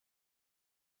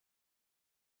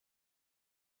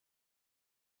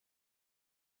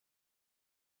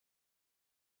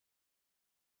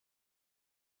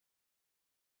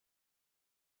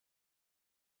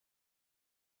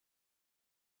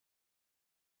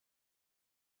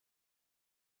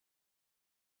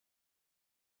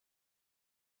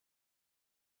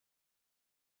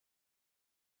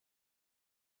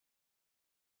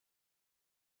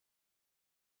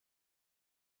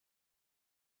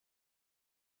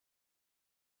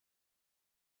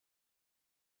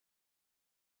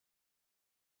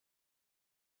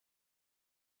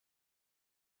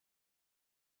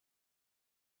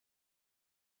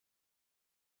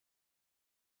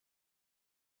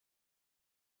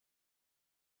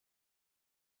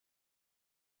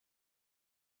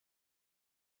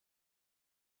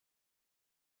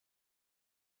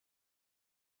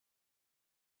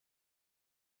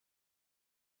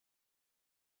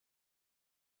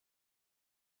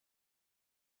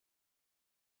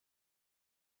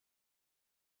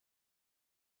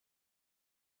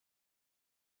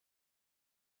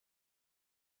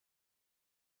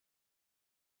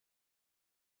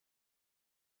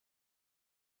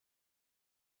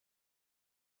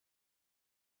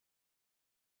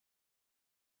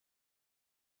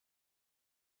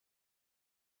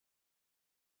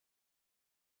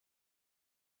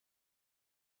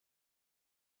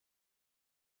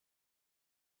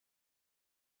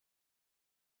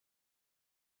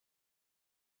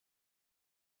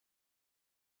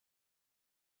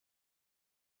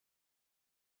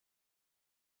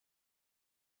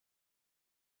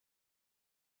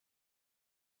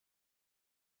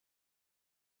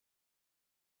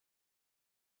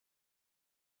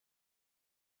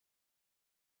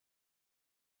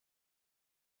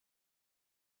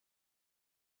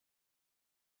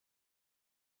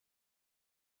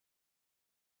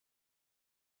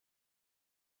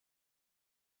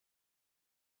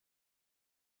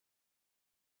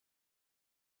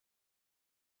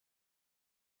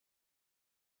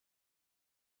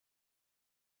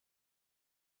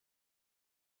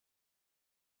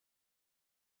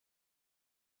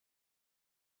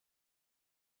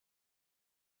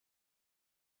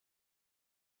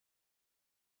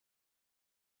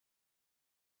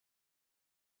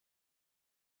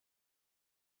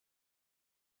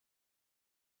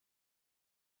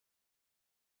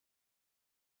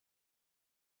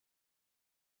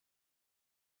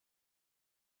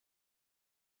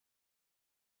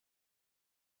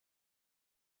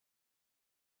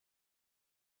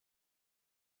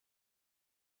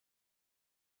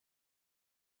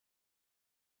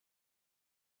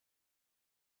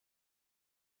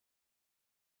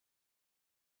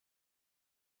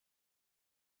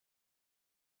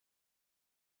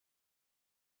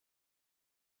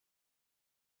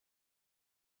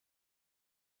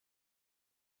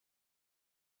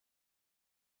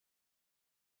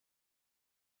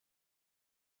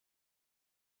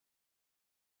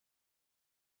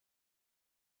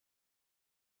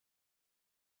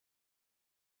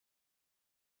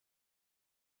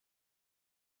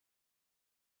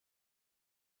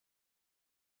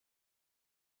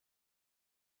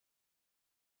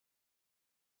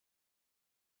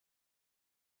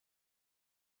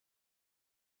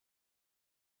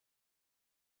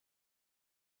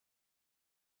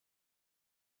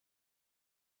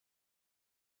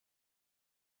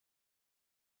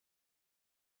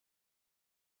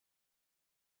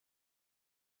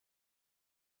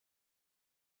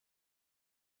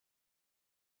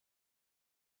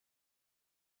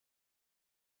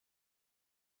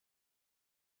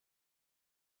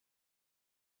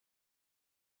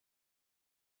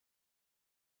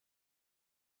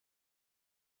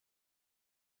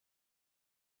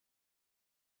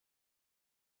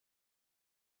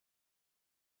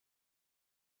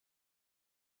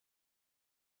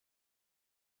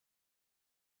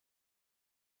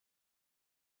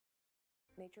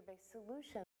Nature-based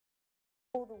solutions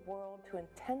enable the world to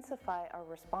intensify our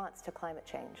response to climate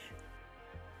change.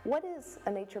 What is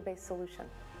a nature-based solution?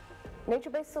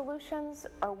 Nature-based solutions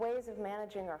are ways of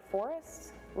managing our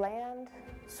forests, land,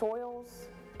 soils,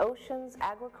 oceans,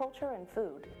 agriculture, and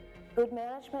food. Good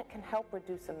management can help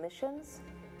reduce emissions,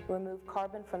 remove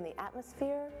carbon from the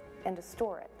atmosphere, and to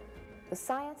store it. The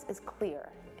science is clear.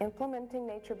 Implementing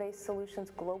nature-based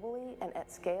solutions globally and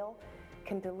at scale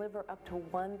can deliver up to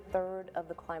 1/3 of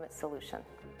the climate solution.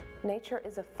 Nature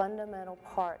is a fundamental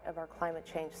part of our climate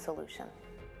change solution.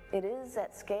 It is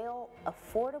at scale,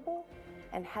 affordable,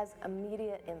 and has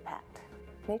immediate impact.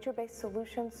 Nature-based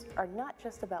solutions are not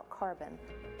just about carbon.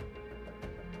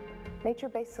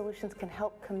 Nature-based solutions can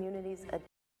help communities adapt.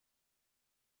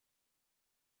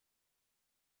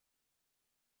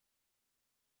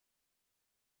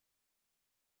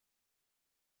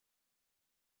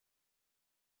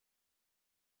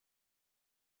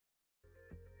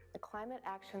 The Climate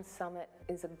Action Summit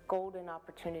is a golden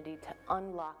opportunity to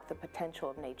unlock the potential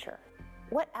of nature.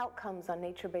 What outcomes on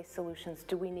nature-based solutions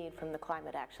do we need from the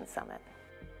Climate Action Summit?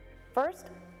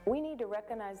 First, we need to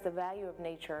recognize the value of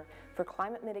nature for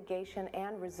climate mitigation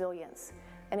and resilience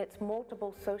and its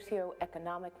multiple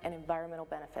socio-economic and environmental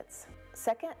benefits.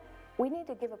 Second, we need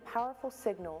to give a powerful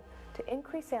signal to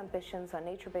increase ambitions on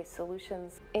nature-based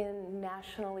solutions in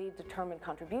nationally determined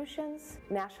contributions,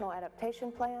 national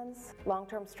adaptation plans,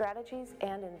 long-term strategies,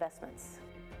 and investments.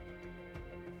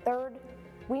 Third,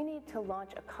 we need to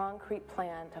launch a concrete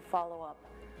plan to follow up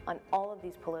on all of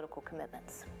these political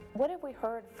commitments. What have we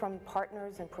heard from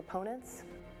partners and proponents?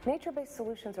 Nature-based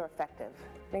solutions are effective.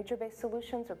 Nature-based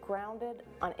solutions are grounded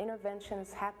on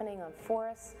interventions happening on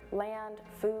forests, land,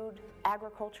 food,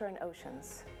 agriculture, and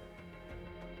oceans.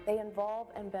 They involve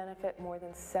and benefit more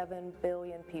than 7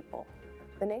 billion people.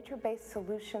 The nature-based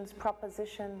solutions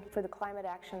proposition for the Climate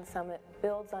Action Summit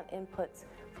builds on inputs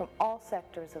from all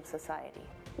sectors of society.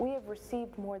 We have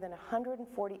received more than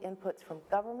 140 inputs from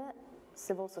government,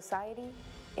 civil society,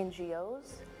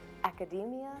 NGOs,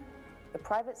 academia, the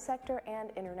private sector, and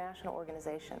international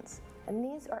organizations. And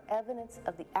these are evidence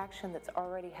of the action that's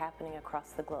already happening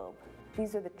across the globe.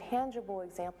 These are the tangible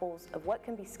examples of what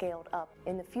can be scaled up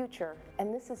in the future,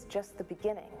 and this is just the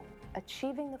beginning.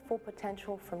 Achieving the full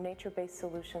potential from nature-based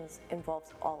solutions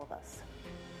involves all of us.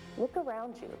 Look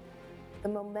around you. The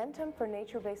momentum for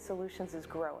nature-based solutions is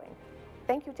growing.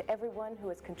 Thank you to everyone who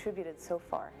has contributed so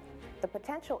far. The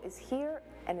potential is here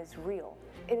and is real.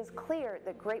 It is clear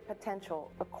that great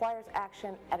potential requires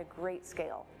action at a great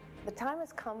scale. The time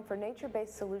has come for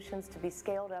nature-based solutions to be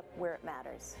scaled up where it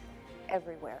matters,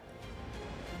 everywhere.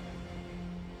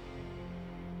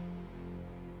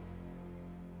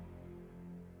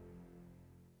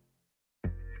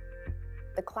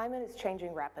 The climate is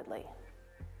changing rapidly.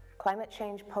 Climate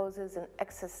change poses an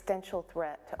existential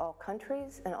threat to all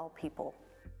countries and all people.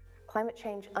 Climate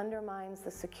change undermines the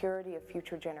security of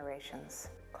future generations.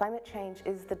 Climate change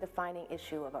is the defining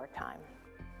issue of our time.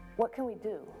 What can we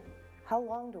do? How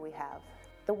long do we have?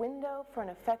 The window for an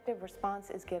effective response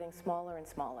is getting smaller and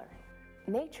smaller.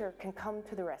 Nature can come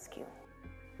to the rescue.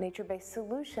 Nature-based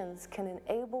solutions can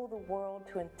enable the world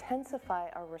to intensify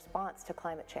our response to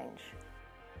climate change.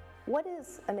 What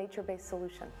is a nature-based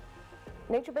solution?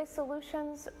 Nature-based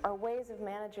solutions are ways of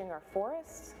managing our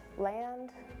forests,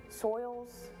 land,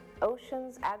 soils,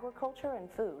 oceans, agriculture, and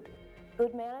food.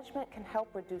 Good management can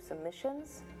help reduce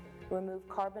emissions, remove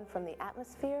carbon from the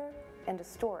atmosphere, and to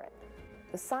store it.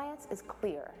 The science is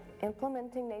clear.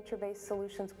 Implementing nature-based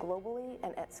solutions globally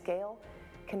and at scale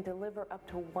can deliver up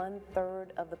to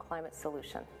 1/3 of the climate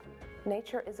solution.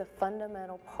 Nature is a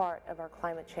fundamental part of our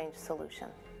climate change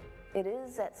solution. It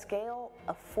is at scale,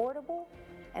 affordable,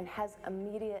 and has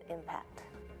immediate impact.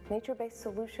 Nature-based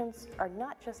solutions are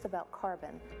not just about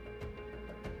carbon.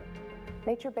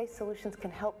 Nature-based solutions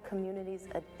can help communities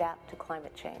adapt to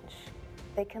climate change.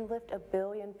 They can lift 1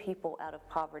 billion people out of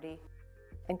poverty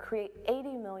and create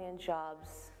 80 million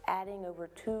jobs, adding over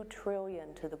 2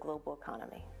 trillion to the global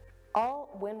economy. All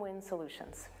win-win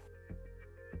solutions.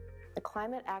 The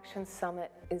Climate Action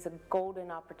Summit is a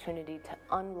golden opportunity to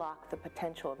unlock the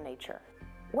potential of nature.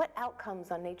 What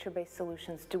outcomes on nature-based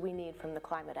solutions do we need from the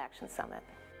Climate Action Summit?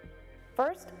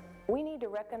 First, we need to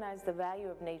recognize the value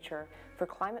of nature for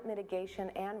climate mitigation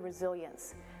and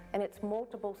resilience and its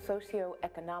multiple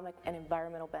socio-economic and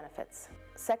environmental benefits.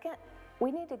 Second,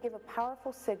 we need to give a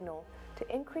powerful signal to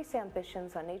increase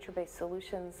ambitions on nature-based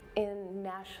solutions in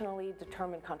nationally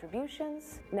determined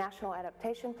contributions, national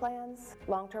adaptation plans,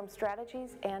 long-term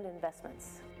strategies, and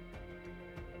investments.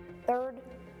 Third,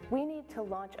 we need to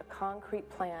launch a concrete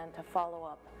plan to follow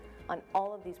up on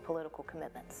all of these political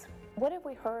commitments. What have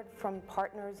we heard from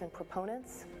partners and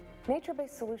proponents?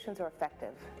 Nature-based solutions are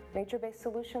effective. Nature-based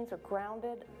solutions are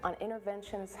grounded on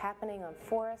interventions happening on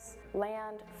forests,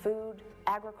 land, food,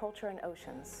 agriculture, and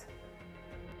oceans.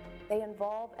 They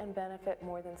involve and benefit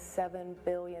more than 7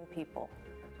 billion people.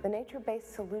 The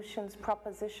nature-based solutions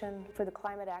proposition for the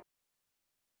climate action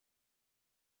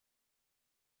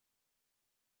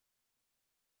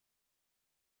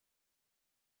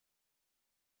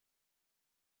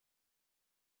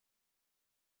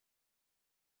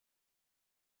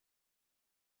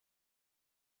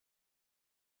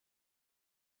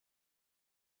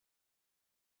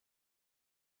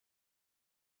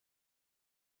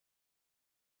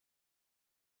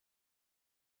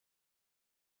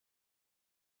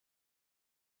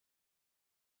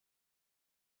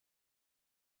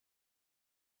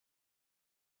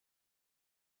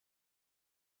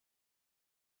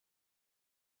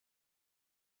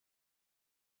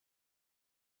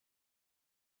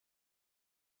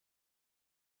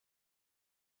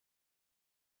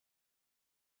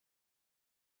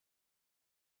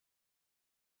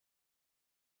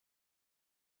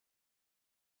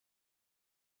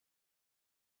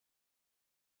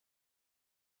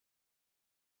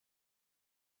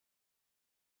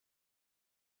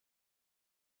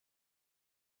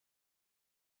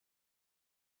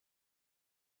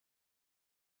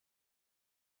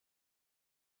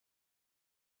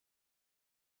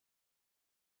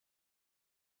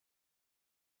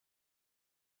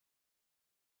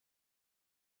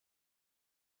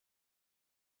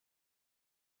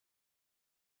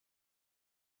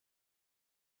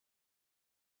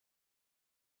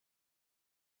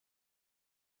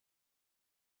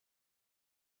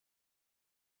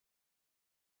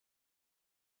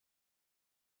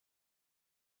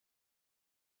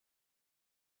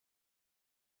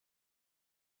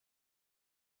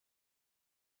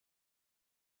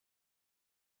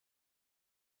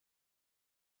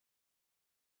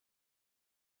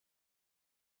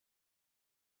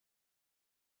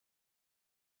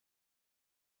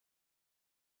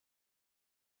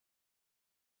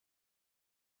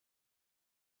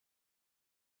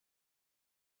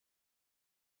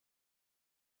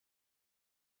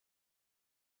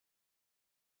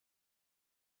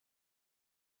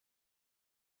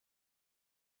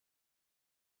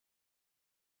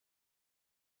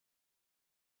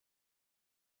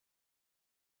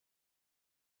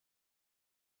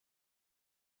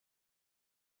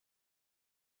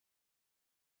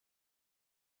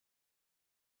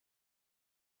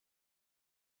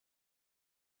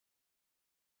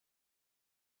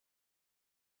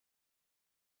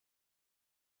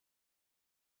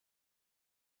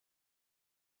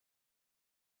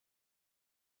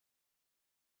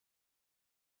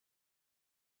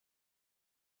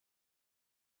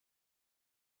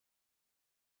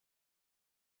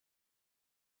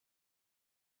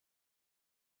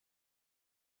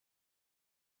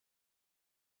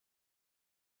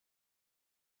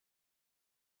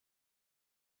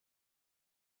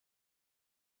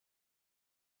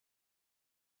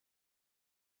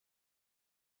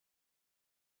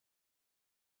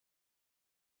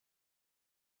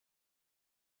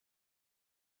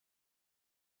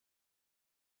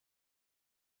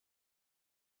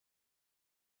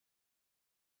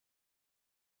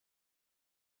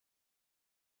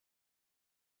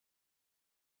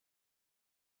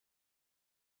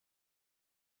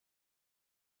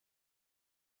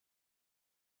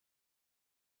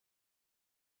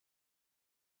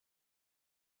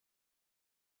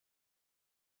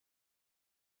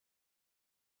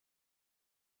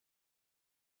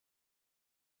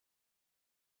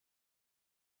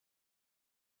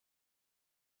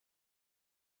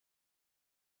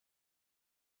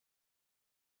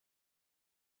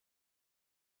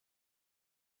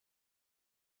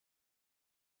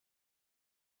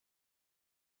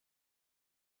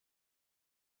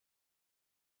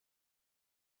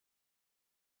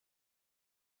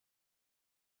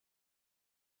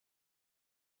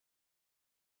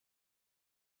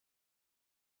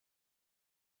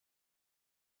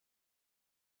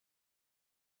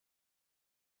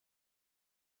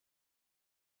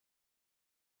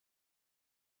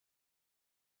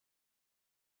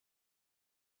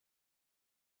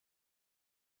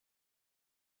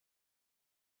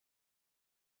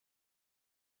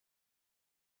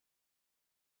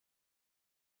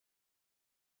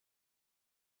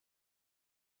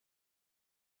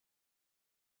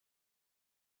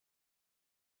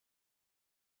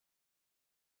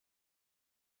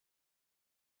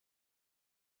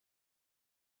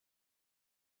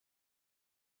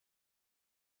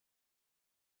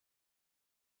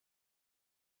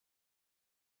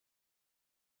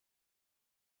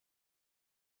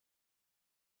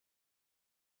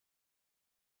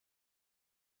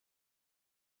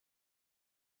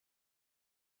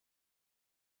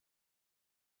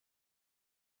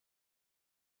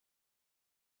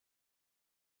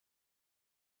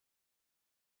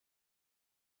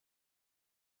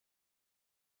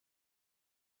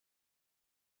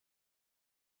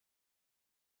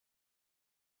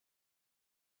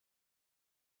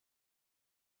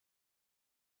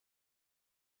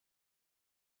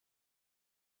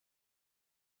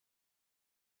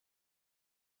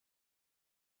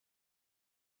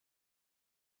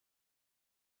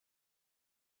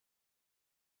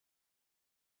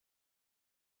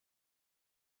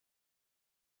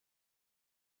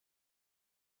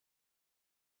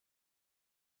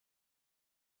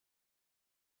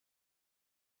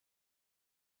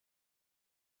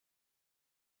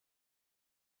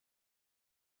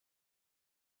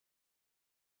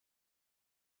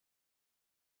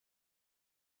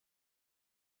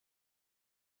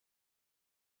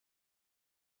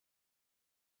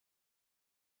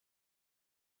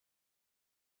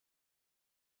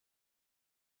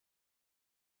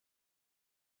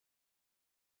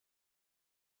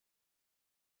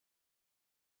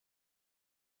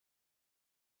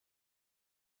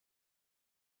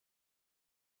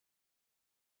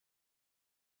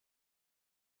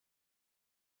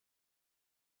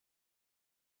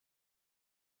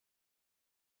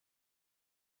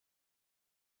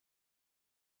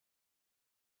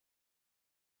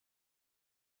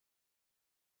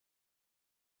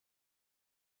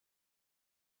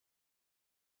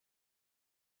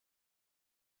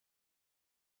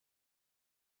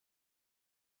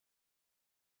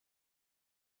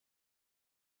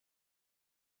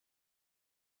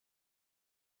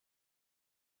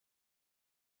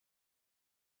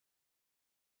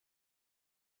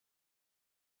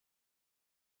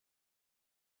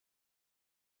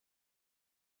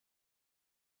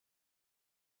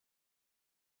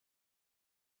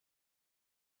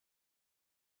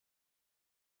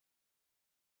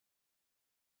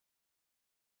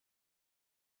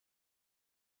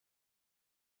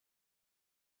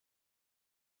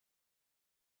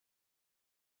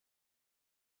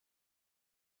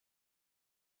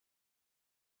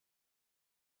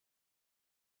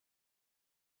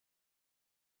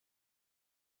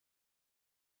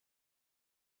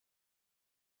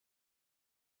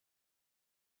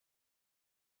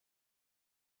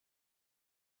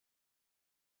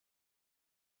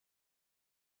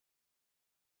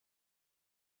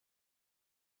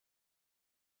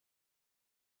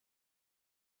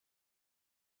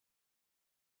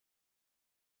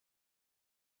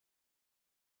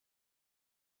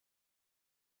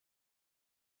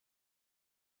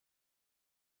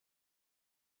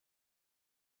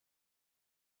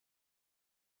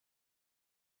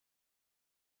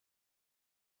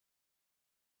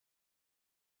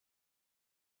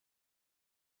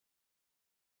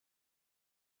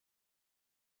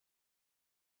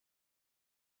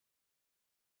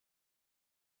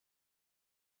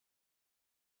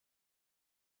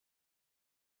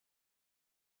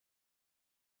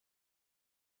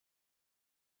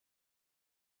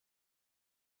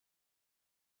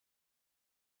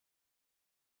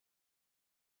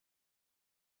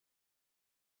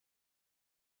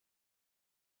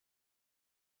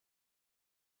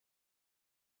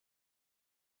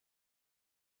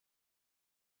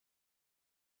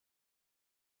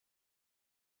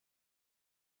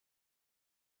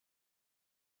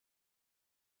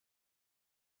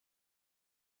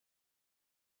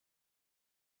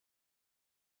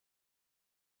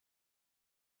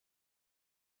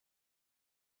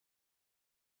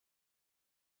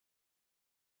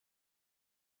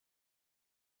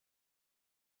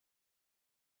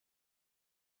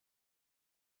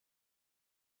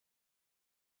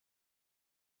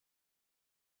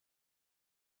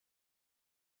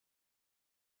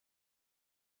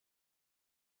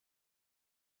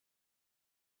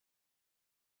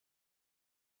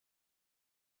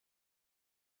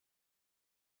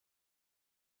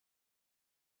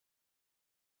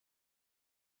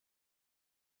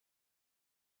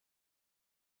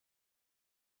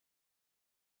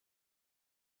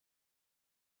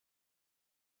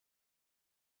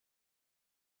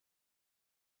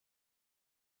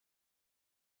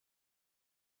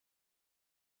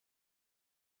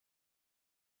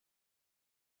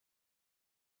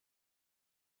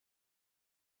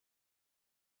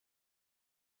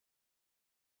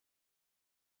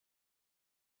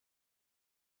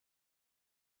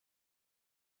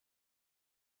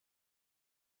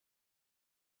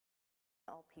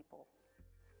all people.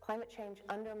 Climate change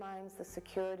undermines the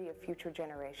security of future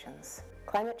generations.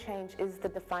 Climate change is the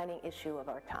defining issue of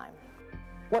our time.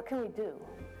 What can we do?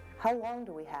 How long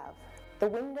do we have? The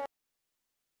window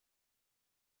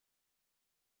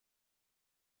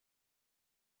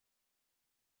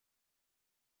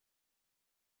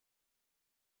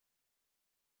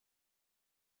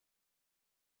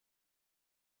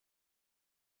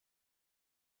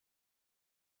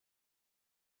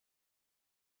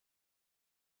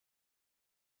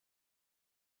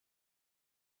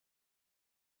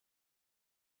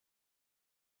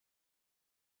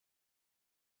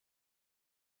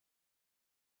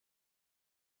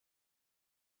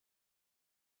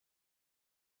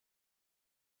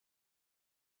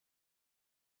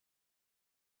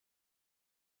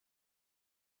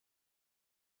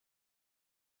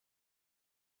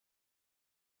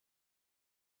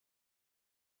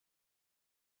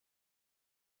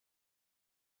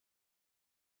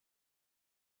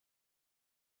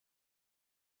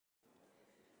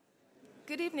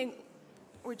Good evening.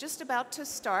 We're just about to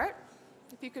start.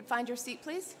 If you could find your seat,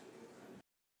 please.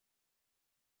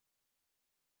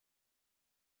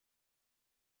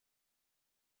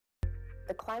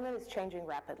 The climate is changing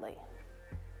rapidly.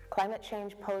 Climate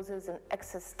change poses an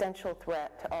existential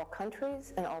threat to all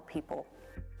countries and all people.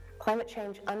 Climate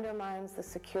change undermines the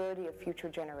security of future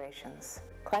generations.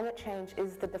 Climate change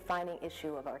is the defining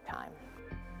issue of our time.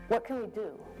 What can we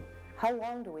do? How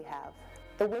long do we have?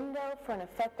 The window for an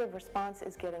effective response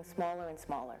is getting smaller and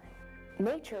smaller.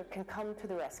 Nature can come to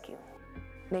the rescue.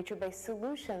 Nature-based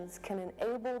solutions can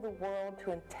enable the world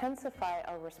to intensify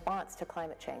our response to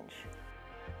climate change.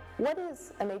 What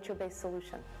is a nature-based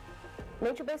solution?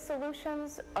 Nature-based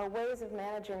solutions are ways of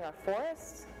managing our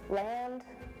forests, land,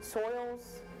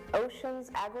 soils, oceans,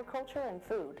 agriculture, and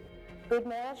food. Good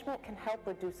management can help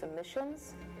reduce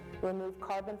emissions, remove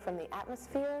carbon from the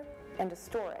atmosphere, and to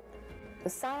store it. The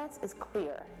science is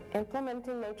clear.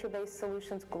 Implementing nature-based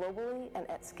solutions globally and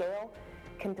at scale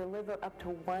can deliver up to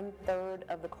 1/3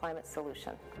 of the climate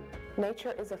solution.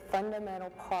 Nature is a fundamental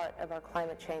part of our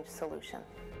climate change solution.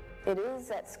 It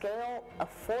is at scale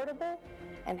affordable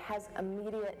and has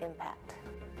immediate impact.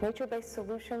 Nature-based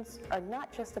solutions are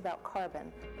not just about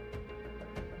carbon.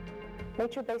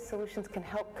 Nature-based solutions can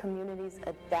help communities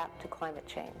adapt to climate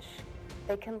change.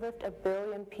 They can lift 1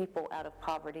 billion people out of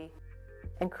poverty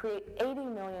and create 80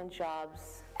 million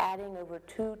jobs, adding over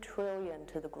 $2 trillion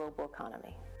to the global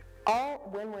economy.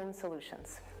 All win-win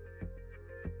solutions.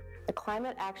 The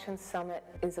Climate Action Summit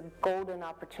is a golden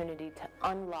opportunity to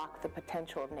unlock the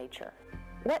potential of nature.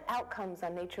 What outcomes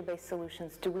on nature-based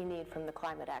solutions do we need from the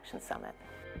Climate Action Summit?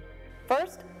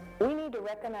 First, we need to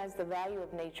recognize the value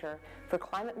of nature for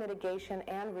climate mitigation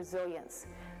and resilience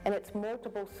and its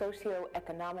multiple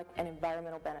socioeconomic and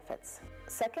environmental benefits.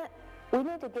 Second, we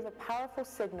need to give a powerful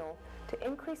signal to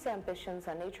increase ambitions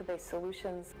on nature-based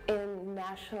solutions in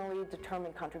nationally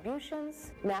determined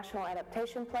contributions, national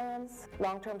adaptation plans,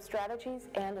 long-term strategies,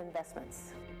 and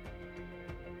investments.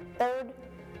 Third,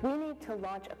 we need to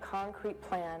launch a concrete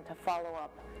plan to follow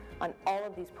up on all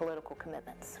of these political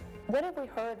commitments. What have we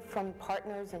heard from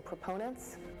partners and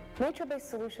proponents? Nature-based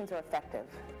solutions are effective.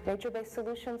 Nature-based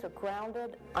solutions are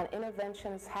grounded on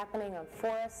interventions happening on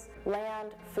forests,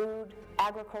 land, food,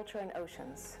 agriculture, and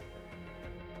oceans.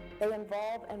 They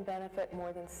involve and benefit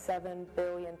more than 7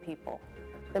 billion people.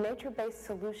 The nature-based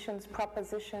solutions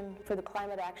proposition for the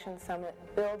Climate Action Summit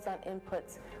builds on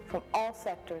inputs from all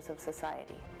sectors of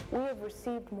society. We have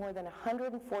received more than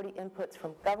 140 inputs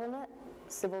from government,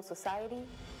 civil society,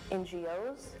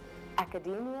 NGOs,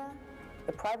 academia,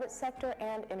 the private sector,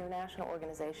 and international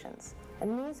organizations.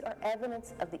 And these are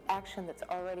evidence of the action that's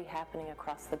already happening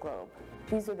across the globe.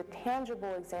 These are the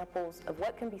tangible examples of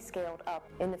what can be scaled up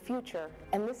in the future,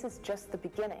 and this is just the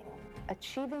beginning.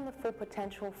 Achieving the full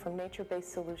potential from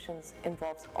nature-based solutions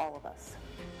involves all of us.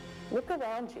 Look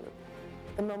around you.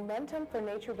 The momentum for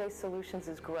nature-based solutions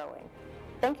is growing.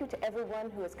 Thank you to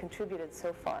everyone who has contributed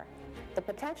so far. The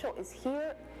potential is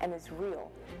here and is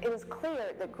real. It is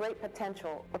clear that great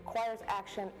potential requires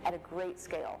action at a great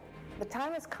scale. The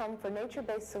time has come for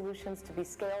nature-based solutions to be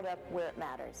scaled up where it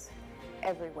matters,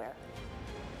 everywhere.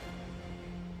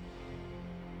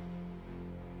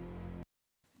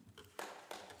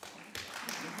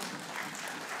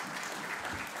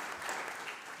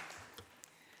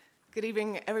 Good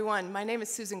evening, everyone. My name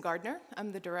is Susan Gardner.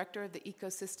 I'm the director of the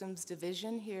Ecosystems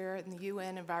Division here in the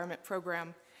UN Environment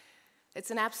Program. It's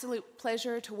an absolute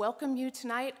pleasure to welcome you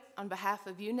tonight on behalf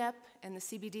of UNEP and the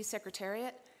CBD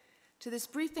Secretariat to this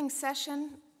briefing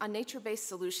session on nature-based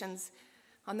solutions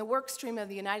on the work stream of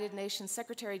the United Nations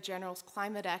Secretary General's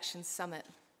Climate Action Summit.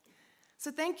 So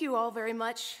thank you all very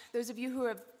much, those of you who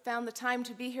have found the time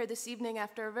to be here this evening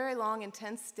after a very long,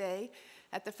 intense day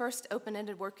at the first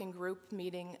open-ended working group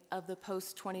meeting of the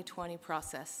post-2020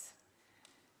 process.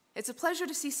 It's a pleasure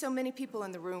to see so many people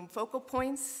in the room, focal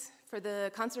points for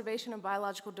the conservation and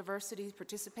biological diversity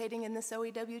participating in this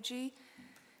OEWG,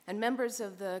 and members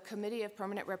of the Committee of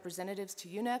Permanent Representatives to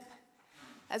UNEP,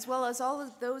 as well as all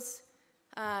of those.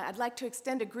 I'd like to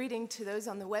extend a greeting to those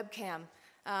on the webcam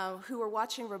who are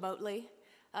watching remotely.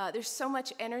 There's so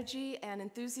much energy and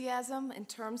enthusiasm in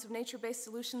terms of nature-based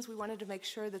solutions, we wanted to make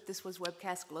sure that this was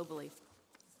webcast globally.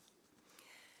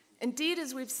 Indeed,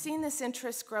 as we've seen this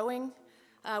interest growing,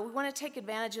 we want to take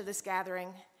advantage of this gathering,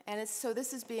 and so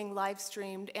this is being live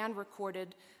streamed and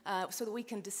recorded so that we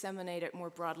can disseminate it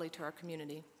more broadly to our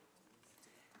community.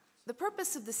 The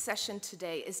purpose of this session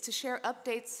today is to share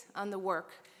updates on the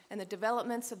work and the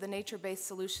developments of the Nature-Based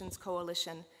Solutions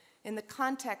Coalition in the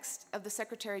context of the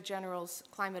Secretary General's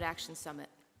Climate Action Summit,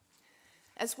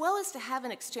 as well as to have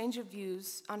an exchange of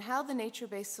views on how the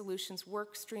Nature-Based Solutions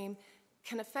work stream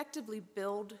can effectively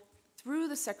build through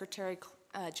the Secretary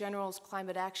General's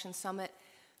Climate Action Summit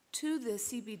to the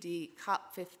CBD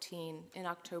COP15 in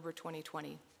October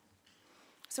 2020.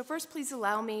 So first, please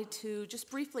allow me to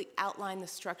just briefly outline the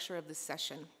structure of this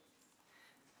session.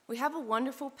 We have a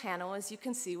wonderful panel, as you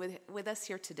can see, with us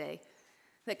here today,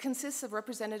 that consists of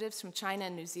representatives from China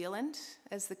and New Zealand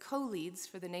as the co-leads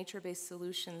for the Nature-Based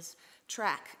Solutions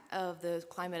track of the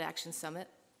Climate Action Summit.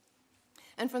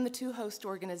 And from the two host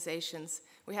organizations,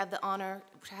 we have the honor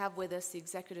to have with us the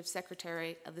Executive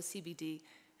Secretary of the CBD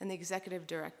and the Executive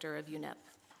Director of UNEP.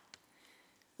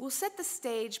 We'll set the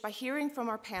stage by hearing from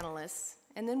our panelists,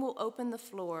 and then we'll open the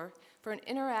floor for an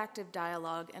interactive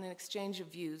dialogue and an exchange of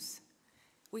views.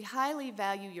 We highly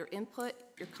value your input,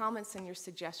 your comments, and your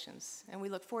suggestions, and we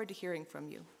look forward to hearing from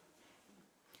you.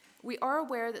 We are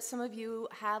aware that some of you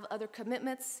have other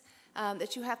commitments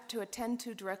that you have to attend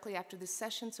to directly after this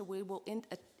session, so we will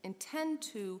intend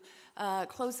to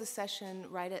close the session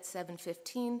right at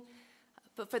 7:15.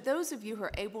 But for those of you who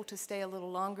are able to stay a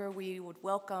little longer, we would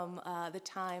welcome the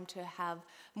time to have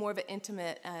more of an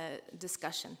intimate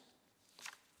discussion.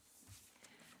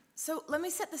 So let me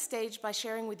set the stage by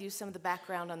sharing with you some of the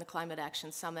background on the Climate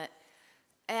Action Summit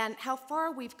and how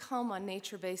far we've come on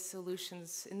nature-based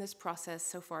solutions in this process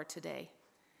so far today.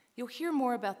 You'll hear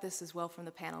more about this as well from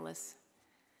the panelists.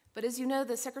 But as you know,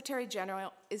 the Secretary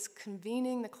General is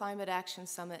convening the Climate Action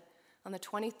Summit on the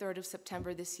 23rd of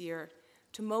September this year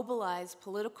to mobilize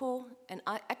political and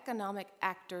economic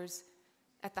actors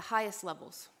at the highest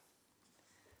levels.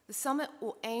 The summit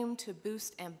will aim to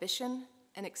boost ambition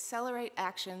and accelerate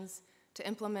actions to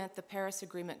implement the Paris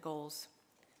Agreement goals,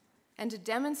 and to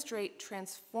demonstrate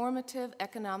transformative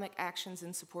economic actions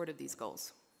in support of these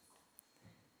goals.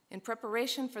 In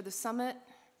preparation for the summit,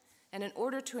 and in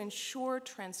order to ensure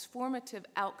transformative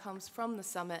outcomes from the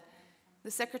summit,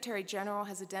 the Secretary General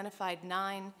has identified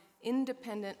 9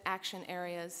 independent action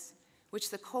areas which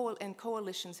the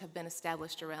coalitions have been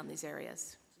established around these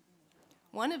areas.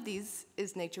 One of these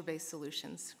is nature-based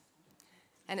solutions,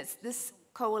 and this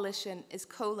coalition is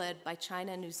co-led by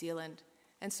China and New Zealand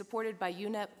and supported by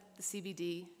UNEP, the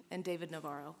CBD, and David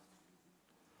Navarro.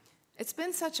 It's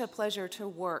been such a pleasure to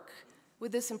work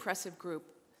with this impressive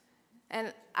group,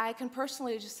 and I can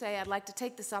personally just say I'd like to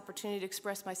take this opportunity to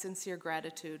express my sincere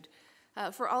gratitude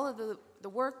for all of the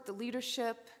work, the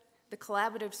leadership, the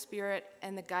collaborative spirit,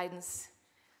 and the guidance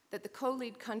that the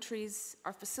co-lead countries,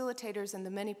 our facilitators, and the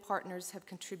many partners have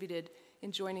contributed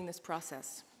in joining this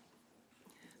process.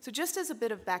 So just as a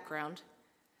bit of background,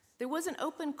 there was an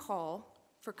open call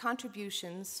for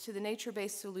contributions to the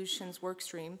Nature-Based Solutions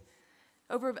workstream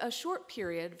over a short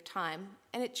period of time,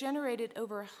 and it generated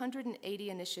over 180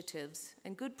 initiatives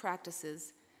and good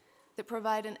practices that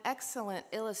provide an excellent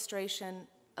illustration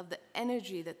of the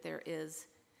energy that there is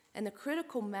and the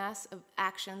critical mass of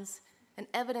actions and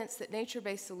evidence that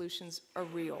nature-based solutions are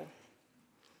real.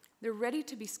 They're ready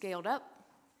to be scaled up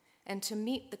and to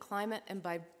meet the climate and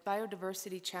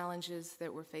biodiversity challenges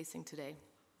that we're facing today.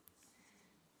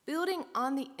 Building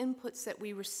on the inputs that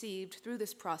we received through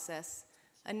this process,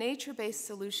 a nature-based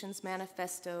solutions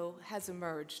manifesto has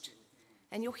emerged,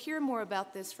 and you'll hear more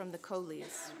about this from the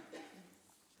co-leads.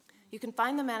 You can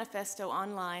find the manifesto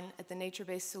online at the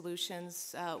Nature-Based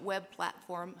Solutions web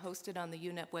platform hosted on the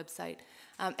UNEP website,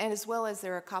 and as well as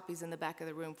there are copies in the back of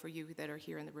the room for you that are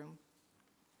here in the room.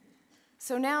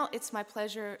 So now it's my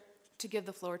pleasure to give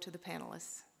the floor to the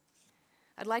panelists.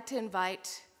 I'd like to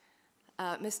invite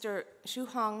Mr.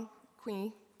 Shuhong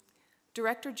Kui,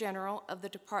 Director General of the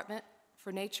Department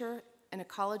for Nature and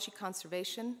Ecology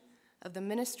Conservation of the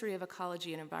Ministry of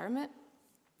Ecology and Environment,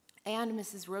 and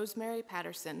Mrs. Rosemary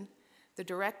Patterson, the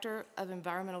Director of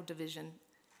Environmental Division,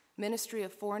 Ministry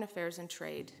of Foreign Affairs and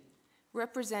Trade,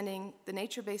 representing the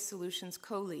Nature-Based Solutions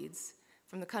co-leads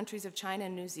from the countries of China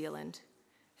and New Zealand,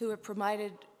 who have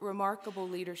provided remarkable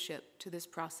leadership to this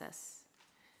process.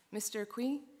 Mr.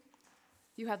 Kui,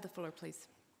 you have the floor, please.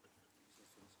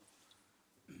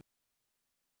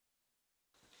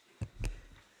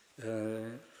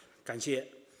 感谢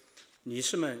女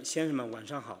士们、先生们，晚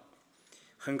上好。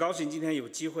很高兴今天有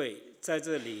机会在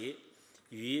这里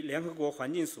与联合国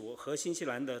环境署和新西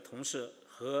兰的同事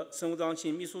和生物多样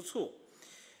性秘书处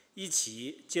一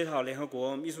起介绍联合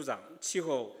国秘书长气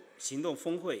候行动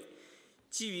峰会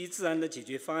基于自然的解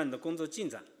决方案的工作进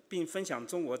展，并分享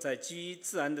中国在基于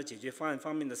自然的解决方案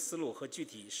方面的思路和具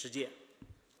体实践。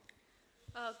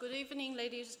 Good evening,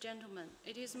 ladies and gentlemen.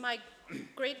 It is my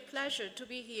great pleasure to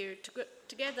be here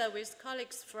together with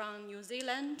colleagues from New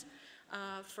Zealand,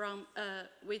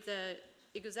 with the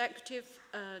executive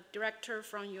director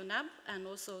from UNEP and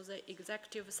also the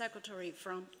executive secretary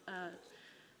from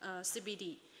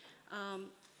CBD.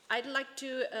 I'd like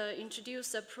to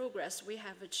introduce the progress we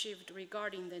have achieved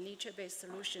regarding the nature-based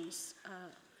solutions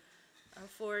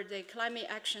for the Climate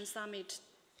Action Summit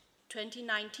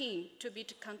 2019 to be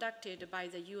conducted by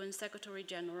the UN Secretary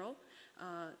General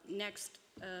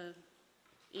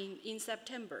in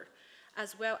September,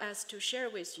 as well as to share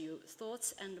with you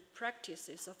thoughts and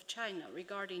practices of China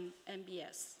regarding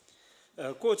NBS.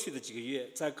 过去的几个月，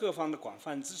在各方的广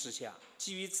泛支持下，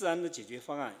基于自然的解决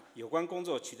方案有关工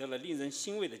作取得了令人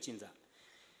欣慰的进展。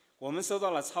我们收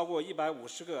到了超过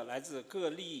150个来自各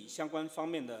利益相关方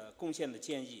面的贡献的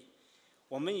建议。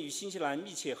我们与新西兰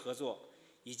密切合作，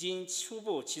已经初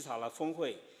步起草了峰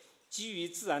会基于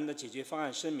自然的解决方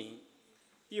案声明。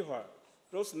一会儿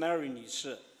 ，Rosemary 女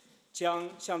士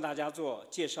将向大家做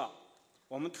介绍。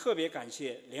我们特别感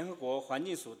谢联合国环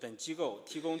境署等机构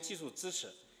提供技术支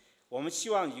持。我们希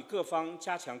望与各方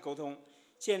加强沟通，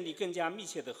建立更加密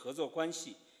切的合作关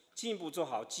系，进一步做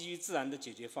好基于自然的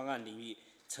解决方案领域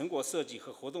成果设计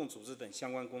和活动组织等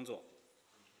相关工作。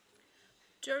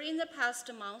 During the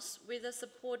past months, with the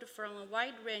support from a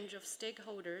wide range of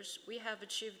stakeholders, we have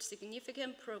achieved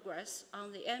significant progress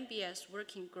on the NBS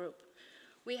working group.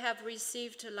 We have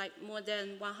received more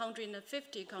than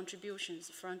 150 contributions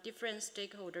from different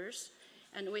stakeholders,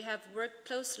 and we have worked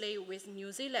closely with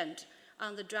New Zealand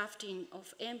on the drafting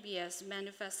of NBS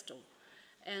manifesto.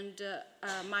 And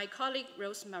my colleague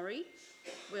Rosemary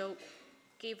will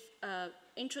give an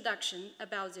introduction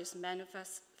about this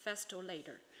manifesto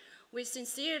later. We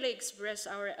sincerely express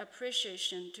our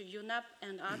appreciation to UNEP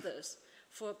and others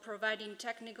for providing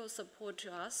technical support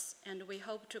to us, and we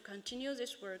hope to continue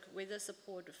this work with the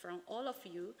support from all of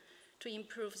you to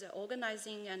improve the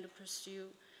organizing and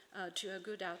pursue to a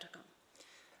good outcome.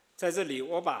 在这里，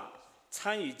我把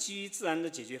参与基于自然的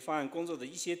解决方案工作的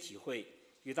一些体会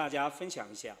与大家分享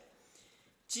一下。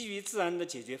基于自然的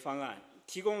解决方案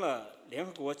提供了联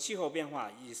合国气候变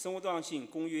化与生物多样性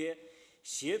公约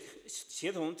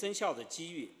协同增效的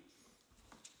机遇。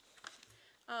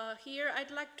 Here,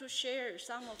 I'd like to share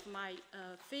some of my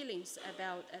feelings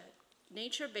about a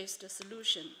nature-based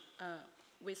solution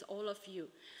with all of you.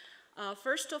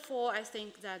 First of all, I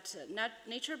think that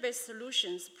nature-based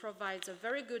solutions provides a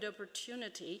very good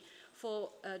opportunity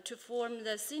to form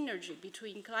the synergy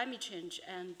between climate change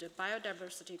and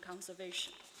biodiversity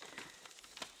conservation.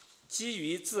 基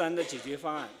于自然的解决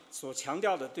方案所强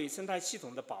调的对生态系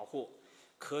统的保护、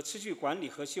可持续管理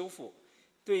和修复，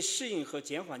对适应和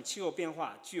减缓气候变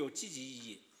化具有积极意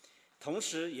义，同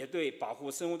时也对保护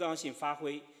生物多样性发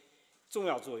挥重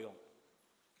要作用。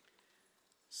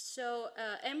So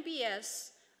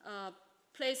NBS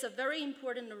plays a very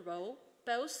important role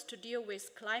both to deal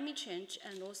with climate change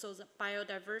and also the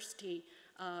biodiversity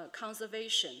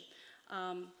conservation.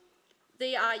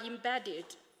 They are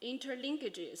embedded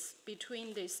interlinkages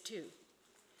between these two.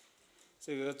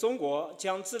 这个中国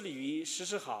将致力于实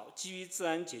施好基于自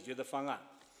然解决的方案，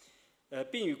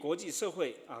并与国际社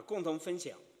会共同分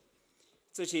享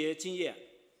这些经验。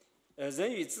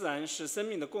人与自然是生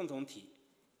命的共同体，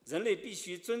人类必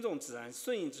须尊重自然、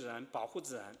顺应自然、保护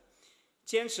自然，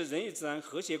坚持人与自然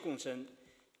和谐共生。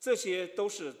这些都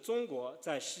是中国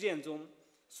在实践中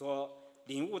所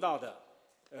领悟到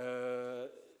的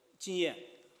经验。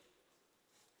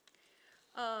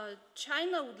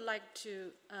China would like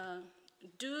to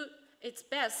do its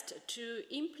best to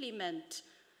implement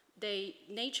the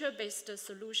nature-based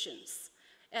solutions.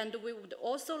 And we would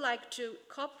also like to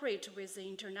cooperate with the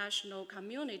international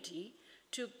community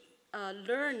to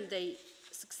learn the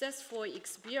successful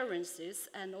experiences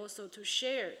and also to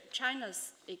share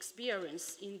China's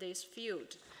experience in this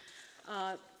field.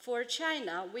 For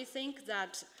China, we think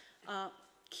that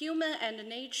human and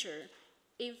nature,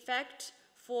 in fact,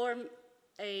 form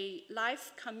a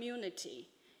life community,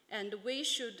 and we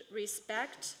should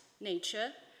respect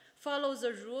nature, follow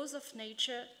the rules of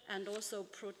nature, and also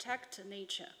protect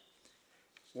nature.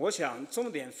 我想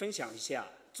重点分享一下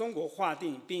中国划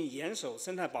定并严守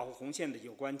生态保护红线的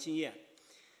有关经验。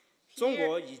中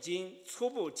国已经初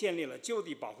步建立了就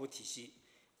地保护体系，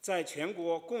在全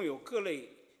国共有各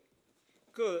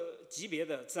级别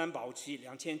的自然保护区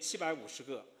2750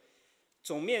个，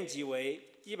总面积为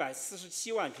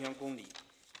147万平方公里，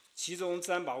其中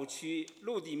自然保护区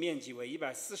陆地面积为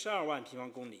142万平方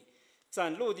公里，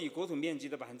占陆地国土面积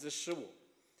的15%。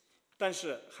但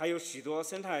是还有许多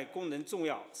生态功能重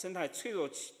要、生态脆弱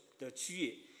的区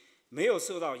域没有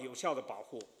受到有效的保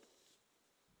护。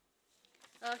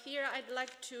Here I'd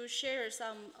like to share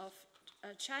some of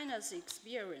China's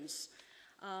experience.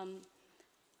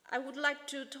 I would like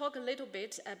to talk a little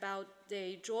bit about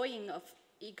the drawing of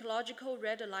ecological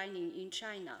redlining in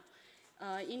China.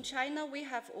 In China, we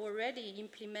have already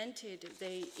implemented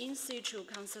the in-situ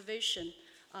conservation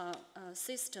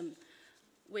system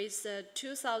with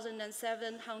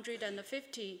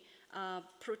 2,750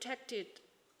 protected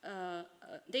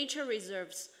nature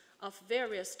reserves of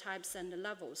various types and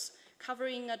levels,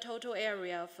 covering a total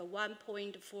area of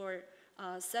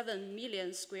 1.47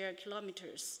 million square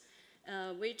kilometers,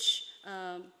 which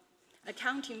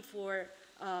accounting for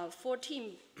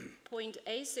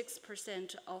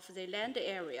 14.86% of the land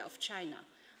area of China.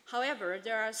 However,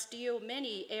 there are still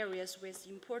many areas with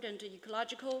important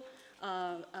ecological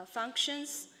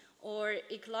functions or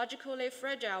ecologically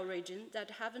fragile regions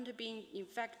that haven't been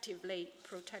effectively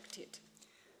protected.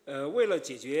 为了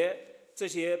解决这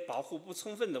些保护不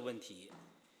充分的问题，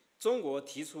中国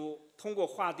提出通过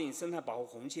划定生态保护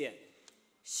红线，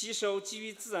吸收基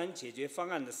于自然解决方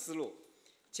案的思路，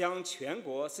将全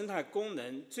国生态功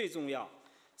能最重要、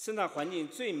生态环境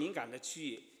最敏感的区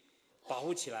域保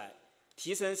护起来，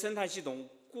提升生态系统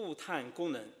固碳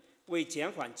功能，为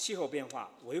减缓气候变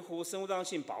化、维护生物多样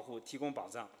性保护提供保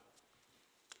障。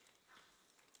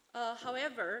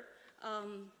However,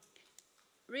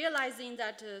 realizing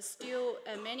that still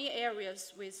many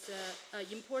areas with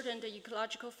important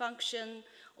ecological function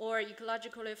or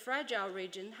ecologically fragile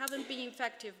region haven't been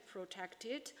effectively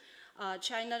protected,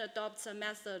 China adopts a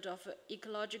method of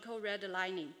ecological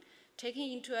redlining,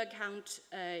 taking into account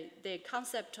the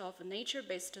concept of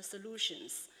nature-based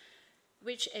solutions,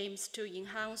 which aims to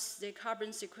enhance the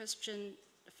carbon sequestration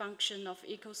function of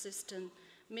ecosystem,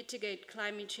 mitigate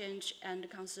climate change, and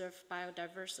conserve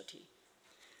biodiversity.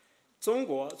 中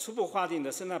国初步划定的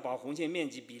生态保护红线面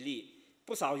积比例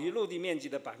不少于陆地面积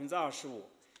的25%，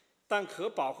但可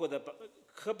保护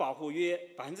约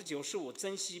95%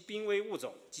珍稀濒危物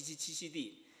种及其栖息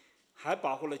地，还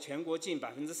保护了全国近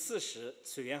40%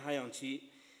水源涵养区，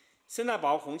生态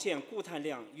保护红线固碳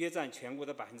量约占全国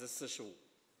的45%。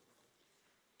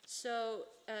So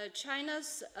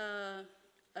China's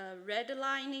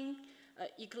redlining,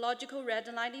 ecological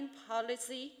redlining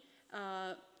policy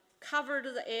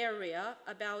covered the area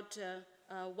about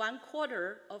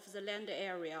 1/4 of the land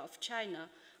area of China,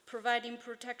 providing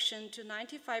protection to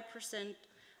 95%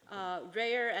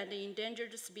 rare and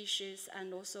endangered species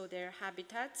and also their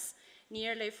habitats,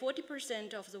 nearly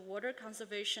 40% of the water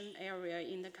conservation area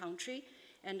in the country,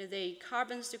 and the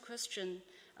carbon sequestration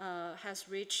has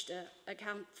reached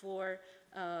account for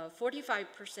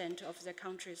 45% of the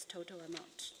country's total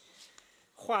amount.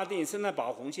 划定生态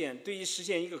保护红线对于实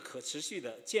现一个可持续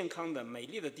的、健康的、美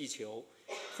丽的地球，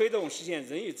推动实现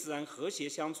人与自然和谐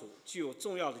相处，具有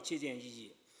重要的借鉴意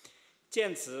义。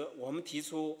鉴此，我们提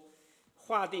出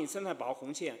划定生态保护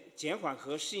红线，减缓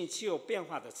和适应气候变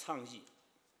化的倡议。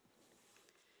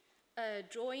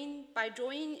By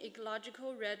drawing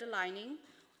ecological redlining,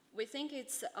 we think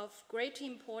it's of great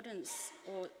importance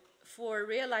for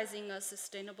realizing a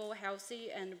sustainable,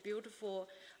 healthy, and beautiful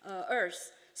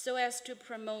Earth, so as to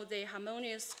promote the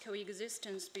harmonious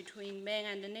coexistence between man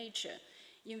and nature.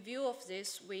 In view of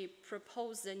this, we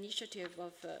propose the initiative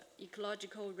of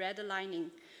ecological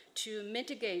redlining to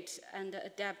mitigate and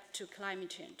adapt to climate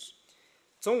change.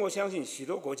 中国相信许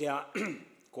多国家、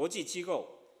国际机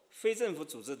构、非政府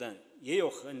组织等也有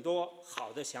很多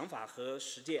好的想法和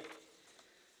实践。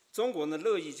中国呢，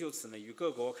乐意就此呢与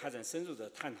各国开展深入的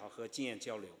探讨和经验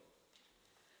交流。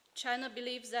China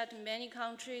believes that many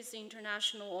countries,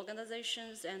 international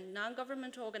organizations, and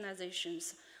non-governmental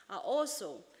organizations are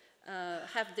also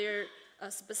have their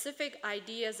specific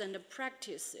ideas and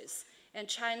practices, and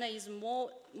China is more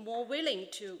willing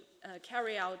to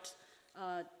carry out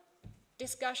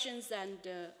discussions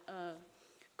and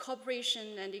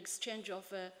cooperation and exchange of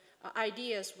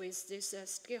ideas with these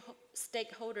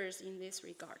stakeholders in this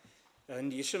regard.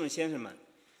 女士们、先生们，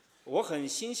我很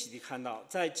欣喜地看到，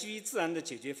在基于自然的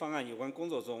解决方案有关工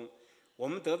作中，我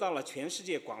们得到了全世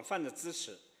界广泛的支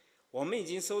持。我们已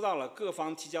经收到了各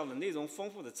方提交的内容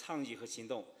丰富的倡议和行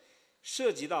动，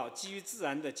涉及到基于自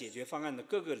然的解决方案的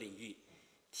各个领域，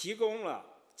提供了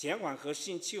减缓和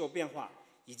适应气候变化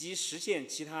以及实现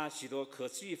其他许多可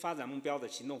持续发展目标的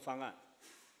行动方案。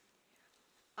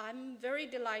I'm very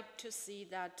delighted to see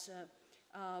that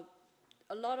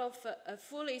a lot of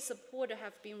fully support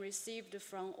have been received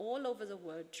from all over the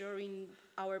world during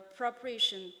our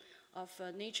preparation of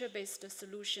nature-based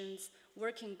solutions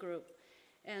working group.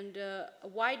 And a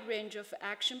wide range of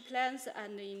action plans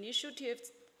and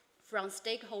initiatives from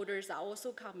stakeholders are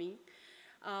also coming,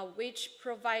 which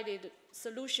provided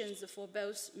solutions for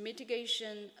both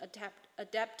mitigation,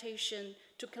 adaptation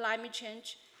to climate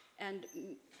change, and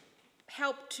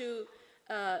help to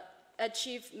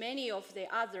achieve many of the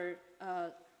other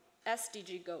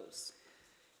SDG goals.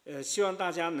 希望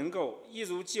大家能够一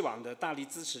如既往地大力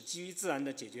支持基于自然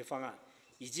的解决方案，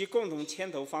以及共同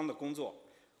牵头方的工作。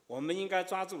我们应该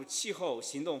抓住气候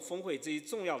行动峰会这一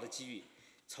重要的机遇，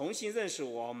重新认识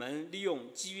我们利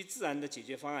用基于自然的解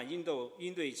决方案应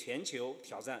对全球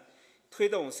挑战，推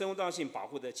动生物多样性保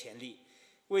护的潜力，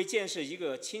为建设一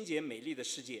个清洁美丽的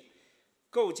世界，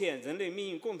构建人类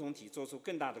命运共同体做出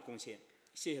更大的贡献。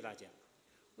谢谢大家。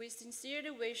We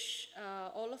sincerely wish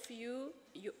all of you,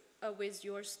 with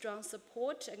your strong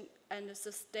support and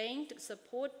sustained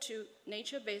support to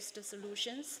nature-based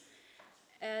solutions,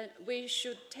 we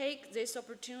should take this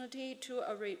opportunity to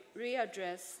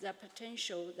readdress the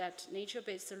potential that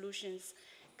nature-based solutions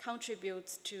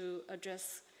contributes to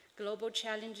address global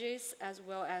challenges as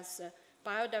well as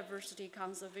biodiversity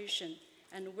conservation,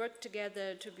 and work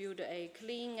together to build a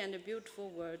clean and beautiful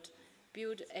world,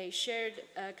 build a shared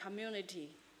community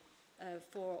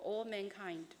for all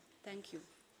mankind. Thank you.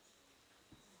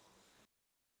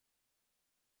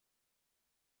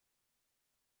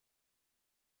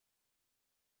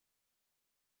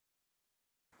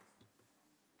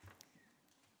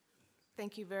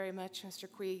 Thank you very much, Mr.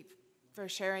 Kui, for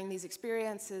sharing these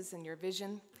experiences and your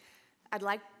vision. I'd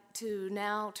like to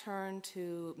now turn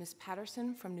to Ms.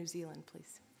 Patterson from New Zealand,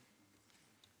 please.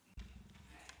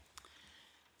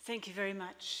 Thank you very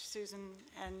much, Susan,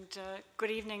 and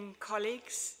good evening,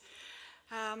 colleagues.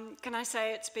 Can I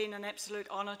say it's been an absolute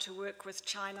honour to work with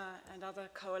China and other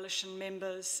coalition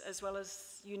members, as well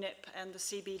as UNEP and the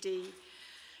CBD,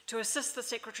 to assist the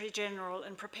Secretary-General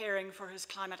in preparing for his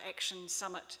Climate Action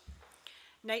Summit.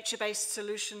 Nature-based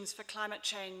solutions for climate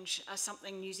change are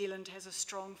something New Zealand has a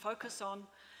strong focus on,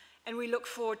 and we look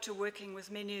forward to working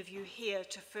with many of you here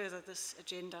to further this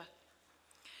agenda.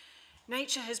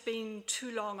 Nature has been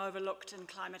too long overlooked in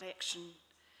climate action.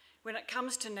 When it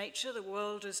comes to nature, the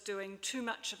world is doing too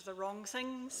much of the wrong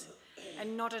things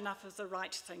and not enough of the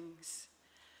right things.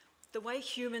 The way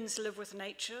humans live with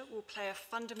nature will play a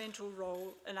fundamental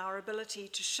role in our ability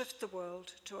to shift the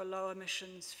world to a low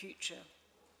emissions future.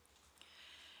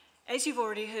 As you've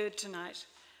already heard tonight,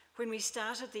 when we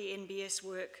started the NBS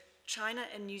work, China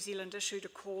and New Zealand issued a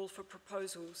call for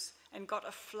proposals and got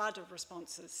a flood of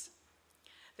responses.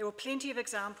 There were plenty of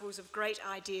examples of great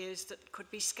ideas that could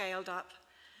be scaled up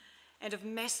and of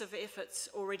massive efforts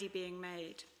already being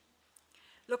made.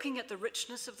 Looking at the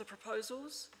richness of the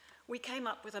proposals, we came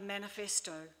up with a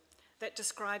manifesto that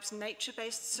describes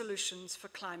nature-based solutions for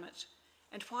climate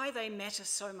and why they matter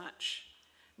so much,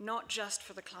 not just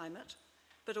for the climate,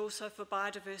 but also for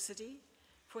biodiversity,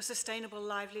 for sustainable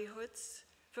livelihoods,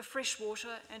 for fresh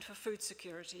water and for food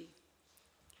security.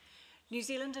 New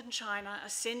Zealand and China are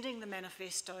sending the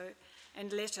manifesto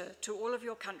and letter to all of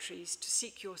your countries to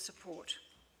seek your support.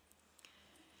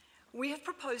 We have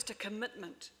proposed a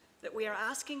commitment that we are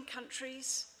asking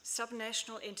countries,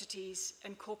 subnational entities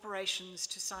and corporations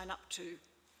to sign up to,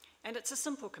 and it's a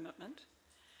simple commitment,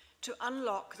 to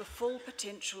unlock the full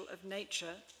potential of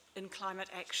nature in climate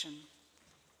action.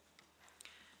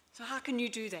 So how can you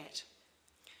do that?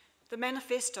 The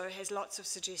manifesto has lots of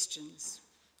suggestions.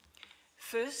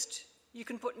 First, you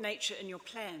can put nature in your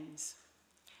plans.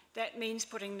 That means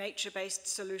putting nature-based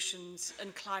solutions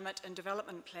in climate and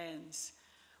development plans,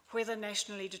 whether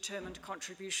nationally determined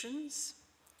contributions,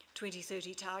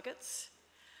 2030 targets,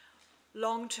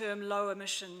 long-term low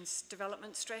emissions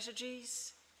development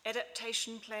strategies,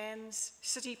 adaptation plans,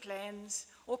 city plans,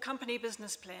 or company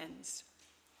business plans.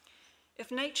 If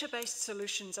nature-based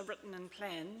solutions are written in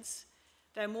plans,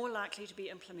 they're more likely to be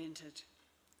implemented.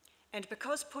 And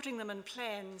because putting them in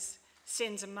plans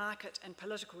sends a market and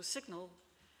political signal,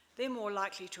 they're more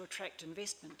likely to attract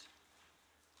investment.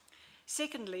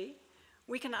 Secondly,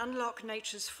 we can unlock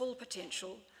nature's full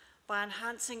potential by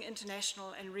enhancing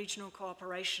international and regional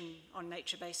cooperation on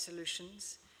nature-based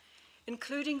solutions,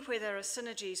 including where there are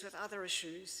synergies with other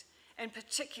issues, and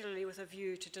particularly with a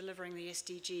view to delivering the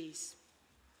SDGs.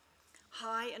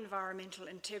 High environmental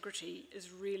integrity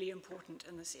is really important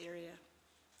in this area.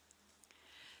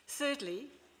 Thirdly,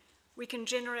 we can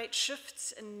generate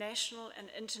shifts in national and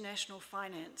international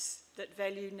finance that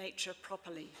value nature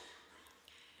properly.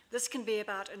 This can be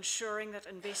about ensuring that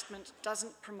investment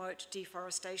doesn't promote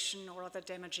deforestation or other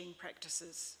damaging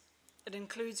practices. It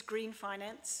includes green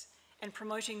finance and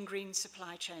promoting green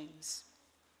supply chains.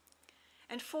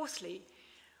 And fourthly,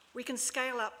 we can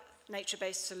scale up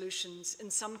nature-based solutions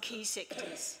in some key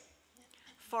sectors: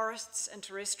 forests and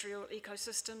terrestrial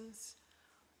ecosystems,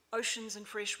 oceans and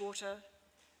freshwater,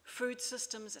 food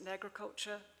systems and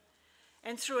agriculture,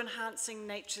 and through enhancing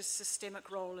nature's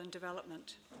systemic role in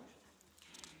development.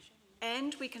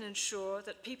 And we can ensure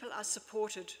that people are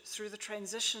supported through the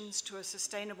transitions to a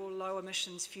sustainable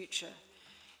low-emissions future,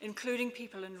 including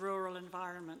people in rural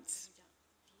environments.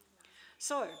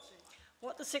 So,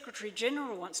 what the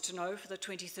Secretary-General wants to know for the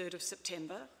 23rd of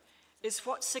September is,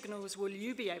 what signals will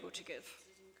you be able to give?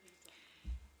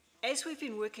 As we've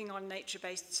been working on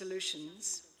nature-based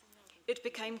solutions, it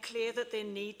became clear that there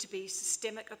need to be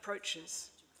systemic approaches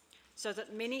so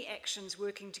that many actions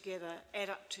working together add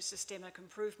up to systemic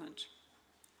improvement.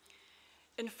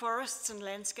 In forests and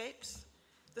landscapes,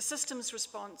 the system's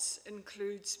response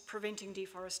includes preventing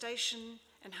deforestation,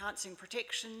 enhancing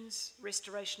protections,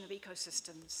 restoration of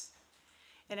ecosystems.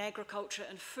 In agriculture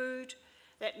and food,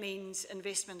 that means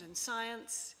investment in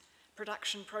science,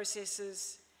 production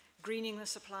processes, greening the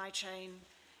supply chain,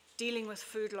 dealing with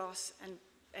food loss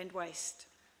and waste.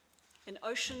 In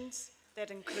oceans, that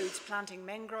includes planting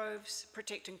mangroves,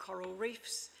 protecting coral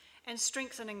reefs, and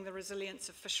strengthening the resilience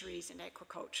of fisheries and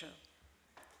aquaculture.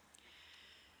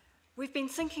 We've been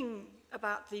thinking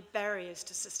about the barriers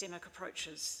to systemic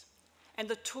approaches and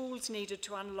the tools needed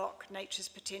to unlock nature's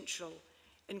potential,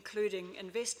 including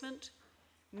investment,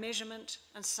 measurement,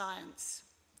 and science.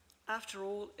 After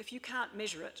all, if you can't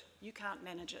measure it, you can't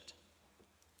manage it.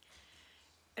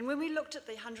 And when we looked at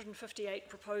the 158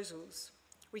 proposals,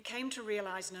 we came to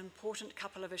realize an important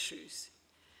couple of issues.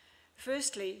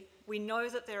 Firstly, we know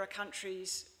that there are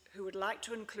countries who would like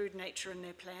to include nature in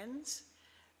their plans,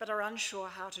 but are unsure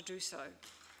how to do so.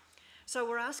 So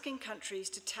we're asking countries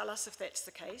to tell us if that's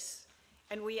the case,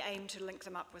 and we aim to link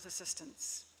them up with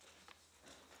assistance.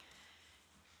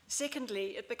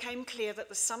 Secondly, it became clear that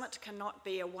the summit cannot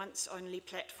be a once-only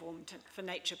platform for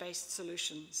nature-based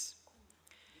solutions.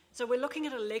 So we're looking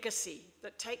at a legacy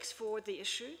that takes forward the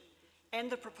issue and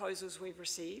the proposals we've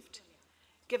received,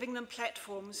 giving them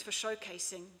platforms for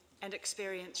showcasing and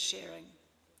experience sharing.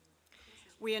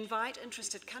 We invite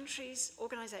interested countries,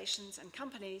 organisations and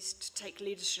companies to take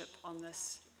leadership on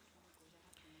this.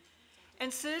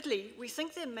 And thirdly, we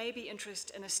think there may be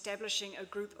interest in establishing a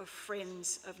group of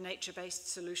friends of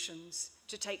nature-based solutions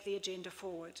to take the agenda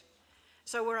forward.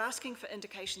 So we're asking for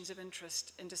indications of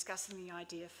interest in discussing the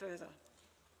idea further.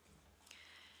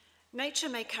 Nature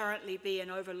may currently be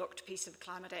an overlooked piece of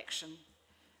climate action,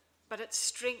 but its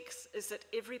strength is that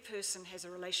every person has a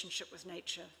relationship with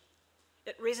nature.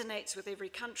 It resonates with every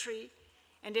country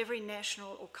and every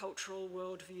national or cultural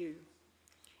worldview.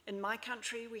 In my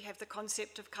country, we have the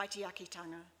concept of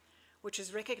kaitiakitanga, which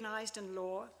is recognised in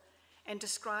law and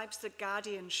describes the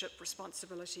guardianship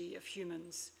responsibility of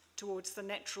humans towards the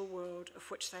natural world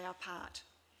of which they are part.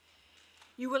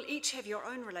 You will each have your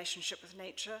own relationship with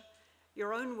nature,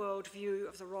 your own worldview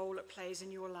of the role it plays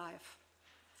in your life.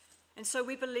 And so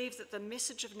we believe that the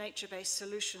message of nature-based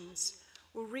solutions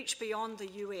will reach beyond the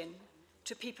UN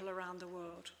to people around the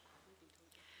world.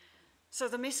 So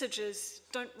the message is,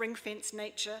 don't ring-fence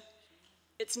nature.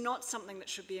 It's not something that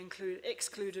should be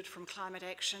excluded from climate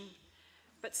action,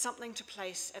 but something to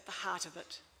place at the heart of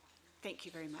it. Thank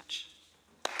you very much.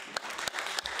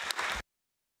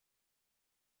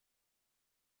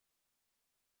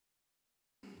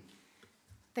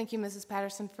 Thank you, Mrs.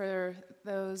 Patterson, for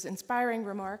those inspiring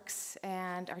remarks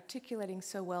and articulating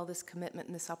so well this commitment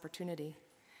and this opportunity.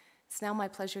 It's now my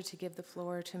pleasure to give the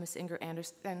floor to Ms. Inger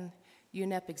Anderson,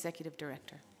 UNEP Executive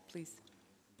Director. Please.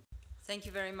 Thank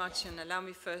you very much, and allow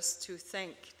me first to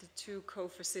thank the two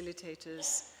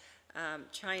co-facilitators,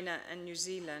 China and New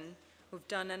Zealand, who've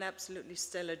done an absolutely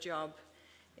stellar job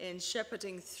in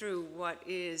shepherding through what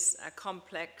is a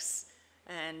complex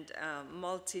and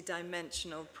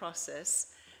multi-dimensional process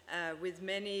with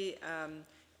many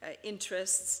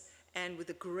interests and with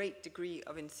a great degree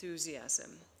of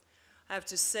enthusiasm. I have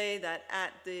to say that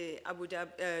at the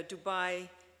Dubai,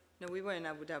 no, we were in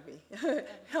Abu Dhabi,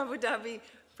 Abu Dhabi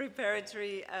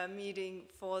preparatory meeting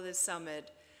for the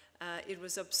summit, it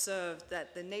was observed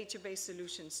that the nature-based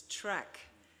solutions track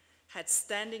had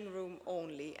standing room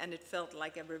only, and it felt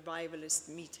like a revivalist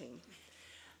meeting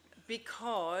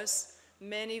because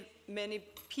many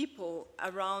people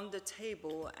around the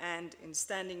table and in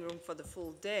standing room for the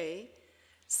full day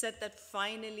said that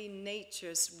finally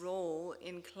nature's role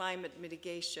in climate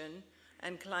mitigation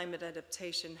and climate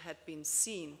adaptation had been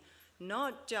seen,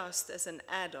 not just as an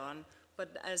add-on,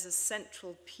 but as a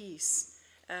central piece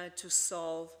to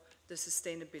solve the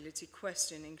sustainability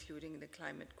question, including the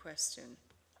climate question.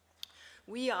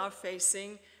 We are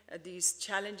facing these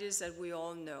challenges that we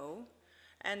all know,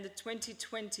 and the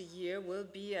 2020 year will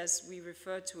be, as we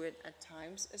refer to it at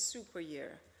times, a super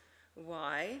year.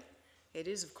 Why? It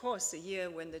is, of course, the year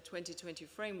when the 2020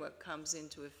 framework comes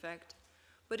into effect,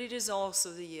 but it is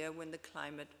also the year when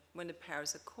the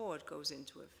Paris Accord goes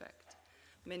into effect.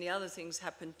 Many other things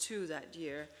happen too that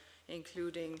year,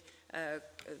 including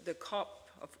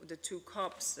the two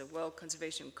COPs, the World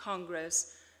Conservation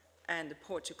Congress and the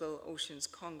Portugal Oceans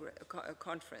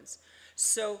Conference.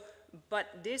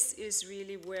 But this is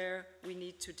really where we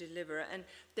need to deliver. And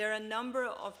there are a number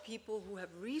of people who have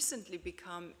recently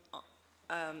become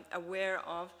aware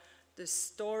of the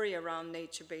story around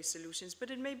nature-based solutions, but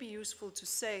it may be useful to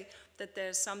say that there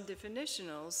are some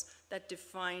definitionals that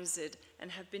defines it and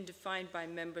have been defined by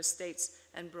member states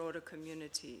and broader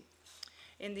community.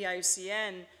 In the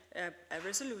IUCN, a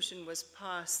resolution was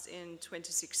passed in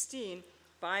 2016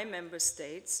 by member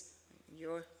states.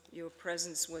 Your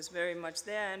presence was very much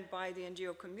there, and by the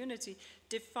NGO community,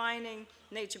 defining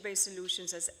nature-based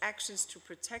solutions as actions to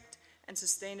protect and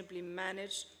sustainably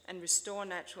manage and restore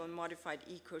natural and modified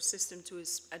ecosystem to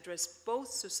address both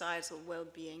societal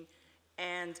well-being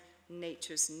and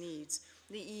nature's needs.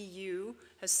 The EU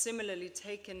has similarly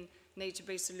taken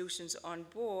nature-based solutions on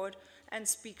board and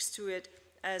speaks to it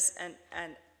as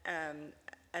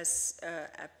a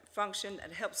function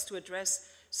that helps to address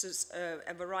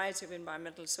a variety of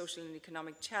environmental, social, and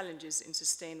economic challenges in a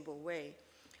sustainable way.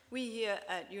 We here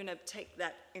at UNEP take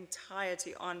that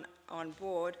entirety on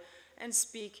board and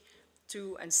speak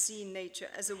to and see nature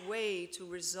as a way to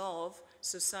resolve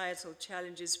societal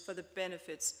challenges for the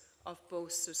benefits of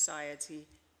both society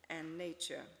and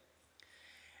nature.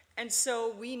 And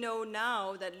so we know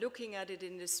now that looking at it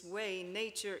in this way,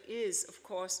 nature is, of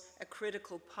course, a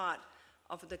critical part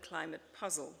of the climate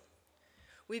puzzle.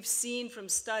 We've seen from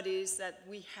studies that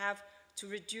we have to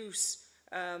reduce,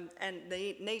 and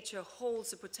nature holds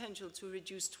the potential to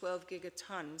reduce 12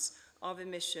 gigatons of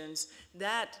emissions.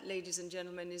 That, ladies and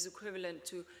gentlemen, is equivalent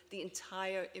to the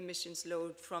entire emissions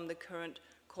load from the current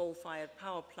coal-fired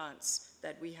power plants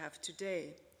that we have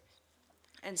today.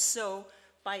 And so,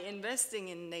 by investing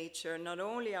in nature, not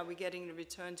only are we getting a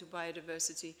return to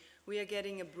biodiversity, we are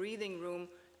getting a breathing room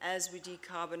as we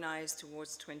decarbonize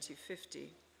towards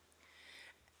 2050.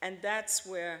 And that's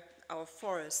where our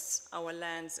forests, our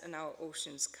lands, and our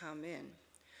oceans come in.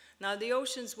 Now, the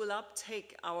oceans will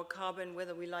uptake our carbon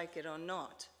whether we like it or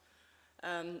not.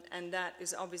 And that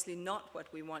is obviously not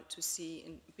what we want to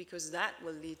see, because that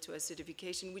will lead to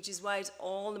acidification, which is why it's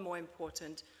all the more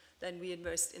important that we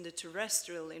invest in the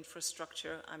terrestrial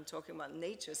infrastructure. I'm talking about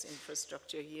nature's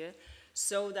infrastructure here,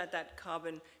 so that that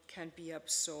carbon can be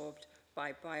absorbed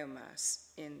by biomass,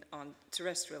 on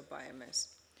terrestrial biomass.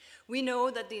 We know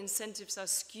that the incentives are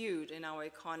skewed in our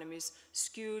economies,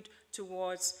 skewed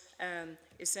towards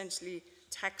essentially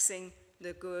taxing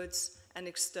the goods and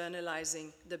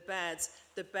externalizing the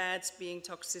bads being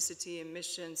toxicity,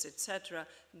 emissions, etc.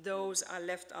 Those are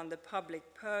left on the public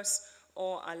purse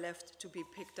or are left to be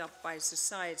picked up by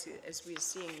society, as we're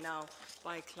seeing now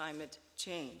by climate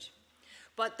change.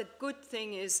 But the good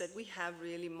thing is that we have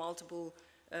really multiple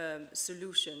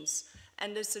solutions,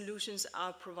 and the solutions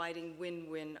are providing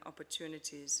win-win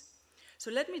opportunities. So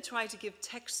let me try to give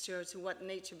texture to what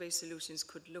nature-based solutions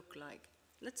could look like.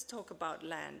 Let's talk about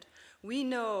land. We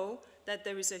know that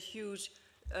there is a huge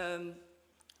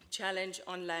challenge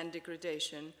on land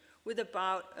degradation, with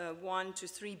about 1 to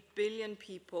 3 billion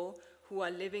people who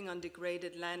are living on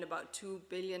degraded land, about 2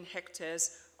 billion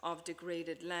hectares of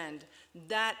degraded land.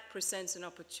 That presents an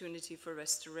opportunity for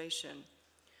restoration.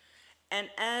 And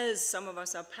as some of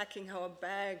us are packing our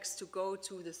bags to go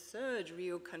to the 3rd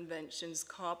Rio Convention's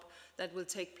COP that will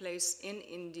take place in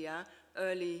India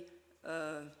early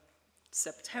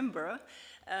September,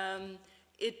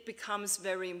 it becomes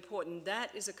very important.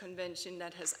 That is a convention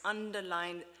that has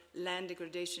underlined land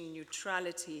degradation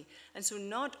neutrality. And so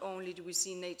not only do we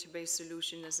see nature-based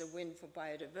solution as a win for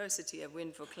biodiversity, a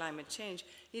win for climate change,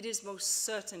 it is most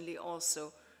certainly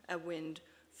also a win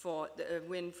for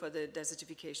the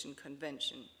Desertification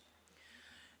Convention.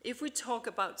 If we talk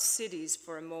about cities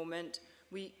for a moment,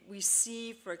 we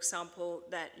see, for example,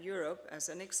 that Europe, as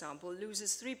an example,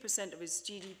 loses 3% of its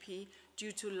GDP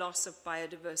due to loss of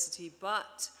biodiversity,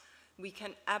 but we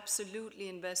can absolutely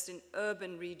invest in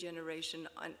urban regeneration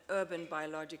and urban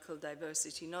biological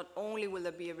diversity. Not only will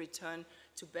there be a return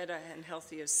to better and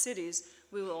healthier cities,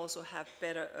 we will also have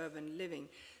better urban living.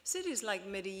 Cities like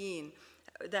Medellin,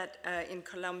 in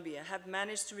Colombia, have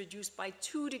managed to reduce by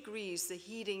 2 degrees the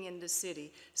heating in the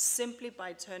city simply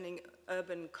by turning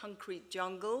urban concrete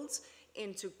jungles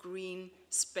into green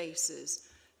spaces.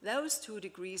 Those 2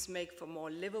 degrees make for more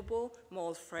livable,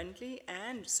 more friendly,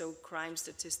 and, so crime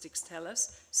statistics tell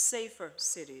us, safer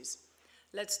cities.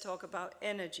 Let's talk about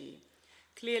energy.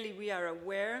 Clearly, we are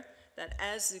aware that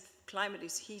as the climate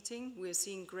is heating, we are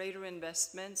seeing greater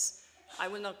investments. I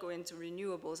will not go into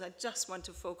renewables. I just want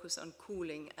to focus on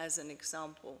cooling as an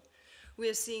example. We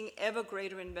are seeing ever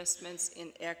greater investments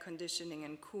in air conditioning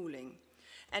and cooling.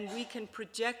 And we can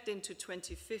project into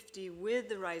 2050 with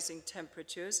the rising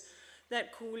temperatures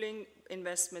that cooling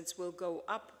investments will go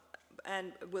up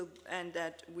and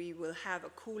that we will have a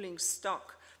cooling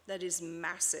stock that is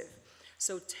massive.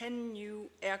 So 10 new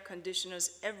air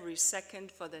conditioners every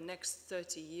second for the next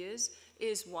 30 years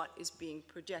is what is being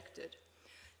projected.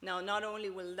 Now, not only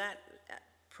will that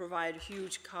provide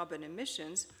huge carbon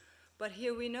emissions, but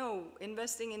here we know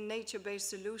investing in nature-based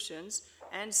solutions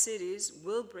and cities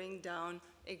will bring down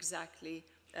exactly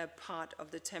part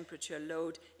of the temperature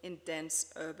load in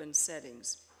dense urban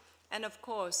settings. And of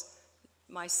course,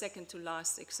 my second to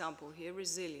last example here,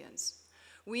 resilience.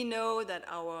 We know that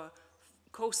our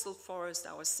coastal forests,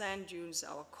 our sand dunes,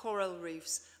 our coral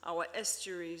reefs, our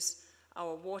estuaries,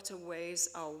 our waterways,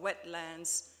 our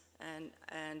wetlands,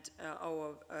 and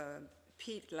our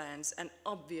peatlands, and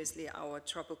obviously our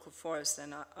tropical forests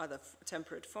and our other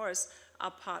temperate forests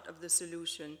are part of the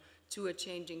solution to a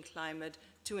changing climate,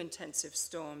 to intensive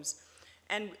storms.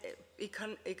 And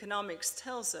economics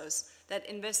tells us that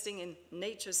investing in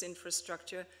nature's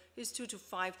infrastructure is 2 to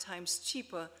 5 times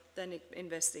cheaper than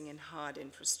investing in hard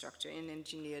infrastructure, in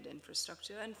engineered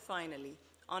infrastructure. And finally,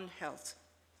 on health.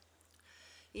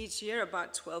 Each year,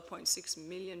 about 12.6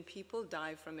 million people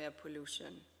die from air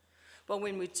pollution. But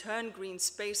when we turn green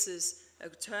spaces,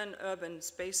 turn urban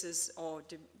spaces or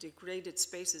degraded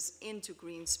spaces into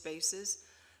green spaces,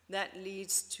 that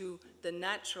leads to the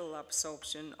natural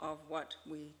absorption of what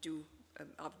we do,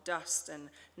 of dust, and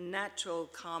natural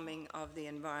calming of the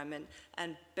environment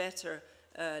and better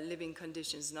living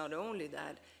conditions. Not only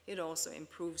that, it also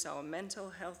improves our mental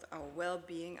health, our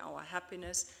well-being, our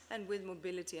happiness, and with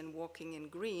mobility and walking in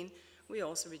green, we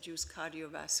also reduce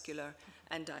cardiovascular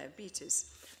and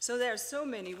diabetes. So there are so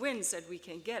many wins that we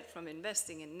can get from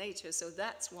investing in nature, so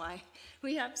that's why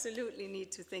we absolutely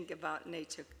need to think about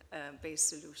nature-based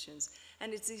solutions.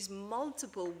 And it's these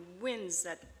multiple wins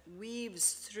that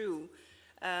weaves through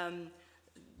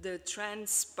the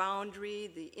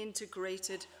transboundary, the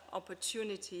integrated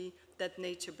opportunity that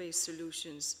nature-based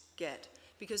solutions get.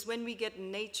 Because when we get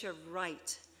nature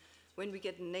right,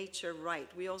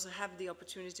 we also have the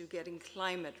opportunity of getting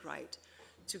climate right,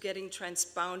 to getting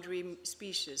transboundary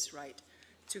species right,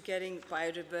 to getting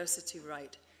biodiversity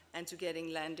right, and to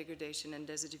getting land degradation and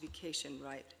desertification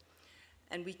right.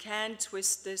 And we can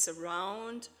twist this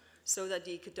around so that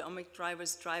the economic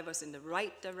drivers drive us in the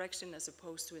right direction as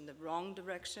opposed to in the wrong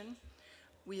direction.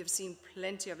 We have seen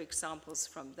plenty of examples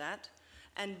from that.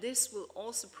 And this will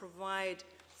also provide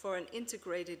for an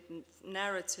integrated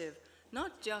narrative,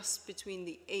 not just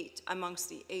between amongst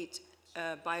the 8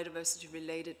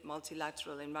 biodiversity-related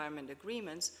multilateral environment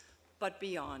agreements, but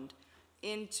beyond,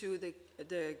 into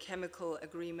the chemical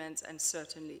agreements and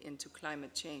certainly into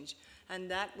climate change. And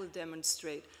that will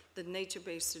demonstrate that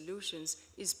nature-based solutions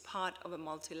is part of a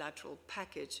multilateral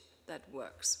package that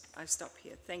works. I stop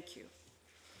here. Thank you.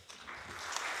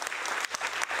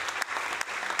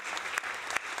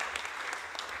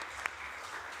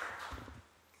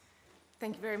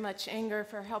 Thank you very much, Inger,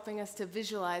 for helping us to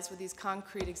visualize with these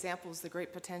concrete examples the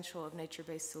great potential of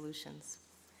nature-based solutions.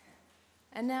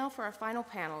 And now for our final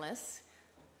panelists,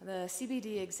 the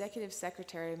CBD Executive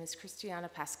Secretary, Ms. Christiana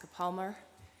Pasca-Palmer.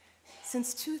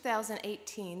 Since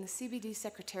 2018, the CBD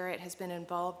Secretariat has been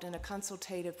involved in a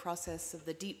consultative process of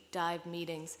the deep dive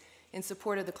meetings in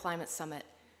support of the Climate Summit.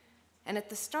 And at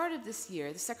the start of this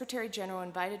year, the Secretary General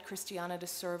invited Christiana to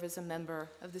serve as a member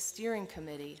of the steering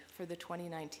committee for the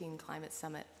 2019 Climate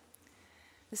Summit.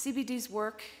 The CBD's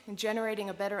work in generating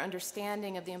a better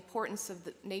understanding of the importance of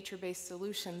the nature-based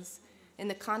solutions in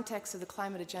the context of the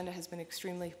climate agenda has been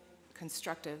extremely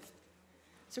constructive.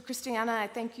 So Christiana, I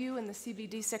thank you and the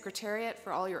CBD Secretariat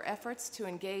for all your efforts to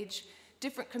engage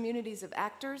different communities of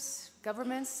actors,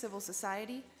 governments, civil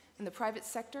society, and the private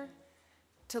sector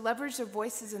to leverage their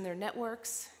voices in their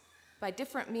networks by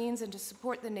different means and to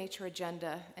support the nature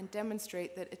agenda and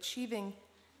demonstrate that achieving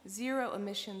zero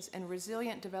emissions and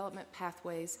resilient development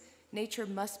pathways, nature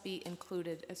must be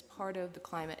included as part of the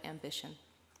climate ambition.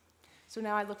 So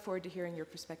now I look forward to hearing your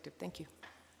perspective. Thank you.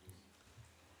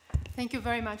 Thank you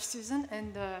very much, Susan,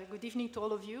 and good evening to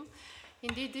all of you.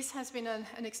 Indeed, this has been an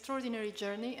extraordinary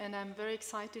journey, and I'm very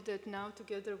excited that now,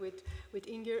 together with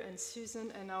Inger and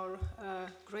Susan and our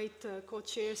great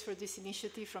co-chairs for this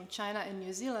initiative from China and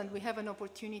New Zealand, we have an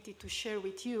opportunity to share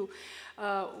with you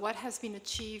what has been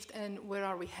achieved and where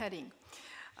are we heading.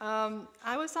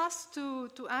 I was asked to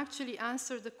actually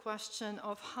answer the question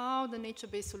of how the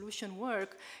nature-based solution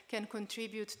work can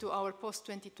contribute to our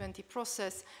post-2020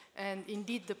 process and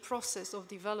indeed the process of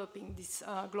developing this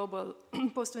global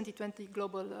post-2020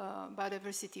 global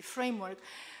biodiversity framework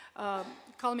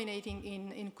culminating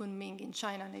in Kunming in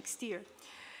China next year.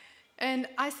 And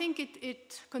I think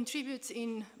it contributes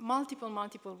in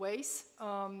multiple ways,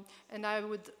 and I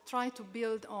would try to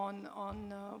build on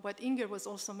what Inger was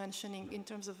also mentioning in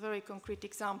terms of very concrete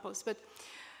examples. But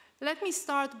let me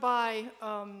start by,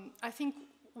 I think,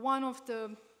 one of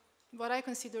what I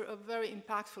consider a very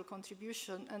impactful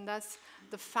contribution, and that's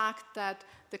the fact that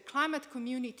the climate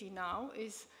community now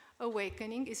is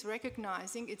awakening, is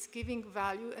recognizing, it's giving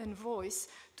value and voice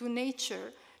to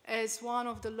nature as one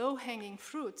of the low-hanging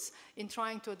fruits in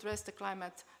trying to address the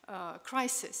climate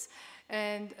crisis.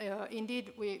 And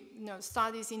indeed,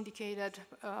 studies indicate that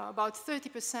about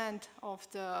 30% of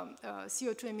the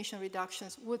CO2 emission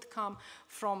reductions would come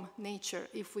from nature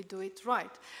if we do it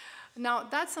right. Now,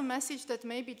 that's a message that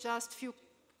maybe just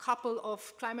couple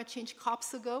of climate change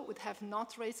COPs ago would have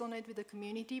not resonated with the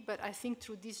community, but I think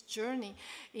through this journey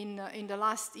in the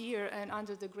last year and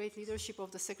under the great leadership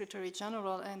of the Secretary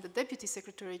General and the Deputy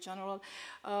Secretary General,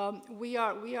 we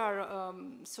are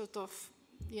sort of,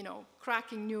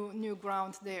 cracking new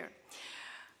ground there.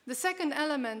 The second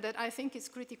element that I think is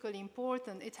critically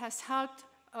important, it has helped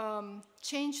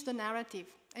change the narrative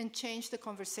and change the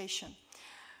conversation.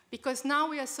 Because now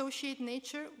we associate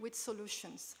nature with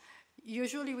solutions.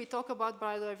 Usually we talk about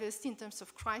biodiversity in terms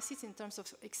of crisis, in terms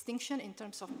of extinction, in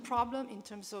terms of problem, in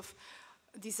terms of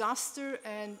disaster,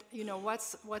 and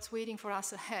what's waiting for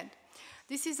us ahead.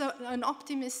 This is an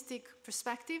optimistic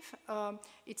perspective.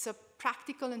 It's a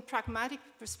practical and pragmatic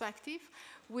perspective,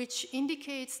 which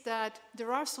indicates that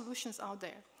there are solutions out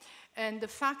there. And the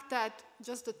fact that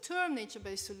just the term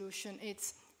nature-based solution,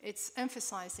 it's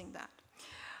emphasizing that.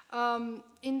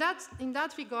 In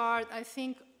that regard, I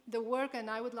think the work, and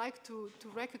I would like to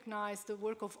recognize the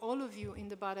work of all of you in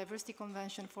the Biodiversity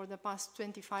Convention for the past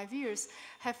 25 years,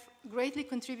 have greatly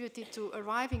contributed to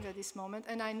arriving at this moment,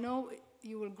 and I know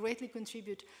you will greatly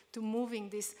contribute to moving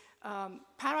this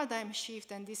paradigm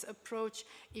shift and this approach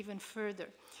even further.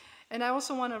 And I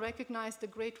also want to recognize the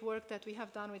great work that we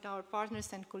have done with our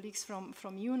partners and colleagues from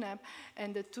UNEP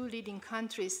and the two leading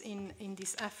countries in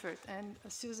this effort. And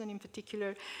Susan in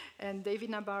particular and David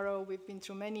Nabarro, we've been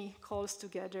through many calls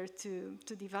together to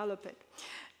develop it.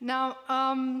 Now,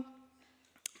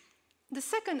 the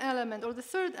second element, or the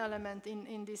third element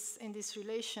in this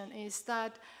relation is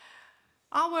that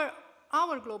our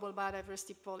global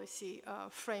biodiversity policy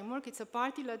framework, it's a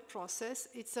party-led process.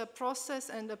 It's a process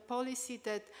and a policy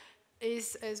that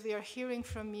is, as we are hearing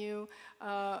from you,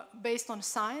 based on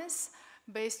science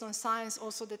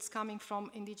also that's coming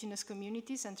from indigenous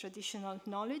communities and traditional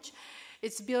knowledge.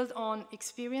 It's built on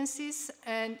experiences,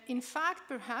 and in fact,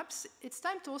 perhaps, it's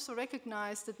time to also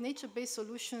recognize that nature-based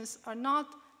solutions are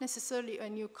not necessarily a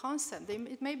new concept.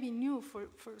 It may be new for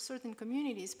certain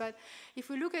communities, but if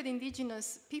we look at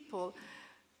indigenous people,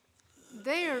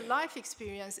 their life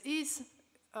experience is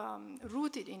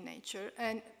rooted in nature,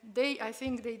 and I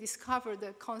think they discovered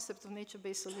the concept of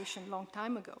nature-based solution a long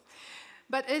time ago.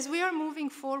 But as we are moving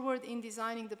forward in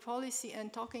designing the policy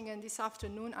and talking, and this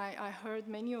afternoon I heard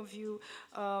many of you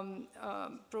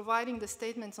providing the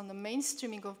statements on the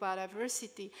mainstreaming of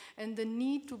biodiversity and the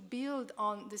need to build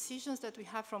on decisions that we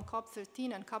have from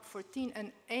COP13 and COP14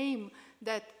 and aim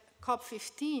that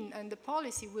COP15 and the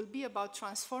policy will be about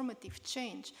transformative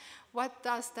change. What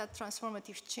does that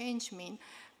transformative change mean?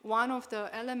 one of the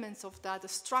elements of that, the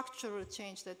structural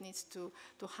change that needs to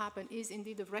happen, is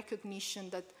indeed the recognition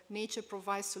that nature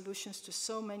provides solutions to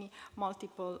so many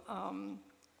multiple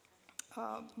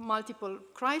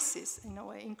crises, in a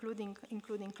way,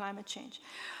 including climate change.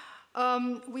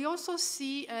 We also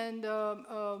see, and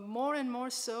more and more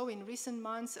so in recent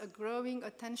months, a growing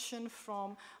attention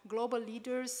from global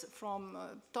leaders, from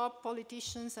top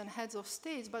politicians and heads of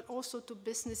states, but also to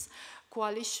business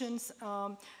coalitions,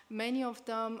 many of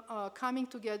them coming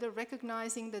together,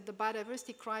 recognizing that the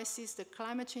biodiversity crisis, the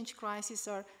climate change crisis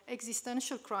are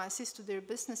existential crises to their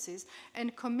businesses,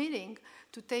 and committing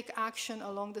to take action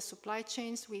along the supply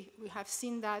chains. We have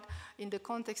seen that in the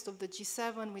context of the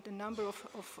G7 with a number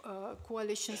of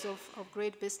coalitions of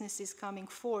great businesses coming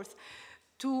forth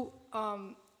to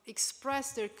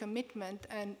express their commitment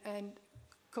and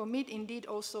commit indeed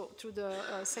also through the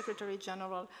Secretary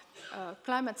General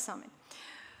Climate Summit.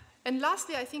 And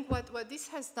lastly, I think what this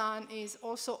has done is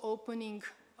also opening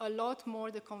a lot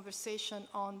more the conversation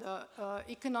on the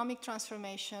economic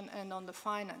transformation and on the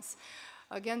finance.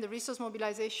 Again, the resource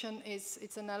mobilization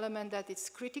it's an element that is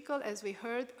critical, as we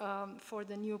heard, for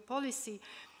the new policy.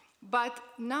 But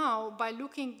now, by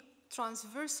looking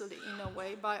transversally in a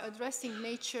way, by addressing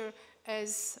nature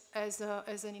as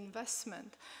an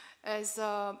investment, as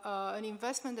an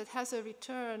investment that has a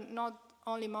return not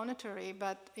only monetary,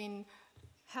 but in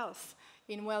health,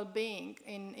 in well-being,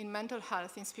 in mental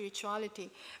health, in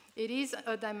spirituality. It is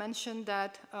a dimension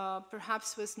that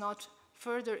perhaps was not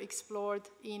further explored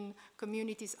in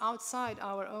communities outside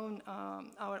our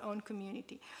own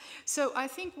community. So I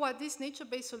think what this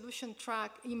nature-based solution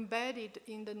track embedded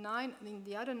in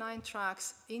the other 9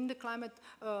 tracks in the climate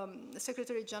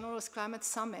Secretary General's Climate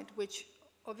Summit, which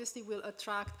obviously will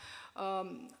attract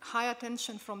high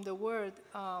attention from the world,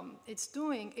 it's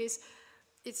doing is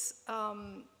it's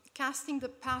casting the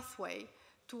pathway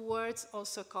towards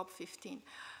also COP15.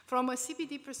 From a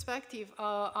CBD perspective,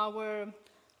 our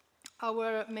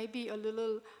maybe a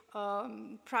little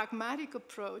pragmatic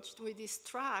approach with this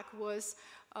track was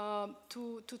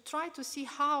to try to see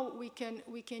how we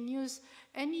can use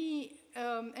any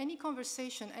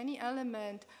conversation, any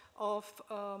element of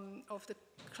the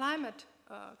climate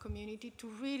community to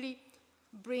really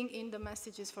bring in the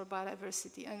messages for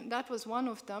biodiversity. And that was one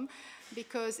of them,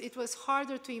 because it was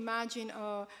harder to imagine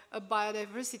a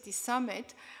biodiversity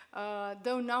summit,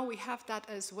 though now we have that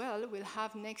as well. We'll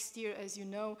have next year, as you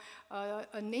know,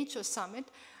 a nature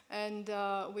summit, and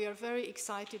we are very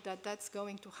excited that that's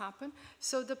going to happen.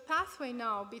 So the pathway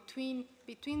now between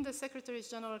the Secretary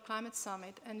General Climate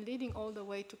Summit and leading all the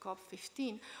way to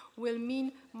COP15 will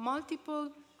mean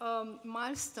multiple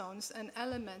milestones and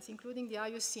elements, including the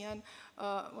IUCN,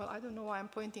 well, I don't know why I'm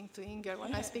pointing to Inger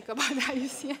when I speak about the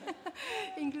IUCN,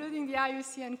 including the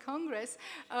IUCN Congress,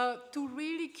 to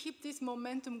really keep this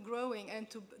momentum growing and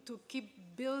to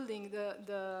keep building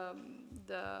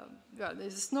well,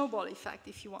 there's a snowball effect,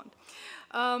 if you want.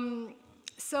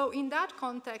 So in that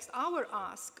context, our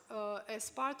ask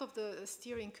as part of the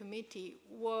steering committee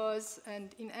was,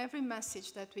 and in every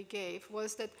message that we gave,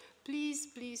 was that please,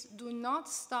 please do not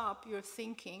stop your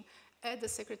thinking at the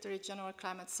Secretary General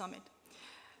Climate Summit.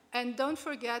 And don't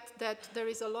forget that there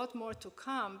is a lot more to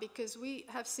come, because we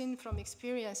have seen from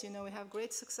experience, you know, we have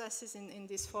great successes in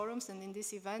these forums and in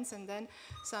these events, and then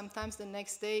sometimes the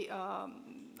next day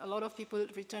a lot of people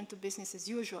return to business as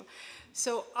usual.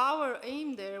 So our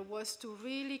aim there was to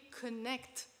really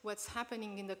connect what's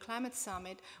happening in the Climate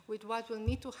Summit with what will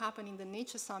need to happen in the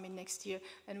Nature Summit next year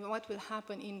and what will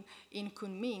happen in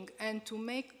Kunming, and to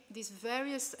make these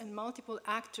various and multiple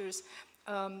actors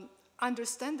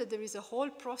understand that there is a whole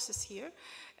process here,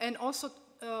 and also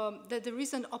that there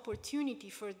is an opportunity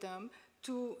for them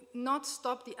to not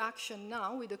stop the action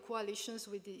now with the coalitions,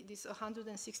 with these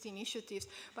 160 initiatives,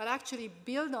 but actually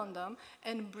build on them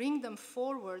and bring them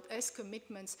forward as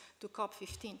commitments to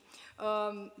COP15.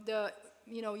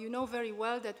 You know very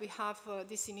well that we have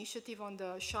this initiative on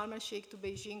the Sharm el-Sheikh to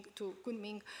Beijing to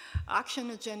Kunming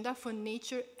action agenda for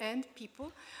nature and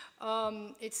people.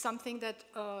 It's something that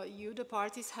you, the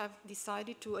parties, have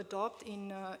decided to adopt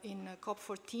in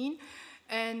COP14.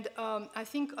 And I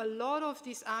think a lot of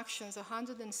these actions,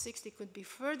 160, could be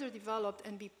further developed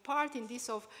and be part in this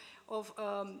of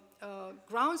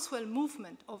groundswell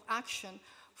movement of action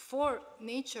for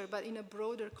nature, but in a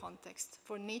broader context,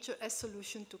 for nature as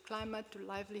solution to climate, to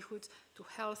livelihoods, to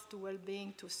health, to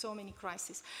well-being, to so many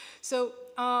crises. So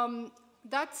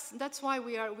that's why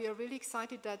we are really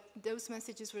excited that those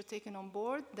messages were taken on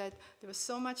board, that there was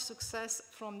so much success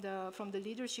from the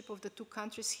leadership of the two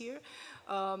countries here.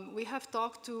 We have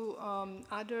talked to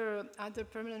other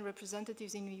permanent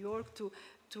representatives in New York to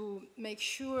to make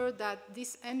sure that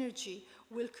this energy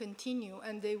will continue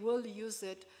and they will use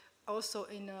it also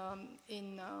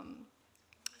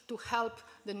to help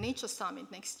the Nature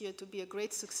Summit next year to be a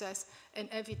great success and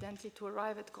evidently to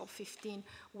arrive at COP15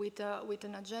 with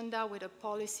an agenda, with a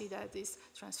policy that is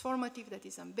transformative, that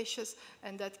is ambitious,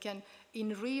 and that can,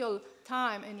 in real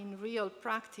time and in real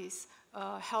practice,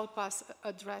 help us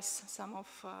address some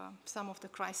of the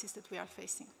crises that we are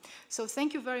facing. So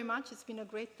thank you very much. It's been a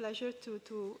great pleasure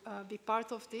to be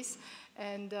part of this.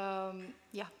 And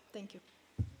yeah, thank you.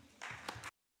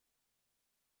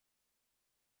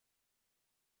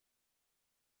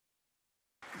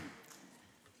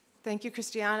 Thank you,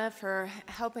 Christiana, for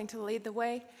helping to lead the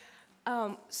way.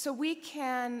 So we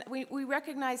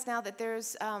recognize now that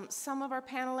there's some of our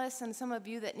panelists and some of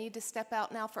you that need to step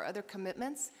out now for other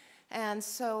commitments. And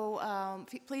so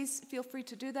please feel free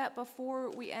to do that. Before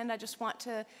we end, I just want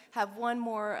to have one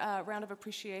more round of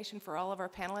appreciation for all of our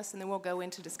panelists, and then we'll go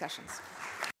into discussions.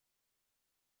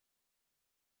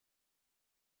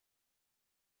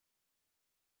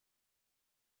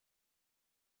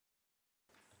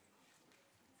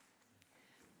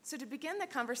 So to begin the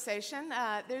conversation,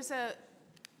 there's a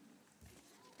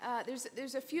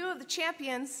few of the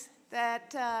champions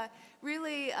that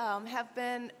really have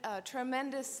been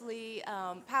tremendously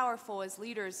powerful as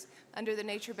leaders under the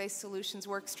nature-based solutions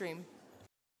workstream.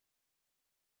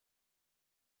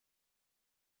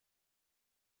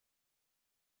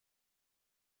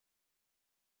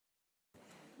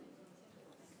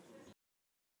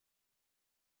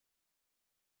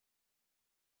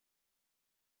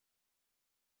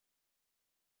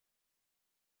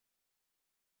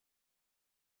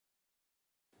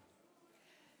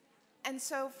 And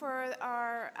so for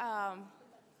our,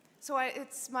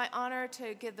 it's my honor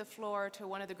to give the floor to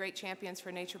one of the great champions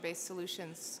for nature-based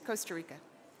solutions, Costa Rica.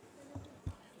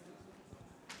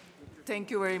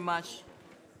 Thank you very much.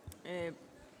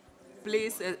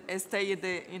 Please stay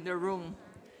in the room.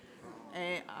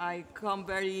 I come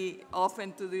very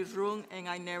often to this room, and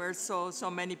I never saw so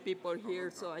many people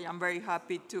here, so I am very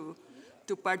happy to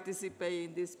participate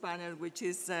in this panel, which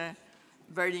is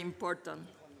very important.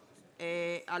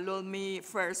 Allow me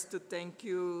first to thank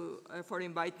you for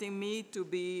inviting me to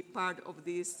be part of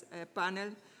this panel,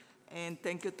 and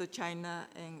thank you to China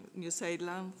and New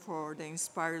Zealand for the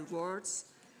inspired words.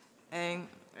 And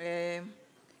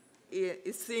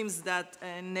it seems that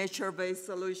nature-based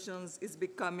solutions is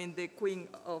becoming the queen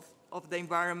of the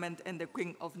environment and the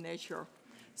queen of nature.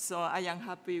 So I am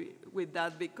happy with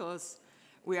that because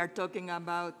we are talking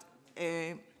about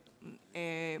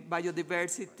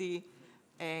biodiversity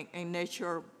and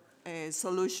nature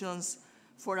solutions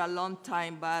for a long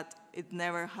time, but it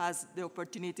never has the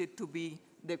opportunity to be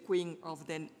the queen of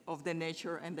the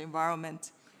nature and the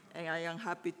environment. And I am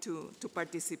happy to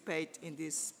participate in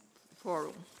this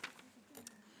forum.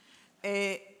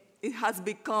 It has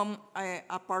become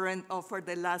apparent over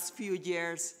the last few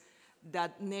years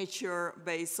that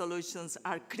nature-based solutions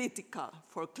are critical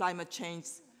for climate change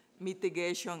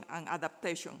mitigation and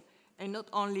adaptation, and not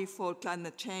only for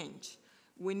climate change.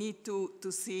 We need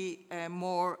to see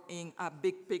more in a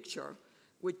big picture,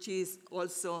 which is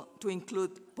also to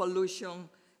include pollution,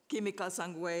 chemicals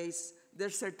and waste,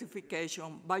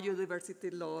 desertification, biodiversity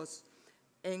loss,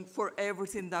 and for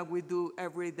everything that we do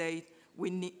every day, we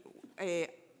need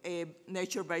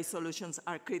nature-based solutions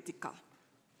are critical.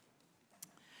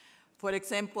 For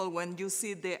example, when you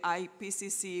see the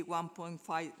IPCC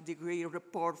 1.5-degree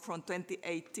report from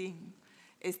 2018,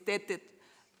 it stated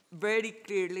very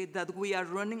clearly that we are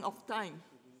running out of time,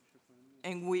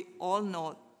 and we all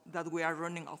know that we are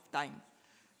running out of time.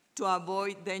 To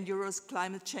avoid dangerous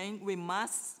climate change, we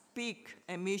must peak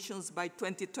emissions by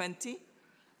 2020,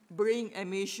 bring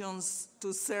emissions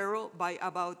to zero by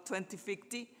about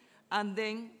 2050, and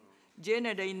then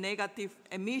generate negative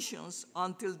emissions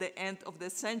until the end of the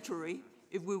century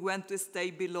if we want to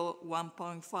stay below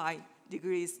 1.5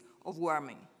 degrees of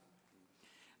warming.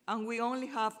 And we only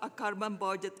have a carbon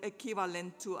budget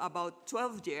equivalent to about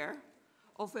 12 years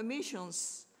of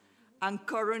emissions and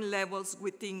current levels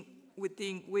within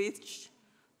which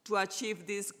to achieve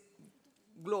this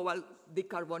global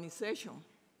decarbonization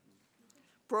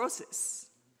process.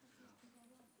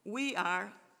 We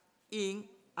are in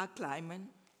a climate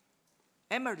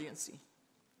emergency,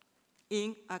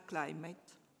 in a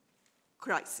climate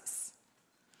crisis.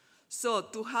 So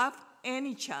to have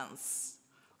any chance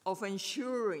of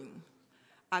ensuring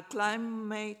a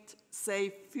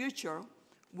climate-safe future,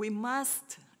 we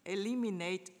must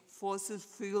eliminate fossil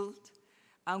fuels,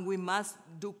 and we must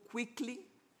do quickly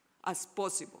as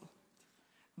possible.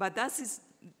 But that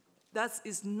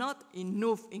is not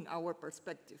enough in our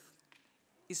perspective.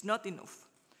 is not enough.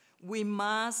 We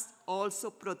must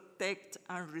also protect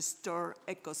and restore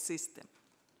ecosystem.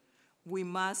 We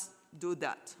must do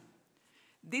that.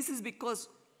 This is because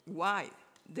why?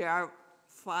 There are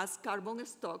vast carbon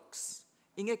stocks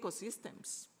in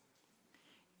ecosystems.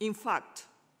 In fact,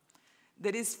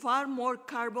 there is far more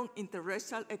carbon in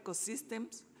terrestrial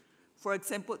ecosystems, for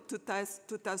example,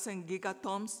 2,000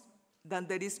 gigatons, than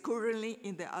there is currently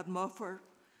in the atmosphere,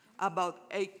 about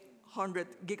 800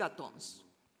 gigatons.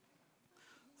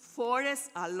 Forests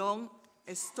alone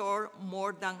store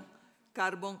more than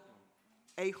carbon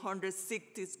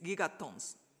 860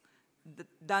 gigatons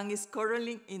than is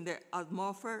currently in the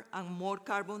atmosphere, and more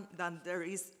carbon than there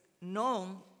is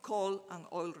known coal and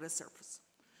oil reserves.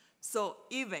 So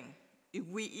even if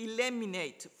we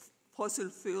eliminate fossil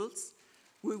fuels,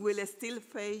 we will still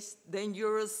face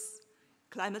dangerous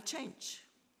climate change.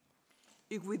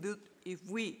 If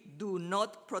we do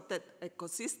not protect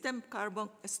ecosystem carbon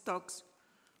stocks,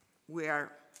 we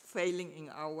are failing in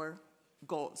our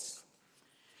goals.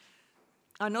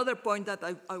 Another point that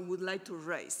I would like to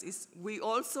raise is we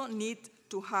also need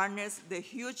to harness the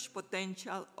huge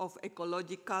potential of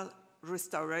ecological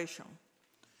restoration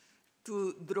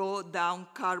to draw down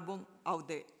carbon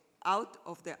out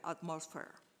of the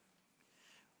atmosphere.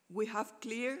 We have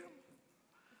cleared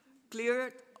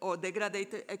or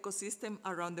degraded ecosystem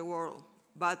around the world,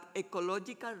 but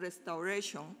ecological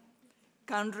restoration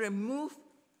can remove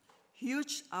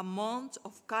huge amounts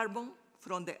of carbon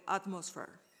from the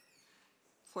atmosphere.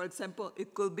 For example,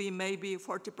 it could be maybe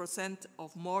 40%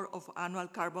 of more of annual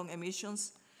carbon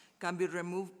emissions can be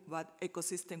removed by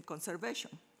ecosystem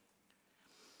conservation.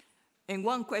 And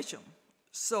one question,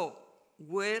 so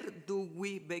where do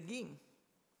we begin?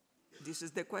 This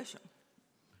is the question.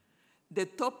 The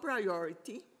top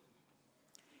priority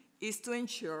is to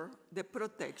ensure the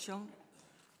protection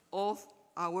of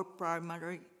our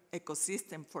primary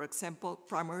ecosystem, for example,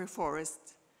 primary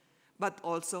forests, but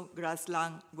also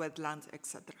grassland, wetlands,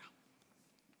 etc.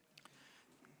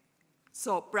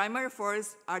 So primary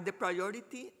forests are the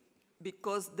priority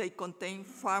because they contain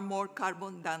far more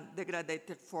carbon than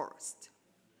degraded forests.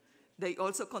 They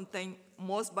also contain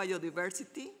most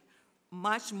biodiversity,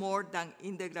 much more than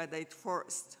in degraded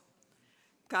forests.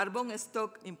 Carbon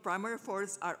stock in primary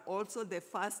forests are also the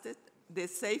fastest, the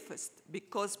safest,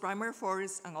 because primary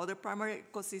forests and other primary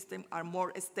ecosystems are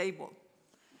more stable.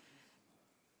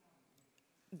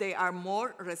 They are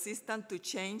more resistant to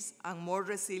change and more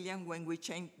resilient when we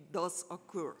change does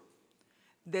occur.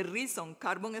 The reason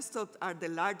carbon stocks are the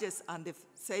largest and the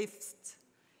safest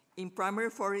in primary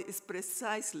forests is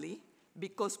precisely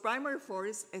because primary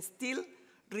forests still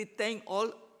retain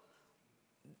all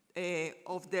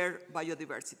of their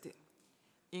biodiversity.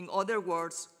 In other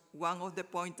words, one of the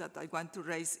points that I want to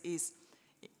raise is,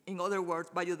 in other words,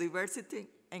 biodiversity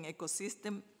and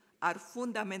ecosystem are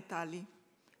fundamentally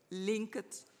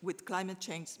linked with climate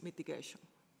change mitigation.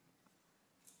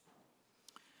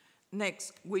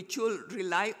 Next, we should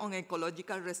rely on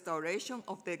ecological restoration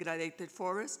of degraded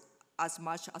forests as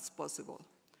much as possible.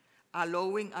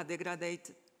 Allowing a degraded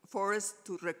forest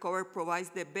to recover provides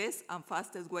the best and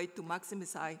fastest way to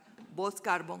maximize both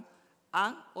carbon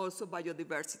and also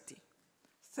biodiversity.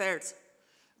 Third,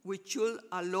 we should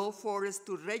allow forests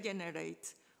to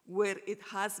regenerate where it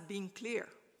has been cleared.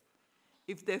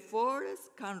 If the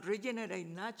forest can regenerate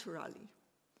naturally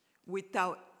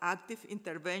without active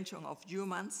intervention of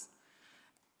humans,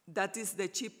 that is the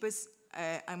cheapest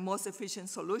and most efficient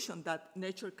solution that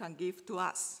nature can give to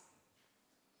us.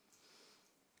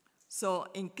 So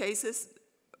in cases,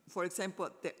 for example,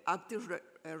 the active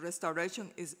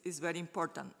restoration is very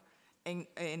important. And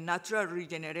natural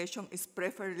regeneration is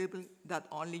preferable that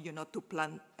only, to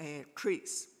plant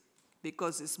trees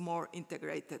because it's more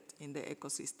integrated in the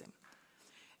ecosystem.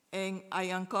 And I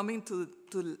am coming to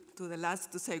the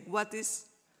last to say, what is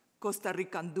Costa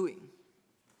Rica doing?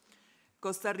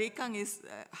 Costa Rica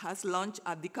has launched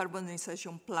a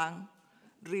decarbonization plan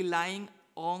relying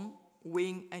on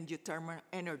wind and geothermal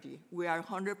energy. We are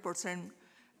 100%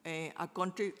 a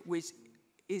country which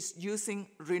is using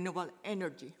renewable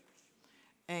energy.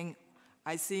 And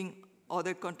I think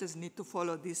other countries need to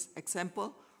follow this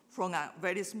example from a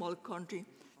very small country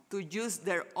to use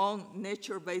their own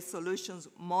nature-based solutions,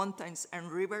 mountains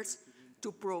and rivers,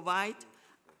 to provide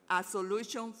a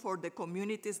solution for the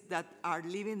communities that are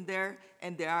living there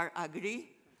and they are agree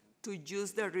to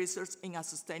use the resource in a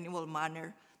sustainable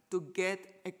manner to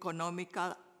get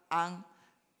economical and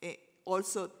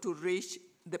also to reach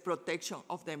the protection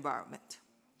of the environment.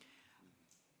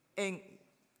 And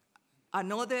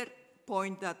another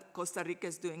point that Costa Rica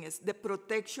is doing is the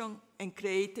protection and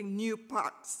creating new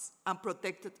parks and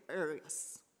protected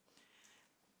areas.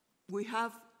 we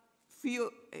have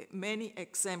many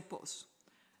examples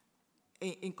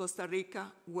in Costa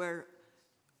Rica where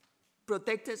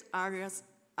protected areas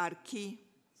are key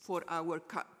for our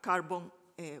carbon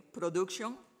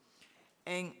production.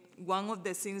 And one of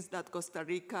the things that Costa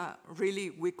Rica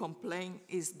we complain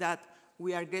is that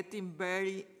we are getting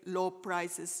very low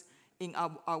prices in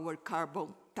our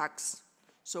carbon tax.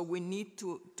 So we need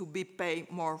to be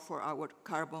paid more for our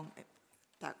carbon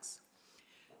tax.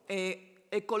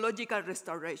 Ecological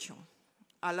restoration,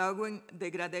 allowing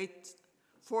degraded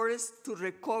forests to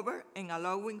recover and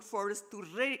allowing forests to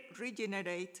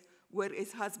regenerate where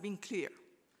it has been cleared.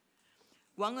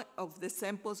 One of the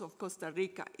examples of Costa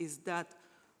Rica is that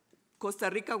Costa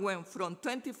Rica went from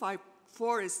 25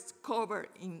 forests covered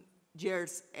in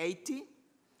years 80.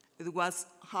 It was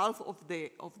half of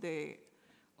the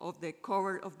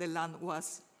cover of the land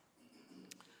was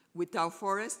without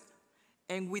forest,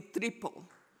 and we triple.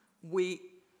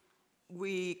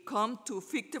 We come to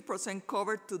 50%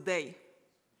 cover today,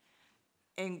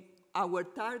 and our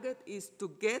target is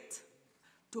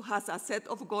to have a set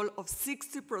of goal of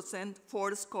 60%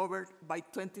 forest covered by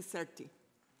 2030.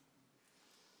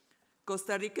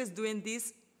 Costa Rica is doing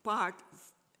this part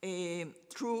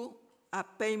through a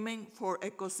payment for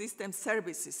ecosystem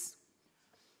services.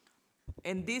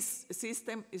 And this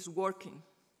system is working.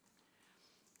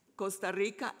 Costa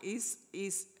Rica is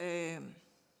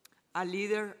a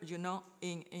leader,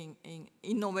 in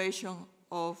innovation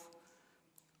of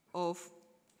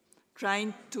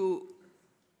trying to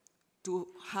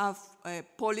have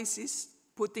policies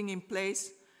putting in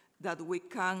place that we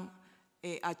can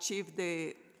achieve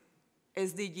the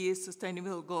SDGs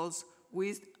sustainable goals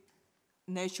with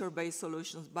nature-based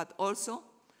solutions, but also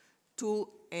to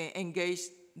engage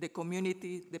the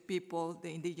community, the people,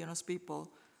 the indigenous people.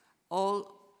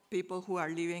 All people who are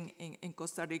living in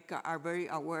Costa Rica are very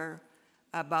aware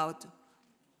about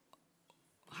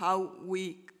how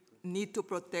we need to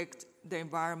protect the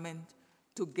environment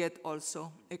to get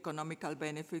also economical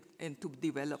benefit and to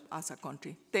develop as a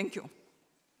country. Thank you.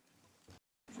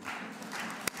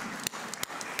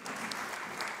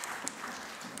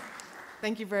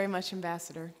 Thank you very much,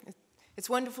 Ambassador. It's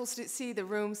wonderful to see the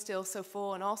room still so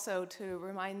full, and also to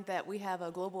remind that we have a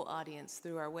global audience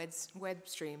through our web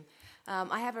stream.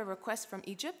 I have a request from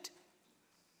Egypt.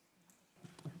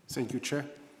 Thank you, Chair.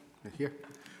 Here.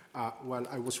 Well,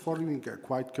 I was following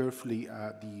quite carefully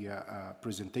the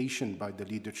presentation by the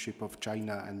leadership of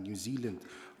China and New Zealand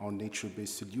on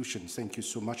nature-based solutions. Thank you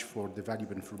so much for the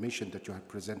valuable information that you have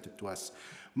presented to us.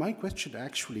 My question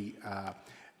actually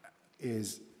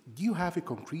is, do you have a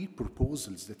concrete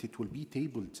proposals that it will be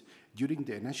tabled during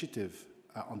the initiative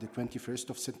on the 21st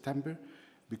of September?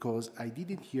 Because I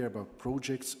didn't hear about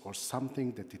projects or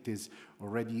something that it is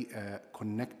already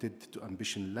connected to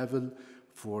ambition level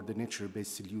for the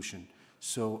nature-based solution.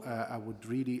 So I would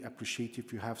really appreciate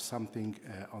if you have something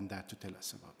on that to tell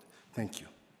us about. Thank you.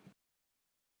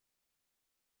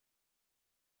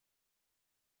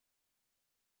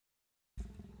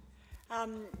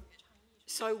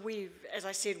 So as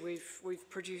I said, we've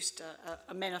produced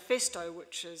a manifesto,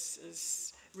 which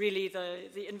is really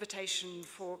the invitation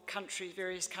for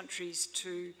various countries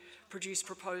to produce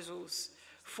proposals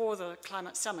for the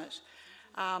climate summit.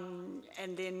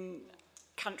 And then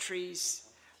countries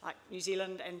like New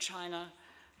Zealand and China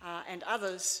and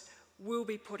others will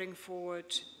be putting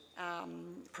forward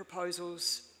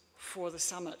proposals for the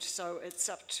summit. So it's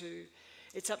up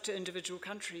to individual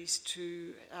countries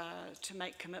to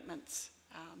make commitments.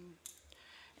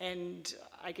 And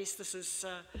I guess this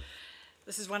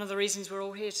is one of the reasons we're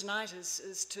all here tonight,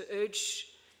 is to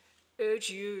urge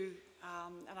you,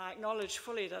 and I acknowledge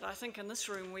fully that I think in this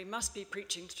room we must be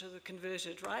preaching to the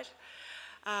converted, right?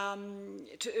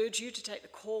 To urge you to take the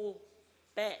call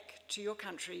back to your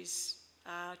countries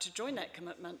to join that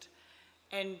commitment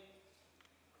and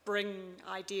bring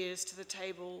ideas to the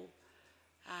table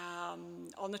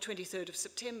on the 23rd of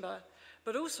September,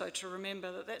 but also to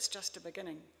remember that that's just a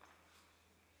beginning.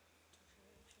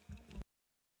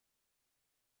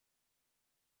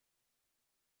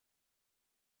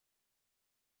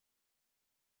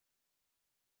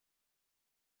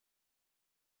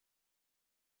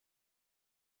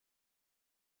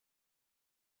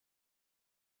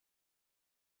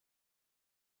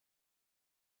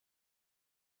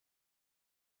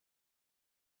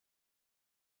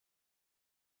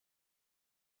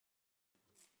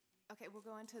 Okay, we'll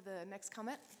go on to the next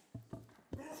comment.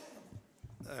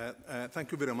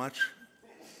 Thank you very much.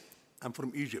 I'm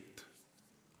from Egypt.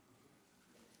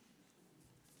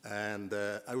 And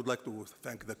I would like to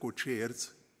thank the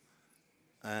co-chairs.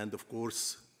 And of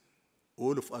course,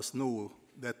 all of us know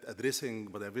that addressing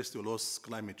biodiversity loss,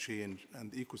 climate change,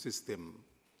 and ecosystem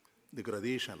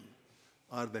degradation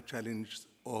are the challenges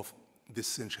of this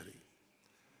century.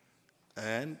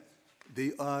 And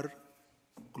they are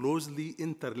closely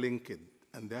interlinked,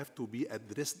 and they have to be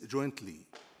addressed jointly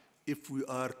if we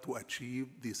are to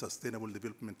achieve the Sustainable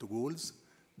Development Goals,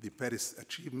 the Paris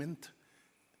Achievement,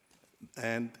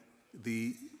 and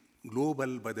the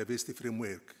Global Biodiversity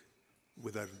Framework,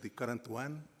 whether the current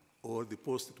one or the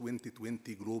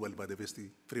post-2020 Global Biodiversity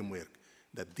Framework,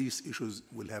 that these issues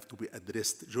will have to be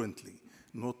addressed jointly,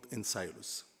 not in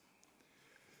silos.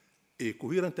 A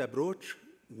coherent approach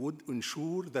would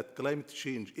ensure that climate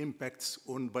change impacts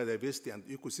on biodiversity and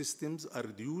ecosystems are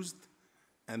reduced,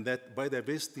 and that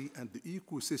biodiversity and the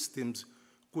ecosystems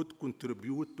could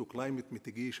contribute to climate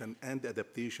mitigation and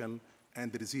adaptation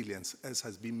and resilience, as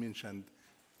has been mentioned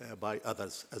by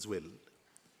others as well.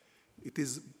 It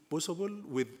is possible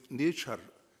with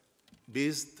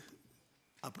nature-based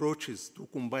approaches to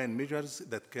combine measures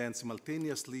that can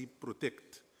simultaneously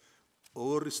protect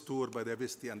or restore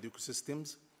biodiversity and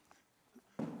ecosystems,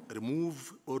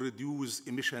 remove or reduce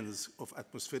emissions of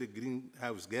atmospheric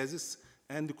greenhouse gases,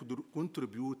 and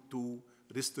contribute to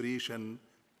restoration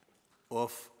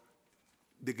of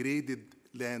degraded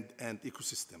land and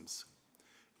ecosystems.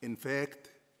 In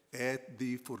fact, at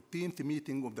the 14th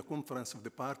meeting of the Conference of the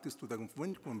Parties to the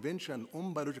Convention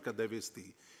on Biological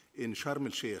Diversity in Sharm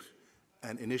el-Sheikh,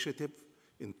 an initiative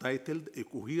entitled A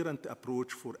Coherent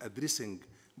Approach for Addressing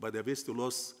Biodiversity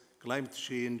Loss, Climate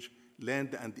Change,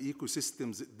 Land and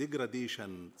Ecosystems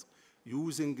Degradation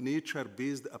using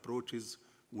nature-based approaches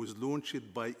was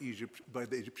launched by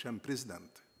the Egyptian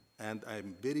president. And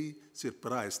I'm very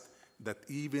surprised that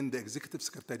even the executive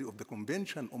secretary of the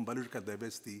Convention on Biological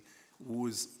Diversity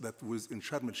that was in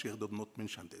Sharm el-Sheikh did not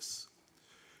mention this.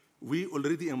 We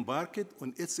already embarked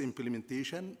on its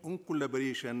implementation in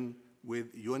collaboration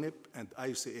with UNEP and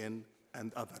IUCN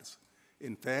and others.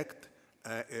 In fact,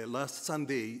 last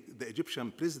Sunday, the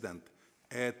Egyptian president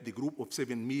at the Group of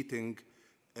 7 meeting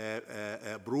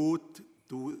brought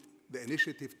the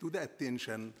initiative to the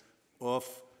attention of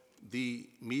the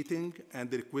meeting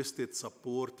and requested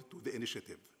support to the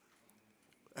initiative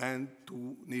and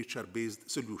to nature-based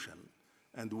solution.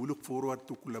 And we look forward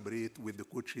to collaborate with the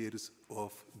co-chairs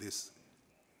of this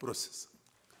process.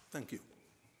 Thank you.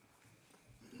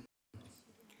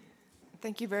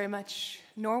 Thank you very much.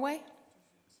 Norway?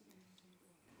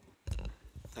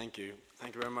 Thank you.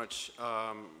 Thank you very much.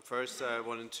 First, I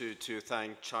wanted to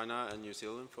thank China and New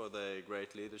Zealand for their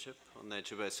great leadership on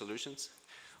nature-based solutions.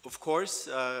 Of course,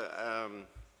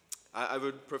 I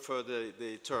would prefer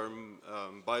the term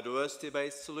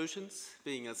biodiversity-based solutions,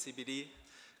 being a CBD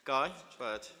guy,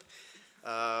 but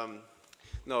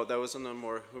no, that was on a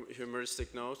more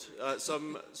humoristic note.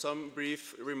 Some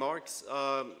brief remarks.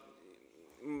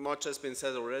 Much has been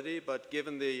said already, but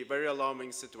given the very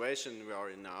alarming situation we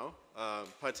are in now,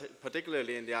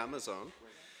 particularly in the Amazon,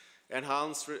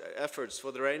 enhanced efforts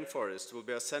for the rainforest will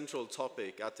be a central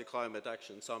topic at the Climate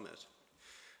Action Summit.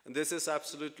 And this is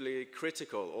absolutely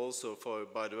critical also for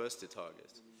biodiversity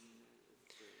targets.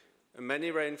 And many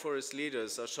rainforest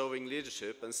leaders are showing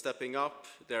leadership and stepping up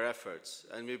their efforts,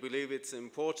 and we believe it's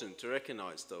important to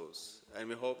recognize those, and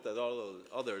we hope that all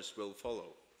others will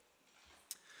follow.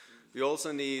 We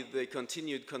also need the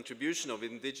continued contribution of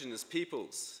indigenous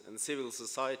peoples and civil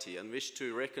society and wish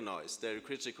to recognize their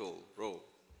critical role.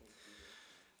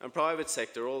 And private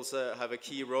sector also have a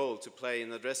key role to play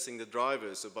in addressing the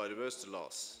drivers of biodiversity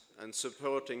loss and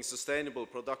supporting sustainable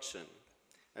production,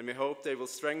 and we hope they will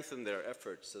strengthen their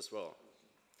efforts as well.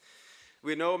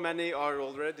 We know many are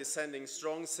already sending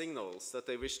strong signals that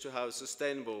they wish to have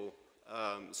sustainable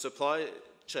supply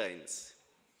chains,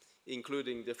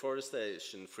 including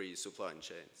deforestation-free supply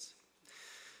chains.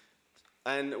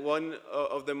 And one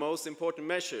of the most important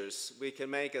measures we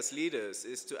can make as leaders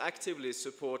is to actively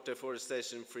support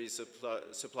deforestation-free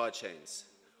supply chains,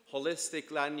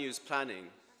 holistic land use planning,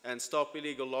 and stop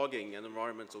illegal logging and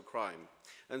environmental crime.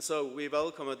 And so we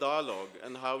welcome a dialogue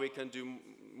on how we can do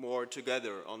more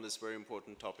together on this very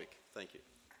important topic. Thank you.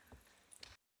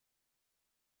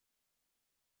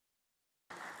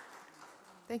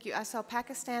 Thank you. I saw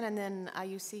Pakistan and then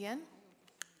IUCN.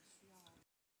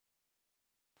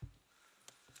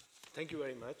 Thank you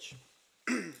very much.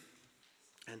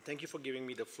 And thank you for giving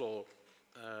me the floor.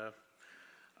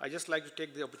 I'd just like to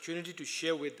take the opportunity to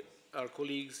share with our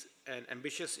colleagues an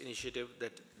ambitious initiative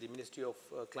that the Ministry of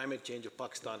Climate Change of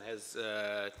Pakistan has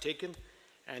taken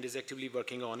and is actively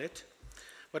working on it.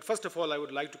 But first of all, I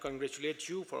would like to congratulate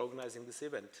you for organizing this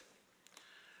event.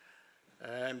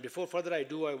 And before further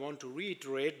ado, I want to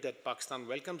reiterate that Pakistan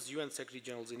welcomes UN Secretary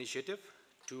General's initiative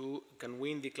to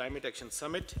convene the Climate Action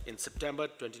Summit in September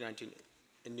 2019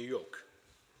 in New York.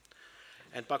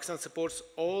 And Pakistan supports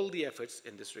all the efforts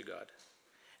in this regard.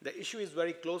 The issue is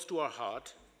very close to our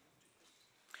heart,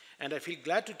 and I feel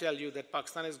glad to tell you that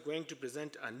Pakistan is going to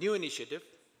present a new initiative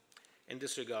in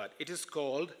this regard. It is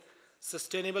called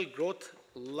Sustainable Growth,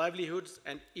 Livelihoods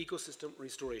and Ecosystem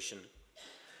Restoration.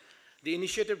 The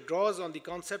initiative draws on the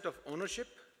concept of ownership,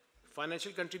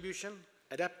 financial contribution,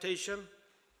 adaptation,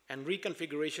 and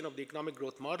reconfiguration of the economic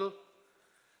growth model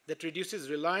that reduces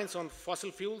reliance on fossil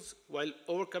fuels while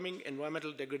overcoming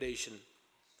environmental degradation.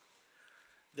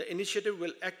 The initiative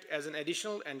will act as an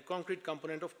additional and concrete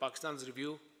component of Pakistan's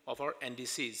review of our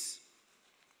NDCs.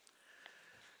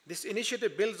 This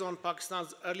initiative builds on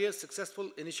Pakistan's earlier successful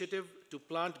initiative to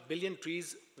plant billion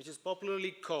trees, which is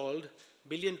popularly called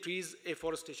Billion Trees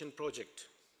Afforestation Project,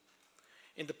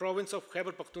 in the province of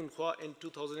Khyber Pakhtunkhwa in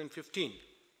 2015.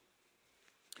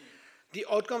 The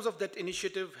outcomes of that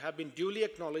initiative have been duly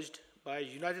acknowledged by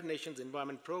United Nations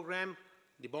Environment Programme,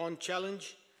 the Bonn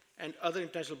Challenge, and other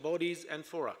international bodies and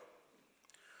fora.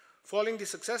 Following the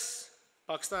success,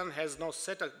 Pakistan has now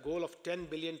set a goal of 10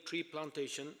 billion tree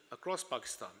plantation across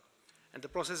Pakistan, and the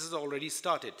process has already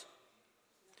started.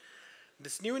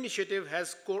 This new initiative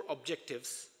has core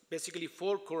objectives, basically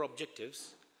 4 core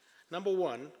objectives. Number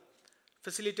 1,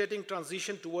 facilitating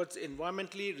transition towards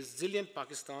environmentally resilient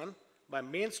Pakistan by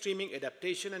mainstreaming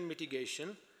adaptation and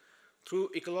mitigation through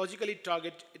ecologically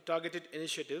targeted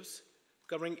initiatives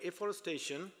covering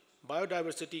afforestation,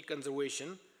 biodiversity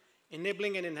conservation,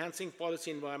 enabling and enhancing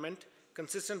policy environment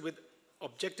consistent with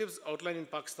objectives outlined in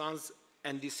Pakistan's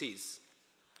NDCs.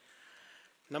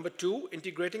 Number 2,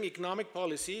 integrating economic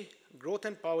policy, growth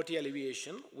and poverty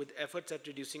alleviation with efforts at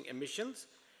reducing emissions,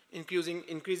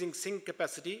 increasing sink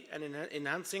capacity and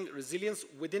enhancing resilience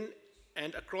within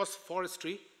and across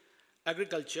forestry,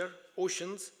 agriculture,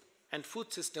 oceans, and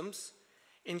food systems,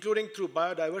 including through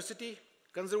biodiversity,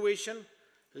 conservation,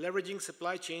 leveraging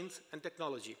supply chains and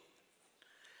technology.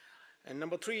 And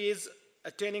number 3 is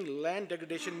attaining land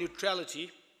degradation neutrality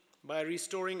by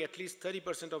restoring at least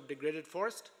 30% of degraded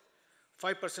forest,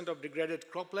 5% of degraded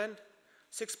cropland,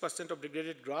 6% of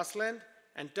degraded grassland,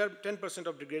 and 10%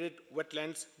 of degraded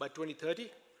wetlands by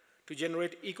 2030 to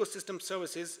generate ecosystem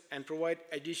services and provide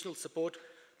additional support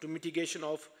to mitigation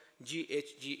of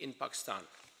GHG in Pakistan.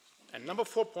 And number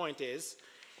 4 point is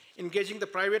engaging the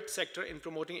private sector in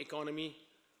promoting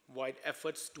economy-wide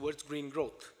efforts towards green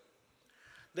growth.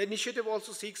 The initiative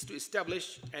also seeks to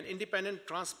establish an independent,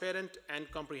 transparent,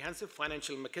 and comprehensive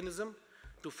financial mechanism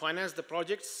to finance the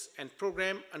projects and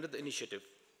program under the initiative.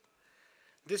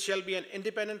 This shall be an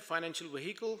independent financial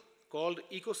vehicle called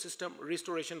Ecosystem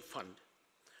Restoration Fund,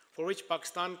 for which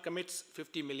Pakistan commits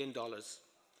 $50 million.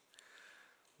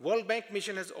 World Bank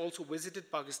mission has also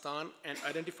visited Pakistan and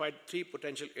identified 3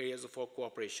 potential areas for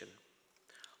cooperation.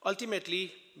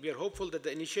 Ultimately, we are hopeful that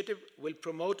the initiative will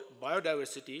promote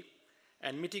biodiversity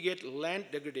and mitigate land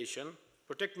degradation,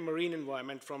 protect marine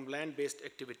environment from land-based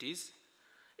activities,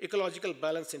 ecological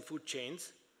balance in food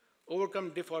chains,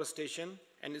 overcome deforestation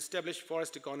and establish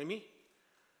forest economy,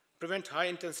 prevent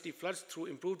high-intensity floods through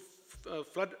improved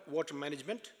flood water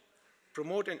management,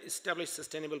 promote and establish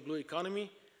sustainable blue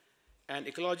economy, and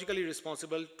ecologically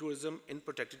responsible tourism in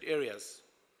protected areas.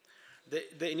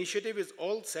 The initiative is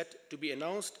all set to be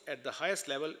announced at the highest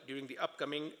level during the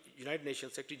upcoming United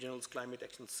Nations Secretary General's Climate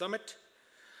Action Summit.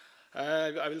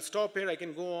 I will stop here. I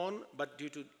can go on, but due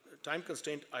to time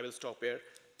constraint, I will stop here.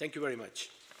 Thank you very much.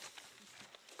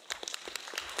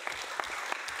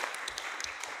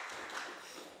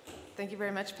 Thank you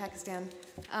very much, Pakistan.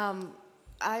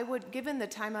 Given the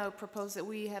time, I would propose that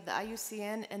we have the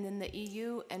IUCN and then the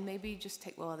EU, and maybe just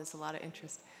take, well, there's a lot of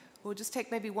interest. We'll just take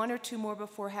maybe 1 or 2 more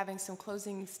before having some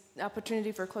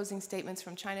opportunity for closing statements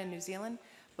from China and New Zealand,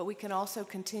 but we can also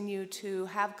continue to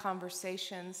have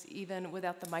conversations even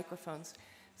without the microphones.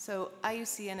 So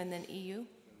IUCN and then EU.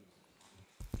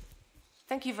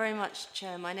 Thank you very much,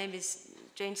 Chair. My name is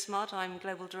Jane Smart. I'm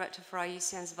Global Director for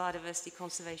IUCN's Biodiversity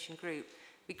Conservation Group.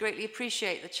 We greatly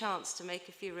appreciate the chance to make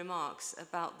a few remarks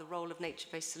about the role of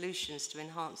nature-based solutions to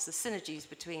enhance the synergies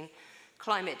between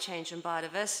climate change and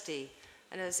biodiversity.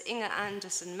 And as Inga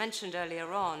Anderson mentioned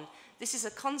earlier on, this is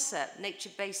a concept,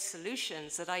 nature-based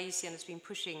solutions, that IUCN has been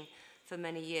pushing for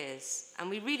many years. And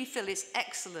we really feel it's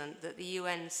excellent that the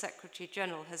UN Secretary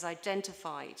General has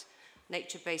identified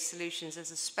nature-based solutions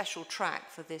as a special track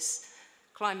for this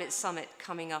climate summit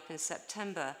coming up in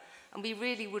September. And we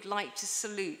really would like to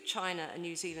salute China and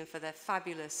New Zealand for their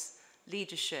fabulous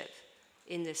leadership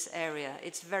in this area.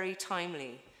 It's very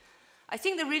timely. I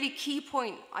think the really key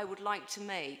point I would like to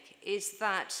make is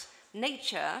that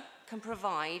nature can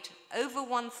provide over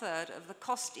 1/3 of the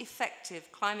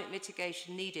cost-effective climate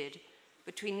mitigation needed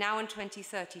between now and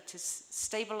 2030 to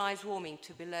stabilize warming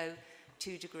to below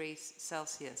 2 degrees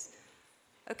Celsius.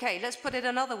 Okay, let's put it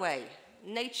another way.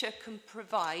 Nature can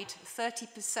provide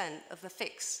 30% of the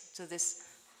fix to this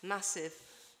massive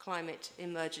climate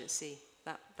emergency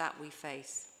that we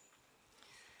face.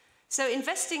 So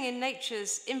investing in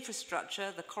nature's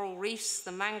infrastructure, the coral reefs,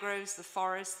 the mangroves, the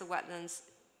forests, the wetlands,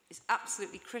 is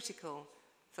absolutely critical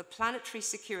for planetary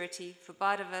security, for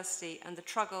biodiversity, and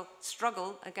the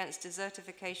struggle against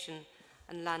desertification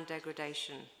and land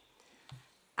degradation,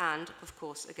 and, of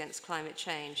course, against climate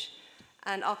change.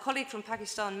 And our colleague from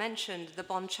Pakistan mentioned the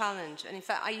Bonn Challenge, and in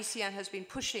fact, IUCN has been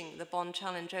pushing the Bonn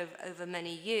Challenge over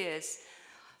many years.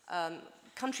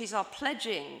 Countries are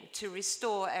pledging to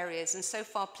restore areas, and so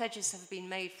far pledges have been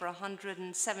made for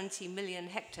 170 million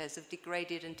hectares of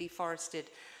degraded and deforested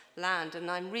land. And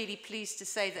I'm really pleased to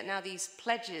say that now these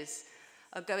pledges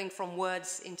are going from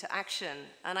words into action.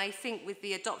 And I think with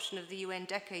the adoption of the UN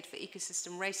Decade for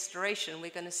Ecosystem Restoration,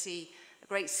 we're going to see a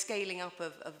great scaling up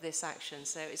of this action.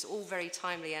 So it's all very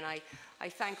timely, and I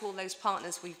thank all those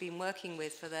partners we've been working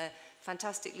with for their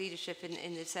fantastic leadership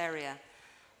in this area.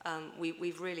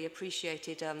 We've really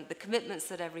appreciated the commitments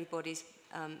that everybody's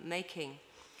making.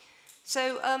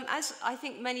 So as I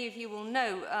think many of you will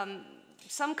know,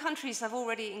 some countries have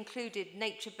already included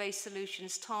nature-based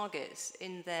solutions targets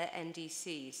in their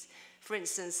NDCs. For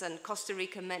instance, and Costa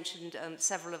Rica mentioned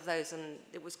several of those, and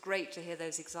it was great to hear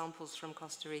those examples from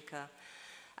Costa Rica.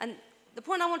 And the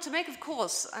point I want to make, of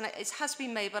course, and it has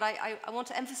been made, but I want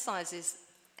to emphasize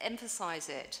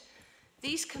it.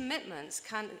 These commitments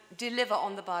can deliver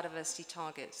on the biodiversity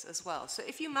targets as well. So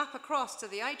if you map across to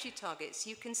the Aichi targets,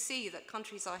 you can see that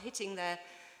countries are hitting their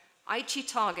Aichi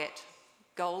target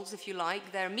goals, if you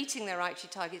like. They're meeting their Aichi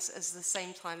targets at the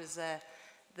same time as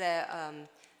they're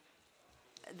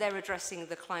addressing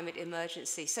the climate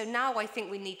emergency. So now I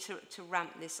think we need to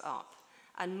ramp this up,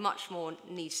 and much more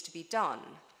needs to be done.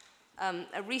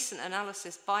 A recent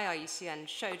analysis by IUCN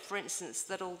showed, for instance,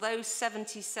 that although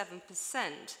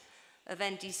 77% of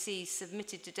NDCs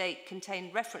submitted to date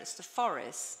contain reference to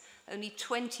forests, only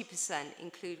 20%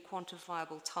 include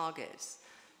quantifiable targets.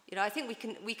 You know, I think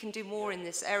we can do more in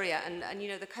this area, and you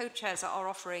know, the co-chairs are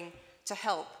offering to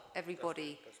help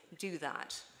everybody do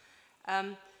that.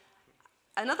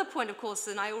 Another point, of course,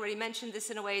 and I already mentioned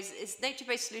this in a way, is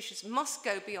nature-based solutions must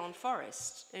go beyond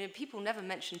forest. I mean, people never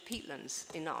mention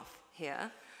peatlands enough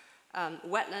here.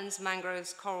 Wetlands,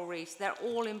 mangroves, coral reefs, they're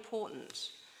all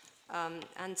important.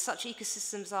 And such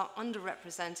ecosystems are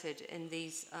underrepresented in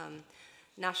these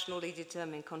nationally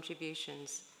determined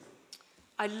contributions.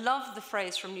 I love the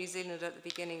phrase from New Zealand at the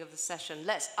beginning of the session,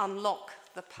 let's unlock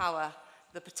the power,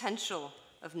 the potential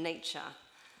of nature.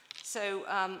 So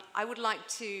I would like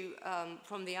to,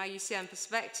 from the IUCN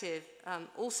perspective,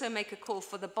 also make a call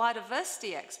for the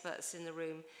biodiversity experts in the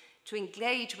room to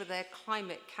engage with their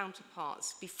climate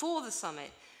counterparts before the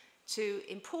summit to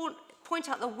point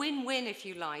out the win-win, if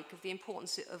you like, of the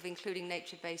importance of including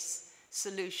nature-based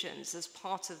solutions as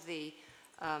part of the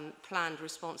planned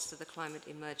response to the climate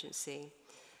emergency.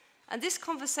 And this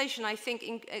conversation, I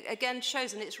think, again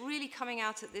shows, and it's really coming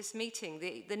out at this meeting,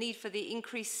 the need for the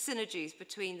increased synergies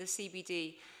between the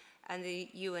CBD and the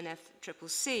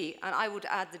UNFCCC. And I would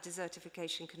add the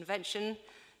Desertification Convention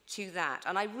to that.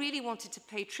 And I really wanted to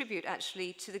pay tribute,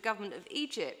 actually, to the government of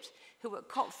Egypt, who at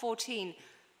COP14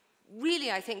 really,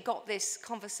 I think, got this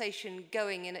conversation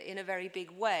going in a very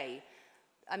big way.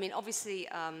 I mean, obviously,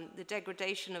 the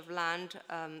degradation of land,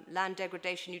 land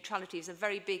degradation neutrality is a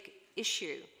very big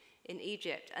issue in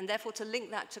Egypt, and therefore to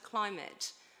link that to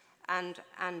climate and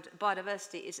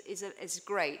biodiversity is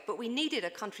great. But we needed a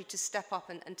country to step up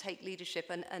and take leadership,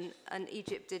 and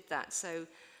Egypt did that. So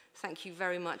thank you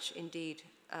very much indeed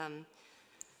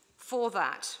for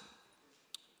that.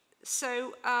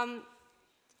 So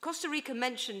Costa Rica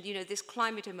mentioned, you know, this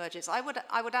climate emergency. I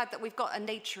would add that we've got a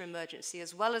nature emergency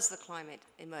as well as the climate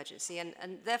emergency,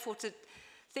 and therefore to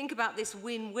think about this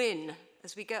win-win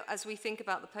as we think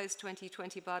about the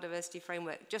post-2020 biodiversity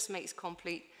framework just makes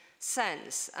complete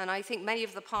sense. And I think many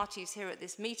of the parties here at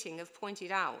this meeting have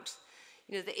pointed out,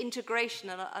 you know, the integration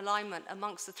and alignment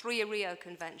amongst the 3 Rio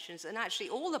conventions and actually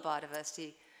all the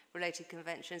biodiversity-related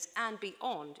conventions and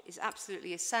beyond is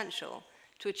absolutely essential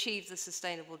to achieve the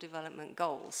Sustainable Development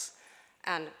Goals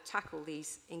and tackle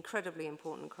these incredibly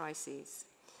important crises.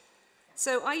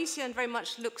 So IUCN very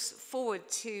much looks forward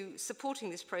to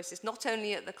supporting this process, not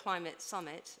only at the Climate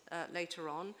Summit later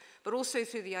on, but also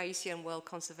through the IUCN World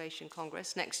Conservation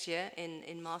Congress next year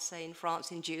in Marseille in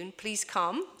France in June. Please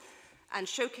come and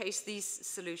showcase these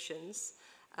solutions.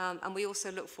 And we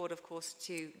also look forward, of course,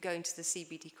 to going to the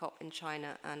CBD COP in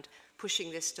China and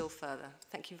pushing this still further.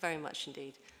 Thank you very much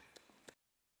indeed.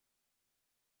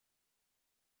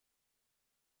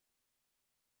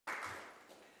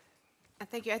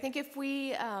 Thank you. I think if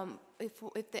we,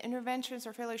 if the interventions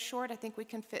are fairly short, I think we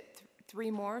can fit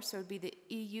three more. So it would be the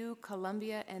EU,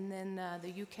 Colombia, and then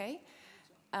the UK.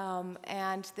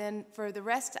 And then for the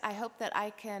rest, I hope that I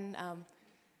can,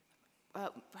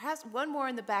 perhaps one more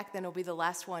in the back, then it'll be the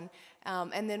last one.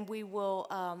 And then we will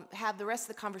have the rest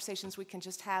of the conversations we can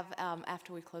just have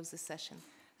after we close this session.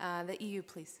 The EU,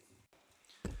 please.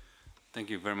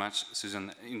 Thank you very much,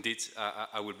 Susan. Indeed,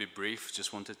 I will be brief.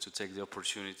 Just wanted to take the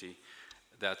opportunity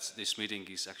that this meeting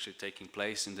is actually taking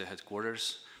place in the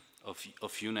headquarters of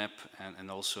UNEP, and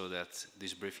also that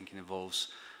this briefing involves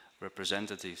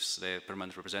representatives, the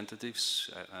permanent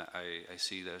representatives. I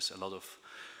see there's a lot of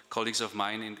colleagues of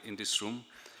mine in this room.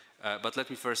 But let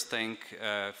me first thank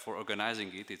for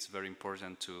organizing it. It's very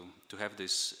important to have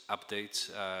this update,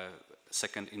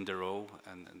 second in the row,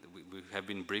 and we have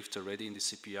been briefed already in the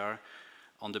CPR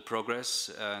on the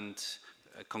progress, and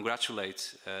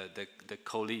congratulate the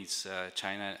co-leads,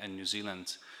 China and New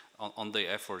Zealand, on their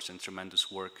efforts and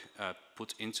tremendous work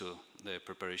put into the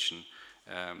preparation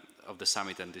of the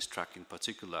summit and this track in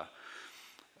particular.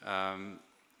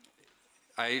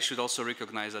 I should also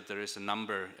recognize that there is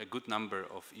a good number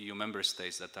of EU member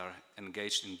states that are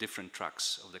engaged in different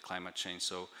tracks of the climate change.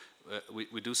 So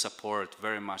we do support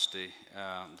very much the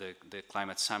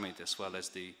climate summit, as well as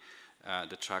the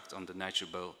track on the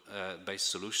nature-based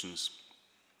solutions.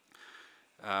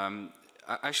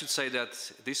 I should say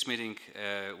that this meeting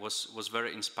was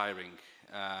very inspiring,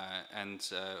 and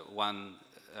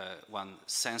one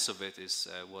sense of it is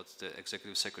what the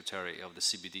Executive Secretary of the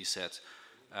CBD said,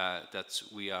 that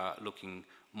we are looking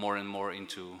more and more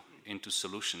into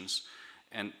solutions,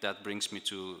 and that brings me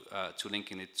to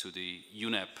linking it to the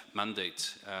UNEP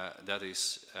mandate that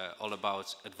is all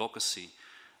about advocacy.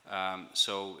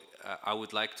 So I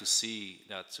would like to see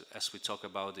that as we talk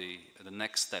about the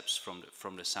next steps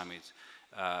from the summit,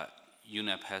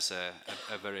 UNEP has a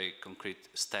very concrete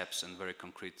steps and very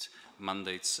concrete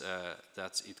mandates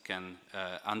that it can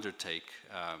undertake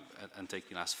and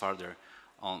taking us further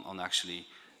on actually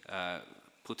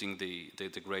putting the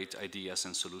great ideas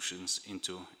and solutions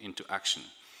into action.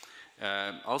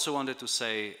 Also wanted to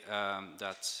say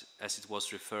that, as it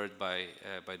was referred by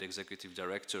the Executive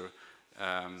Director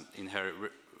in her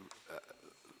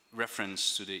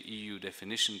reference to the EU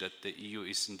definition, that the EU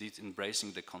is indeed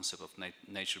embracing the concept of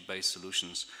nature-based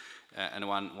solutions. And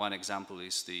one example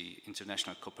is the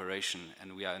international cooperation,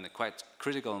 and we are in a quite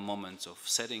critical moment of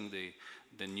setting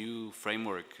the new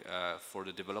framework for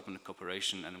the development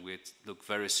cooperation, and we look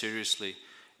very seriously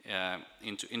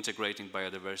into integrating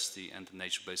biodiversity and the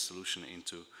nature-based solution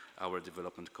into our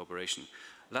development cooperation.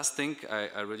 Last thing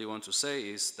I really want to say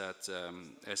is that,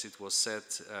 as it was said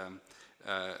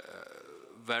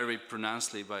very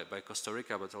pronouncedly by Costa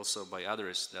Rica, but also by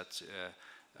others, that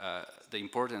the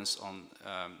importance on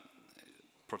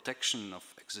protection of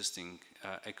existing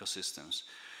ecosystems,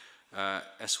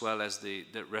 as well as the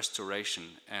restoration.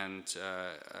 And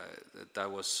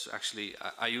that was actually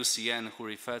IUCN who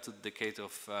referred to the decade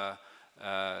of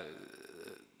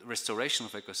restoration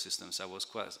of ecosystems. I was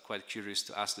quite curious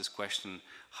to ask this question,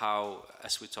 how,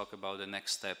 as we talk about the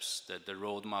next steps, the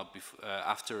roadmap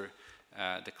after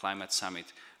the climate summit,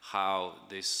 how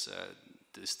this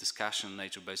discussion,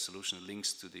 nature-based solution,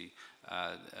 links to the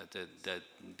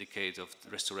decade of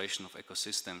restoration of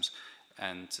ecosystems.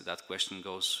 And that question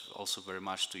goes also very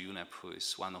much to UNEP, who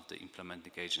is one of the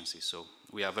implementing agencies. So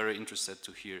we are very interested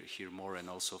to hear more and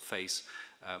also face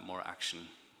more action.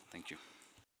 Thank you.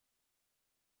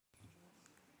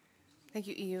 Thank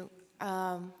you, EU.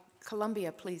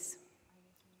 Colombia, please.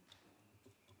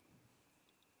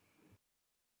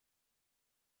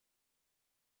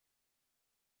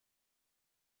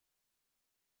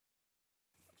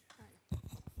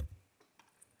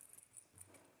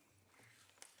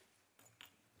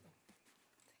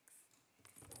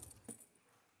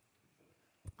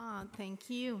 Thank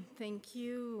you. Thank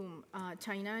you,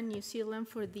 China and New Zealand,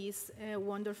 for this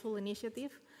wonderful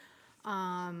initiative.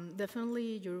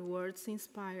 Definitely your words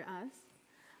inspire us.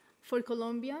 For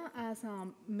Colombia, as a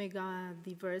mega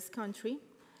diverse country,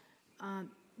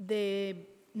 the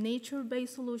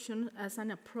nature-based solution as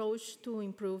an approach to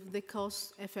improve the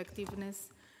cost effectiveness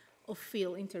of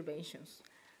field interventions,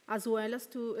 as well as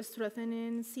to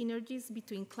strengthening synergies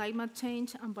between climate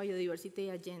change and biodiversity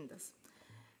agendas.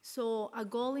 So a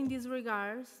goal in this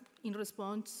regard, in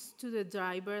response to the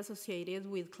drivers associated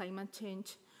with climate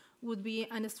change, would be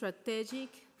an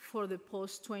strategic for the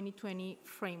post-2020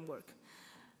 framework.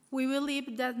 We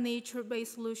believe that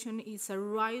nature-based solution is a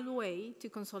right way to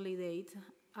consolidate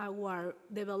our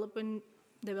development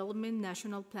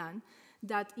national plan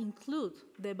that include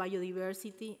the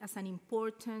biodiversity as an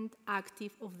important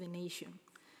active of the nation.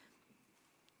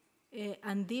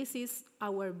 And this is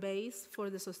our base for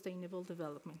the sustainable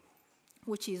development,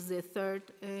 which is the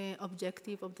third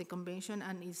objective of the convention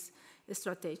and is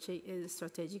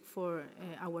strategic for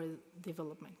our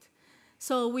development.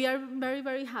 So we are very,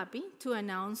 very happy to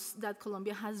announce that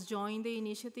Colombia has joined the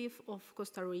initiative of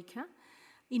Costa Rica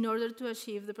in order to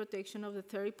achieve the protection of the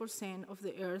 30% of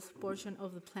the Earth portion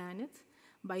of the planet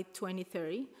by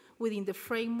 2030 within the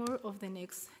framework of the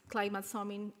next climate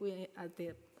summit at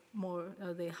the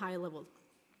high level.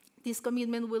 This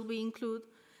commitment will be include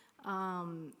our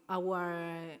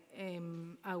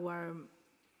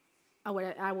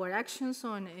actions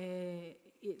on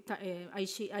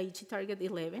Aichi Target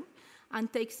 11 and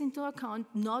takes into account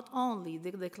not only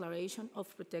the declaration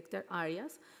of protected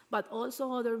areas, but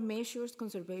also other measures,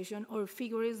 conservation, or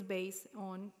figures based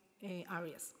on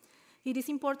areas. It is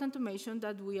important to mention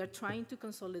that we are trying to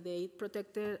consolidate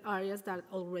protected areas that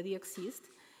already exist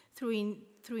through an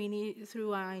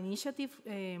initiative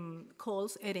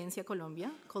called Herencia Colombia,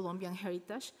 Colombian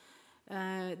Heritage,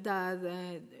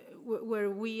 where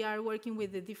we are working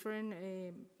with the different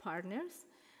partners.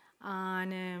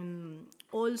 And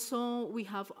also we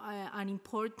have an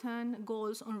important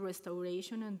goals on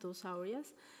restoration in those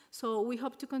areas. So we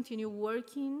hope to continue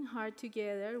working hard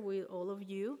together with all of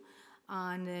you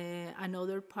and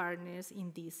other partners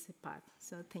in this path.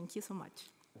 So thank you so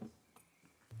much.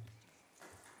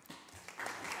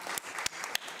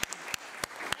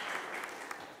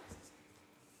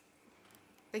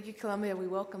 Thank you, Colombia. We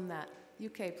welcome that.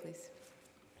 UK, please.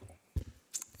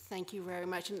 Thank you very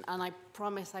much, and I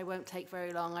promise I won't take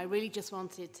very long. I really just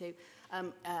wanted to,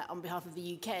 on behalf of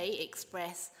the UK,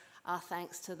 express our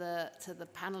thanks to the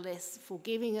panelists for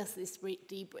giving us this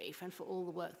debrief and for all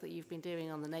the work that you've been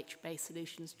doing on the nature-based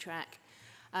solutions track.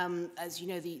 As you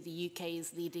know, the UK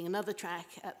is leading another track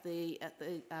at the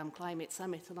Climate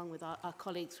Summit along with our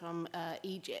colleagues from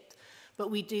Egypt. But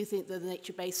we do think that the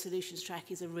nature-based solutions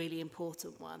track is a really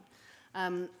important one.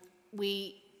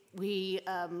 We're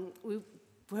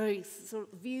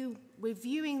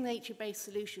viewing nature-based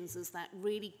solutions as that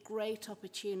really great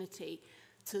opportunity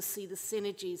to see the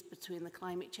synergies between the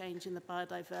climate change and the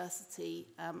biodiversity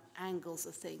angles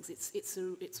of things.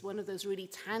 It's one of those really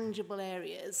tangible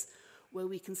areas where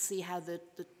we can see how the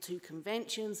two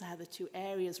conventions, how the two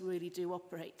areas really do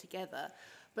operate together,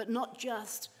 but not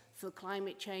just for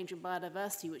climate change and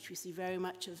biodiversity, which we see very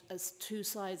much as two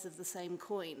sides of the same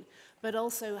coin, but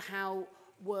also how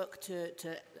work to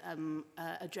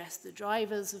address the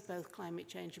drivers of both climate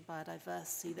change and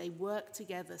biodiversity. They work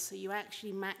together, so you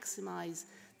actually maximize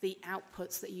the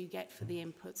outputs that you get for the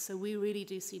inputs. So we really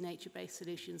do see nature-based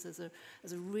solutions as a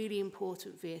really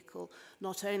important vehicle,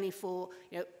 not only for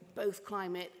both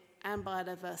climate and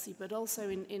biodiversity, but also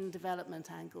in development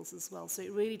angles as well. So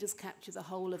it really does capture the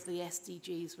whole of the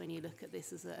SDGs when you look at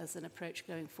this as an approach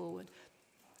going forward.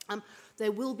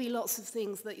 There will be lots of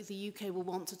things that the UK will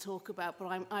want to talk about,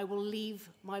 but I will leave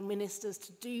my ministers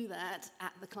to do that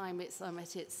at the Climate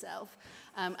Summit itself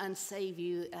and save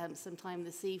you some time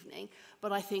this evening.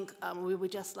 But I think we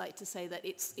would just like to say that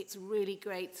it's really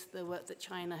great, the work that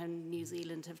China and New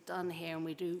Zealand have done here, and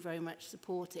we do very much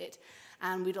support it.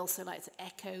 And we'd also like to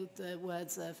echo the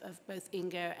words of both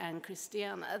Inga and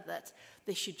Christiana that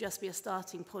this should just be a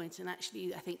starting point. And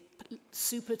actually, I think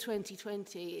Super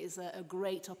 2020 is a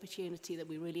great opportunity that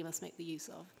we really must make the use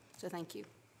of. So thank you.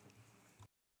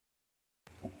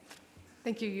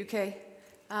 Thank you,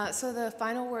 UK. So the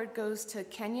final word goes to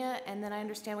Kenya, and then I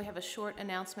understand we have a short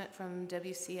announcement from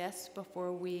WCS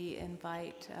before we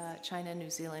invite China and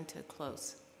New Zealand to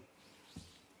close.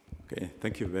 Okay,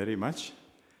 thank you very much.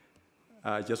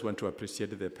 I just want to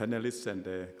appreciate the panelists and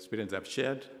the experience I've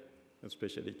shared,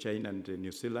 especially China and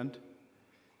New Zealand.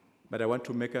 But I want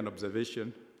to make an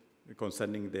observation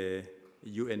concerning the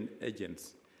UN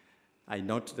agents. I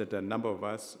note that a number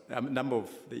of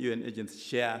the UN agents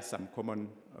share some common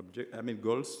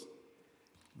goals,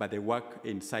 but they work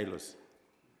in silos.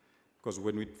 Because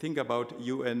when we think about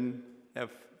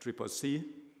UNFCCC,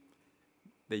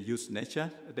 they use nature.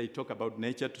 They talk about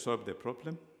nature to solve the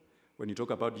problem. When you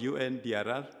talk about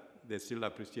UNDRR, they still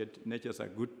appreciate nature as a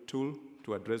good tool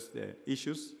to address the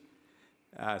issues.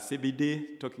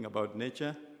 CBD, talking about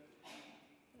nature.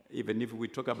 Even if we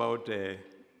talk about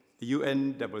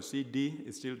UNCCD,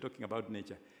 it's still talking about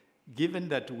nature. Given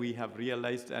that we have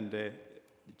realized and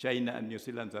China and New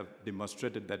Zealand have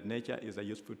demonstrated that nature is a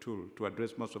useful tool to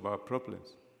address most of our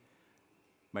problems.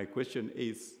 My question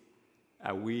is,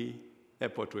 are we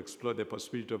able to explore the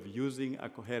possibility of using a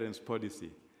coherence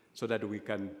policy so that we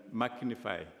can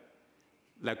magnify,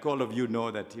 like all of you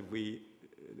know that if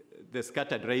the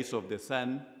scattered rays of the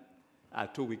sun are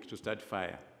too weak to start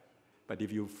fire. But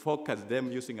if you focus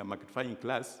them using a magnifying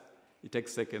glass, it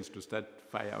takes seconds to start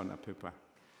fire on a paper.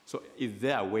 So is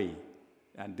there a way,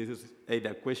 and this is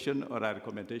either a question or a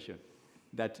recommendation,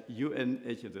 that UN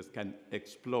agencies can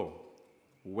explore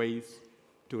ways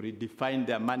to redefine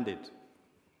their mandate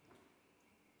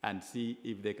and see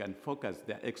if they can focus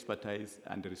their expertise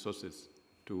and resources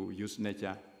to use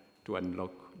nature to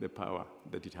unlock the power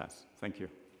that it has? Thank you.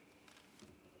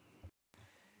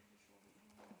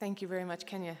 Thank you very much,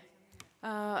 Kenya.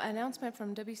 Announcement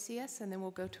from WCS, and then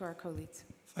we'll go to our co-leads.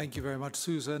 Thank you very much,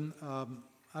 Susan.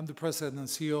 I'm the president and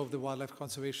CEO of the Wildlife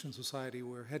Conservation Society.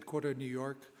 We're headquartered in New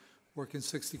York, work in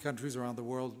 60 countries around the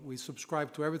world. We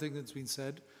subscribe to everything that's been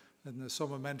said, and as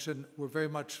someone mentioned, we're very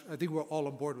much, I think we're all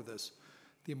on board with this.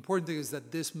 The important thing is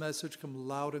that this message come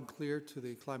loud and clear to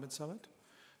the climate summit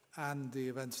and the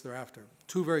events thereafter.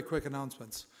 Two very quick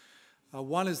announcements.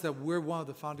 One is that we're one of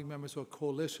the founding members of a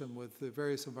coalition with the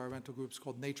various environmental groups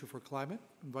called Nature for Climate.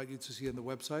 I invite you to see on the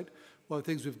website. One of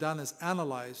the things we've done is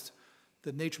analyzed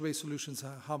the nature-based solutions,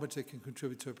 how much they can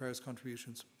contribute to Paris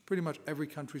contributions. Pretty much every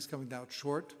country is coming down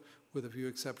short, with a few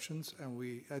exceptions,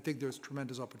 and I think there's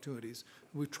tremendous opportunities.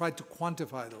 We've tried to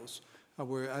quantify those,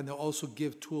 and also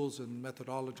give tools and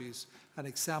methodologies and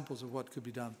examples of what could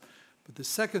be done. But the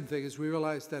second thing is we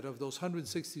realized that of those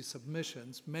 160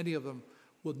 submissions, many of them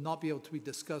will not be able to be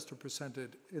discussed or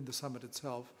presented in the summit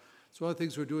itself. So one of the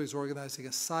things we're doing is organizing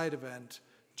a side event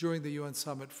during the UN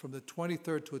summit from the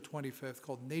 23rd to the 25th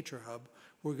called Nature Hub.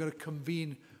 We're going to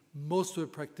convene most of the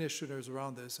practitioners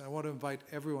around this. And I want to invite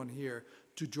everyone here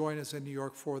to join us in New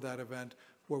York for that event,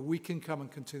 where we can come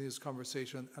and continue this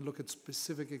conversation and look at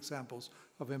specific examples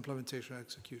of implementation and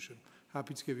execution.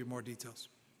 Happy to give you more details.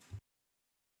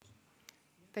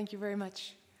 Thank you very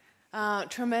much.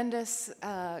 Tremendous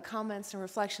comments and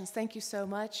reflections. Thank you so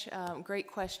much. Great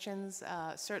questions.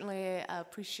 Certainly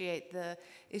appreciate the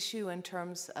issue in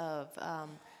terms of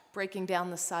breaking down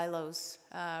the silos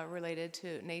related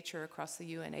to nature across the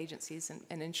UN agencies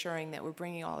and ensuring that we're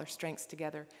bringing all our strengths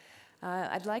together.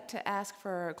 I'd like to ask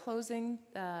for closing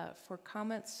for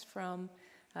comments from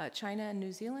China and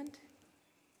New Zealand.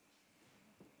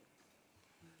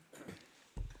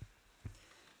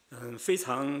 非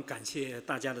常感谢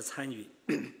大家的参与。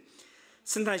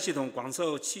生态系统广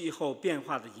受气候变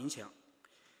化的影响，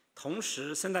同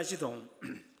时生态系统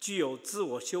具有自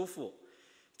我修复、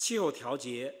气候调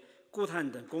节、固碳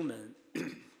等功能，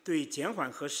对减缓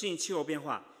和适应气候变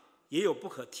化也有不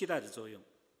可替代的作用。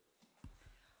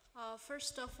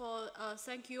 First of all,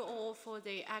 thank you all for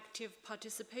the active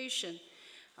participation.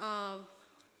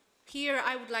 Here,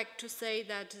 I would like to say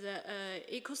that the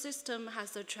ecosystem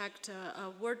has attracted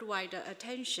worldwide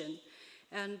attention.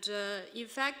 And in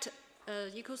fact,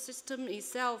 ecosystem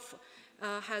itself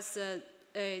has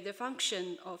the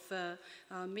function of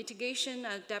mitigation,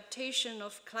 adaptation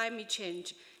of climate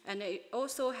change, and it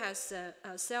also has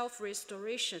a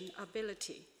self-restoration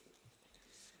ability.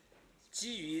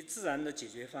 基于自然的解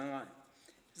决方案，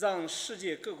让世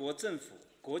界各国政府、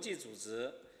国际组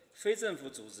织、非政府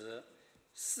组织、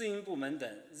私营部门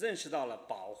等认识到了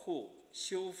保护、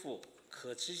修复、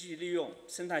可持续利用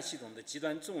生态系统的极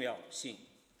端重要性。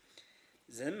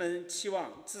人们期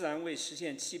望自然为实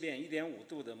现气变1.5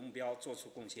度的目标做出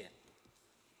贡献。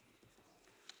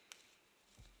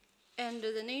 And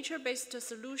the nature-based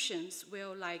solutions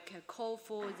will call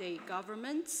for the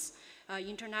governments,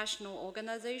 international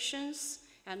organizations,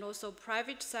 and also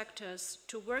private sectors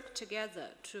to work together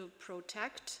to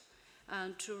protect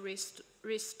and to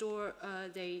restore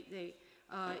the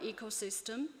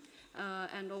ecosystem,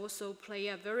 and also play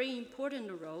a very important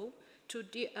role to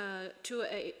the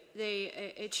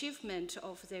achievement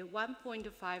of the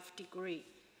 1.5-degree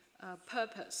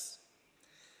purpose.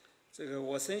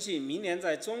 我深信明年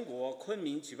在中国昆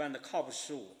明举办的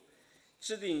COP15，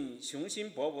 制定雄心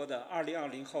勃勃的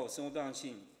2020后生物多样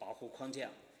性保护框架，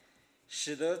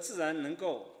使得自然能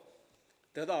够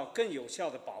得到更有效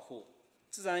的保护，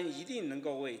自然一定能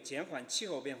够为减缓气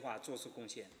候变化做出贡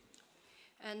献。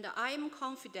And I am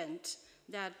confident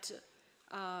that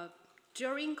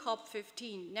during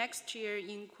COP15 next year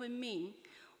in Kunming,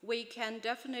 we can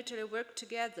definitely work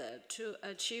together to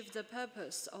achieve the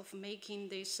purpose of making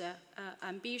this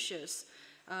ambitious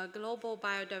global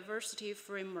biodiversity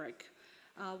framework,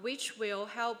 which will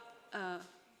help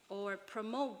or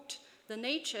promote the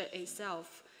nature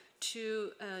itself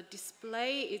to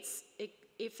display its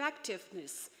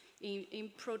effectiveness in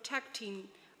protecting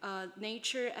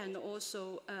nature and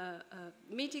also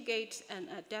mitigate and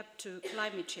adapt to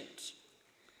climate change.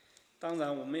 当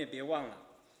然，我们也别忘了，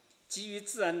基于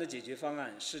自然的解决方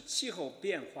案是气候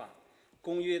变化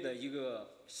公约的一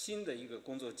个新的一个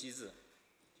工作机制。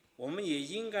我们也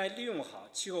应该利用好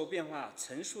气候变化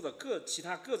陈述的其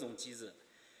他各种机制，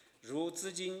如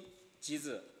资金机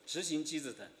制、执行机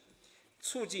制等，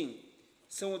促进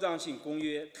生物多样性公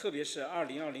约，特别是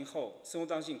2020后生物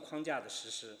多样性框架的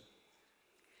实施。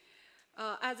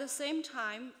At the same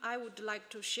time, I would like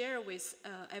to share with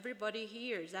everybody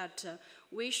here that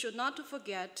we should not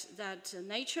forget that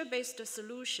nature-based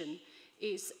solution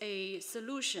is a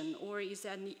solution or is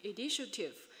an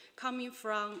initiative coming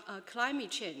from climate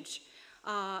change.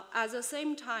 At the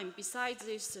same time, besides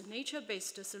these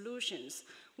nature-based solutions,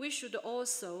 we should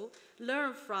also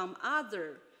learn from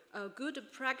other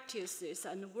good practices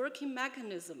and working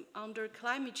mechanisms under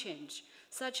climate change,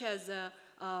 such as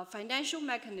financial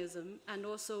mechanism and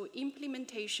also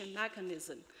implementation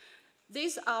mechanism.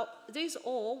 These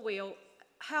all will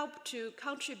help to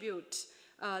contribute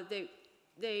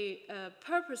the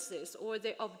purposes or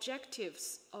the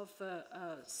objectives of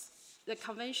the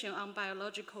Convention on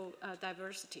Biological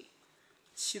Diversity.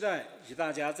 期待与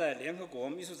大家在联合国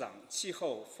秘书长气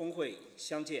候峰会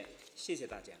相见，谢谢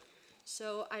大家。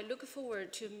So I look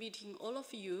forward to meeting all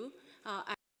of you at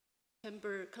the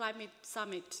September Climate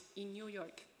Summit in New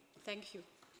York. Thank you.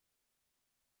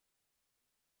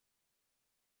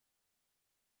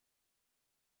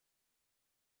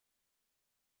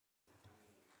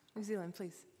 New Zealand,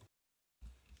 please.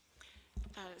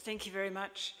 Thank you very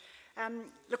much.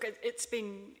 Look, it's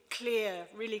been clear,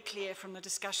 really clear from the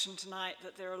discussion tonight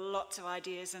that there are lots of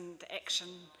ideas and action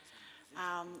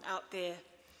out there.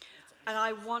 And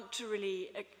I want to really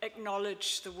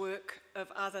acknowledge the work of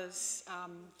others,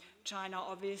 China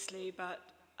obviously, but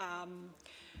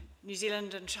New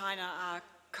Zealand and China are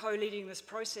co-leading this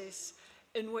process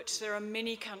in which there are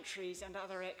many countries and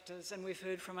other actors, and we've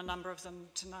heard from a number of them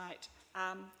tonight.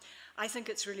 I think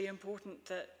it's really important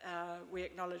that we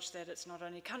acknowledge that it's not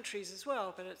only countries as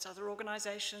well, but it's other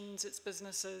organizations, it's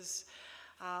businesses,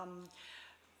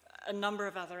 a number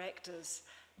of other actors.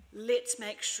 Let's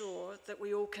make sure that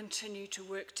we all continue to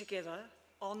work together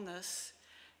on this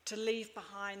to leave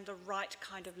behind the right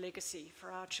kind of legacy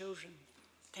for our children.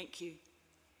 Thank you.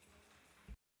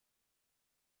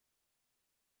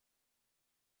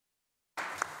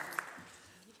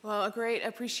 Well, a great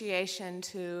appreciation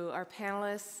to our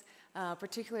panelists,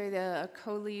 particularly the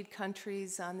co-lead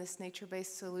countries on this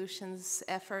nature-based solutions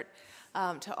effort.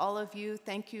 To all of you,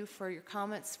 thank you for your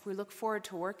comments. We look forward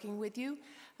to working with you,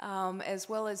 as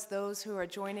well as those who are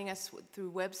joining us through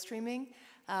web streaming.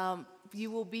 You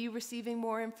will be receiving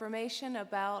more information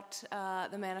about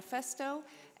the manifesto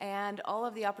and all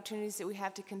of the opportunities that we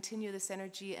have to continue this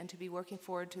energy and to be working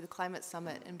forward to the Climate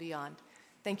Summit and beyond.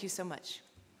 Thank you so much.